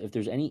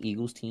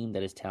Eagles team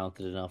that is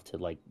talented enough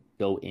to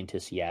go into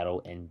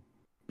Seattle and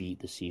beat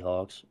the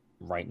Seahawks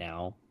right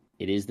now,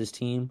 it is this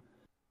team.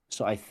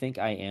 So I think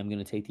I am going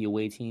to take the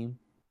away team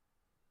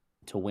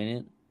to win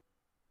it.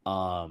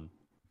 But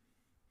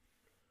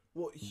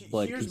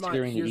here's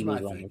considering my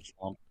the Eagles thing.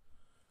 Slump,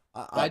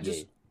 I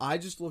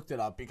just looked it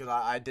up because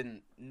I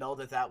didn't know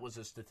that was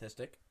a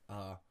statistic.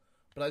 But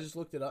I just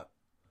looked it up.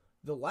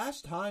 The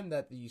last time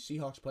that the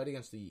Seahawks played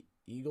against the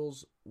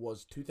Eagles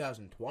was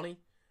 2020,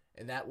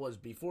 and that was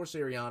before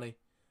Sirianni.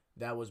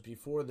 That was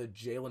before the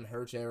Jalen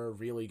Hurts era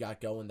really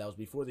got going. That was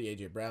before the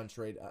A.J. Brown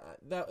trade.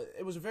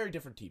 It was a very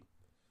different team.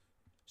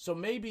 So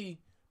maybe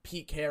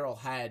Pete Carroll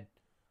had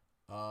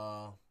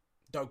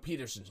Doug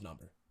Peterson's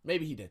number.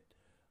 Maybe he did.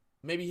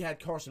 Maybe he had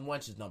Carson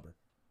Wentz's number.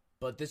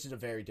 But this is a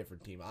very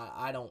different team.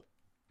 I don't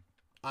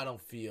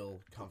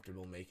feel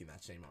comfortable making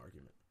that same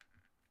argument.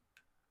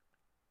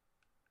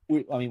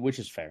 I mean, which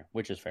is fair.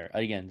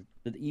 Again,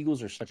 the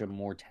Eagles are such a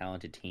more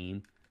talented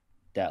team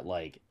that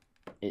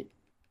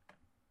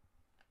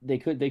they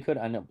could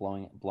end up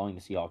blowing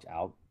the Seahawks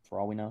out for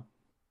all we know.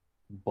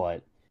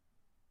 But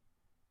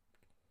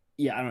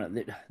yeah, I don't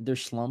know. Their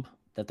slump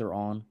that they're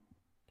on.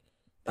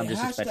 It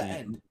has to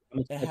end. I'm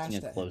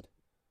expecting a close.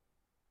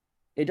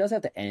 It does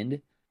have to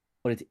end,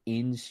 but it's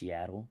in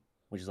Seattle,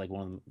 which is like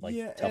one of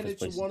the toughest places. Yeah, and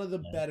it's one of the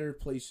better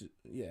places.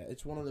 Yeah,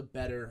 it's one of the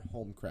better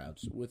home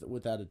crowds,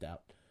 without a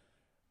doubt.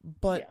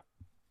 But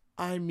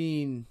I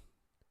mean,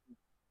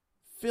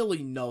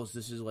 Philly knows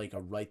this is like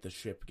a right the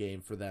ship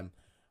game for them.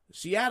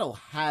 Seattle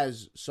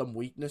has some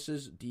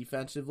weaknesses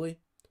defensively,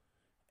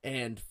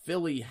 and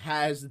Philly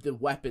has the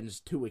weapons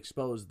to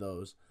expose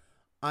those.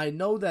 I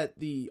know that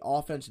the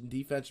offense and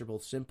defense are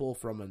both simple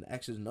from an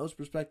X's and O's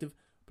perspective,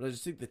 but I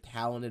just think the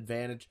talent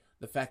advantage,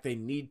 the fact they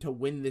need to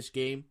win this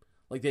game,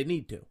 like they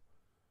need to.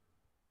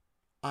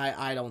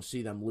 I don't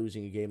see them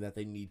losing a game that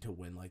they need to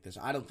win like this.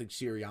 I don't think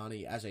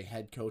Sirianni, as a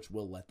head coach,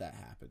 will let that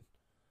happen.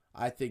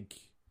 I think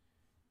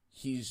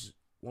he's,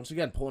 once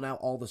again, pulling out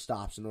all the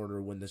stops in order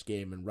to win this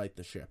game and right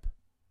the ship.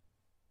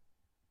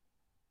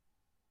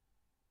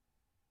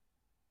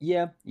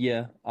 Yeah.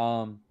 I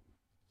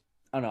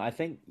don't know. I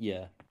think,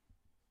 I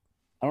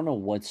don't know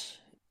what's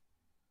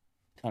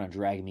kind of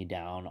dragging me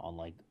down on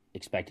like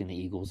expecting the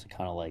Eagles to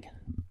kind of like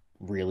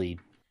really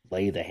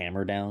lay the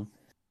hammer down.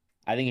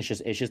 I think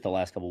it's just the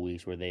last couple of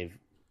weeks where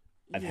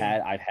I've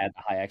had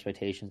high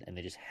expectations and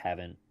they just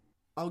haven't.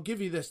 I'll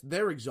give you this: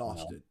 they're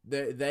exhausted.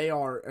 No. They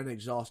are an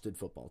exhausted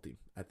football team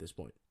at this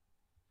point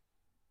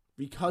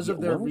because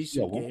of their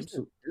recent games.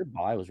 Their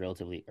bye was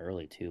relatively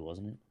early too,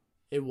 wasn't it?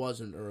 It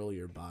was an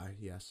earlier bye,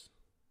 yes.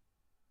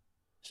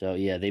 So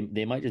yeah,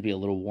 they might just be a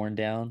little worn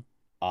down.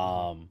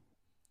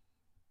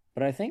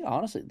 But I think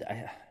honestly,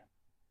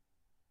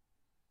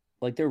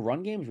 like their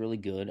run game is really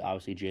good.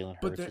 Obviously, Jalen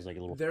Hurts is like a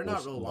little. They're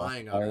not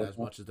relying on it as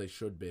much as they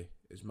should be.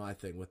 Is my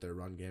thing with their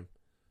run game.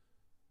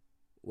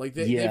 Like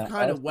they've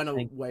kind of went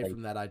away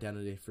from that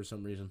identity for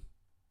some reason.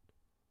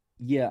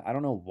 Yeah, I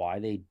don't know why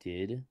they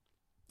did.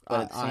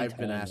 I've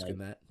been asking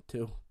that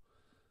too.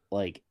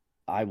 Like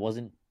I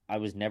was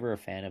never a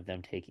fan of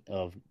them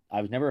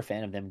I was never a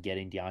fan of them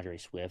getting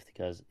DeAndre Swift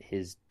because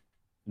his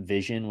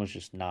vision was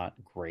just not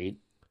great.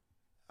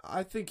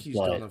 I think he's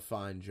done a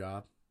fine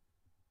job.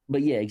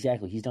 But yeah,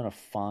 exactly. He's done a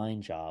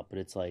fine job, but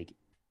it's like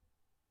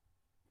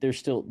they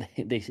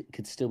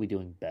could still be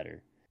doing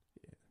better.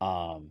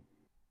 Yeah.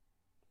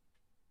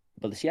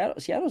 But the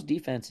Seattle's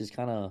defense is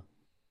kind of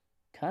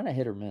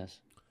hit or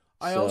miss.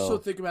 I also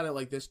think about it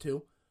like this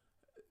too.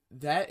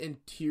 That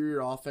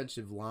interior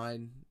offensive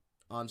line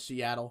on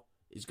Seattle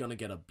is going to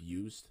get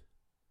abused.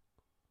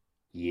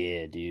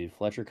 Yeah, dude.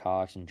 Fletcher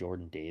Cox and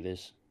Jordan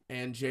Davis.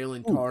 And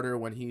Jalen Carter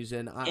when he's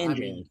in.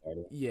 Jalen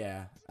Carter.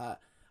 Yeah.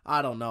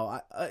 I don't know.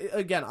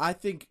 I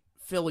think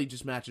Philly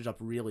just matches up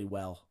really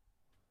well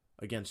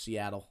against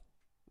Seattle.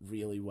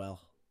 Really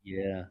well.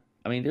 Yeah.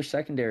 I mean, their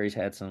secondaries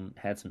had some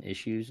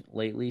issues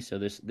lately, so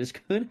this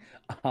could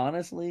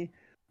honestly,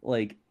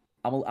 like,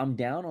 I'm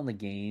down on the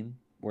game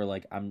where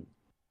like I'm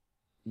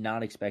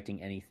not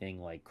expecting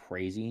anything like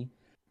crazy,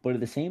 but at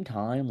the same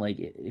time, like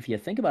if you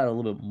think about it a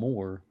little bit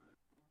more,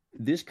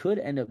 this could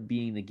end up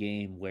being the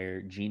game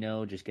where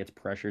Geno just gets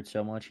pressured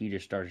so much he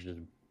just starts just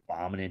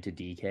bombing into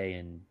DK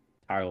and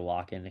Tyler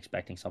Lockett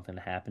expecting something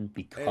to happen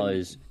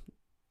because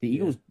the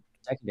Eagles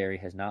secondary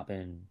has not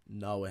been.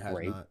 No, it has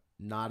great.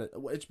 Not.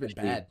 It's been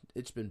bad.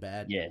 It's been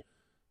bad. Yeah.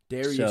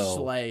 Darius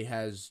Slayed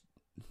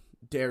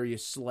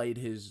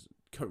his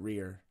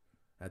career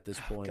at this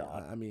point.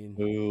 God. I mean,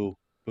 boo.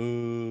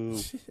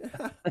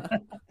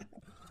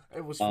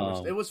 It was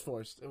forced. It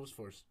was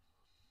forced.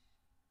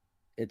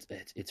 It's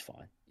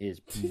fine. It is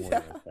more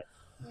than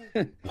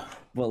okay.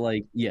 But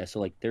like, yeah, so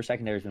like their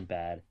secondary's been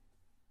bad.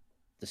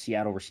 The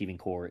Seattle receiving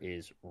core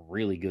is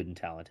really good and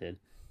talented.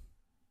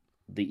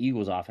 The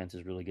Eagles offense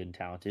is really good and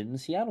talented, and the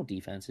Seattle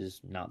defense is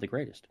not the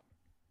greatest.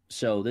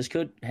 So this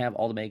could have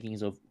all the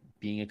makings of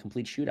being a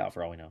complete shootout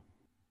for all we know.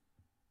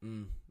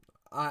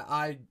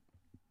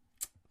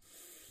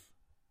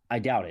 I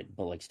doubt it,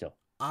 but like still.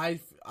 I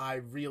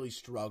really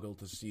struggle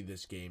to see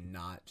this game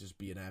not just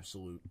be an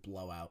absolute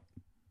blowout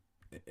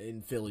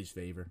in Philly's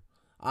favor.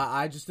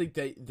 I just think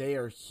they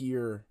are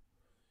here,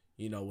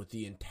 with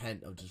the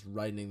intent of just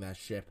righting that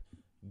ship,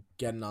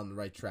 getting on the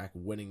right track,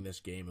 winning this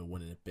game, and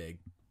winning it big.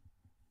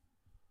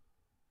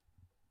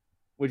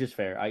 Which is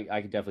fair.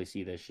 I could definitely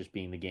see this just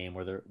being the game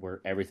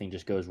where everything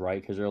just goes right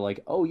because they're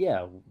like, oh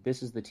yeah,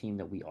 this is the team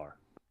that we are.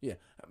 Yeah,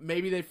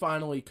 maybe they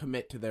finally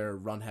commit to their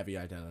run-heavy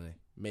identity.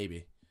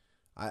 Maybe.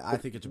 I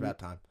think it's about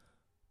time.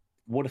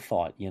 Would have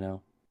thought, Yeah.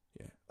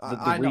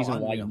 The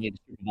reason why you made the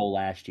Super Bowl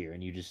last year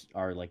and you just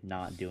are like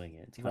not doing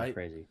it. It's kind of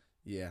crazy.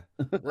 Yeah.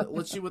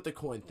 Let's see what the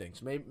coin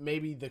thinks.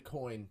 Maybe the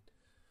coin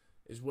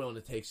is willing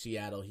to take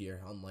Seattle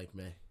here, unlike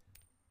me.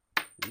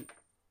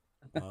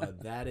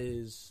 That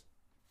is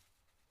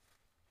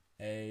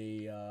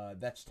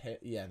that's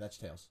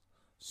tails.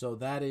 So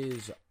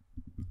that's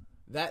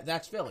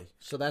Philly.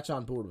 So that's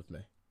on board with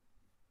me.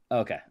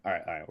 Okay. All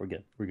right. We're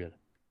good.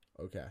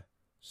 Okay.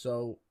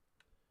 So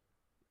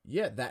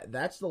yeah,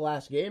 that's the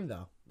last game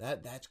though.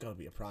 That's gonna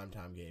be a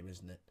primetime game,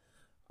 isn't it?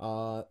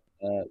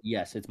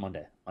 Yes, it's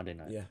Monday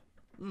night. Yeah.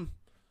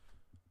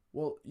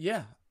 Well,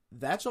 yeah,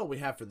 that's all we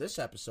have for this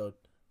episode.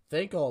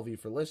 Thank all of you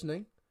for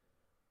listening.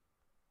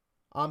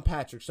 I'm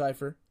Patrick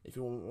Cipher. If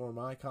you want more of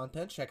my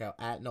content, check out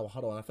at No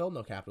Huddle NFL,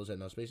 no capitals and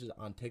no spaces,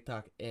 on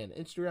TikTok and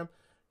Instagram.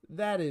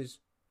 That is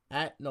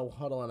at No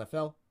Huddle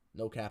NFL,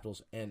 no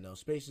capitals and no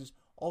spaces.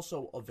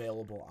 Also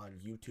available on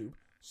YouTube,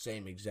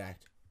 same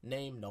exact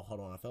name, No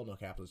Huddle NFL, no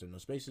capitals and no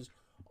spaces.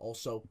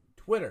 Also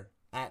Twitter,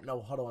 at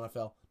No Huddle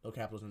NFL, no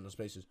capitals and no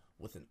spaces,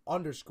 with an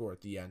underscore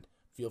at the end.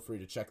 Feel free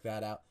to check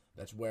that out.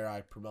 That's where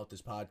I promote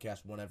this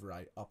podcast whenever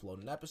I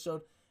upload an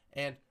episode.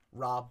 And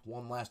Rob,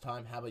 one last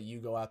time, how about you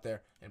go out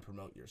there and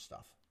promote your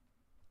stuff?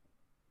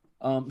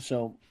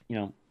 So,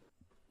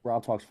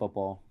 Rob Talks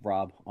Football,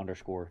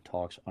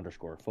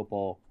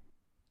 Rob_Talks_football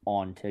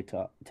on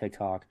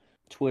TikTok,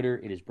 Twitter,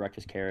 it is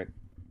Breakfast Carrot,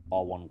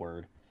 all one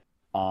word.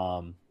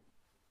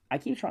 I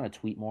keep trying to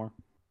tweet more,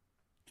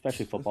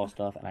 especially football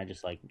stuff, and I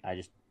just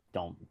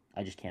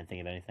can't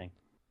think of anything.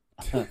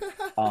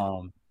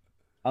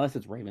 Unless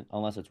it's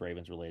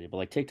Ravens related. But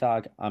like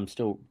TikTok, I'm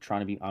still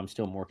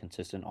more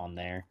consistent on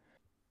there.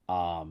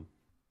 And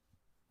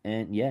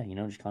yeah,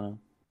 just kind of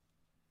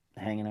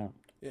hanging out.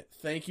 Yeah,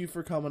 thank you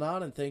for coming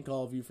on, and thank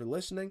all of you for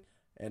listening,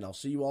 and I'll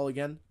see you all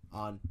again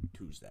on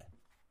Tuesday.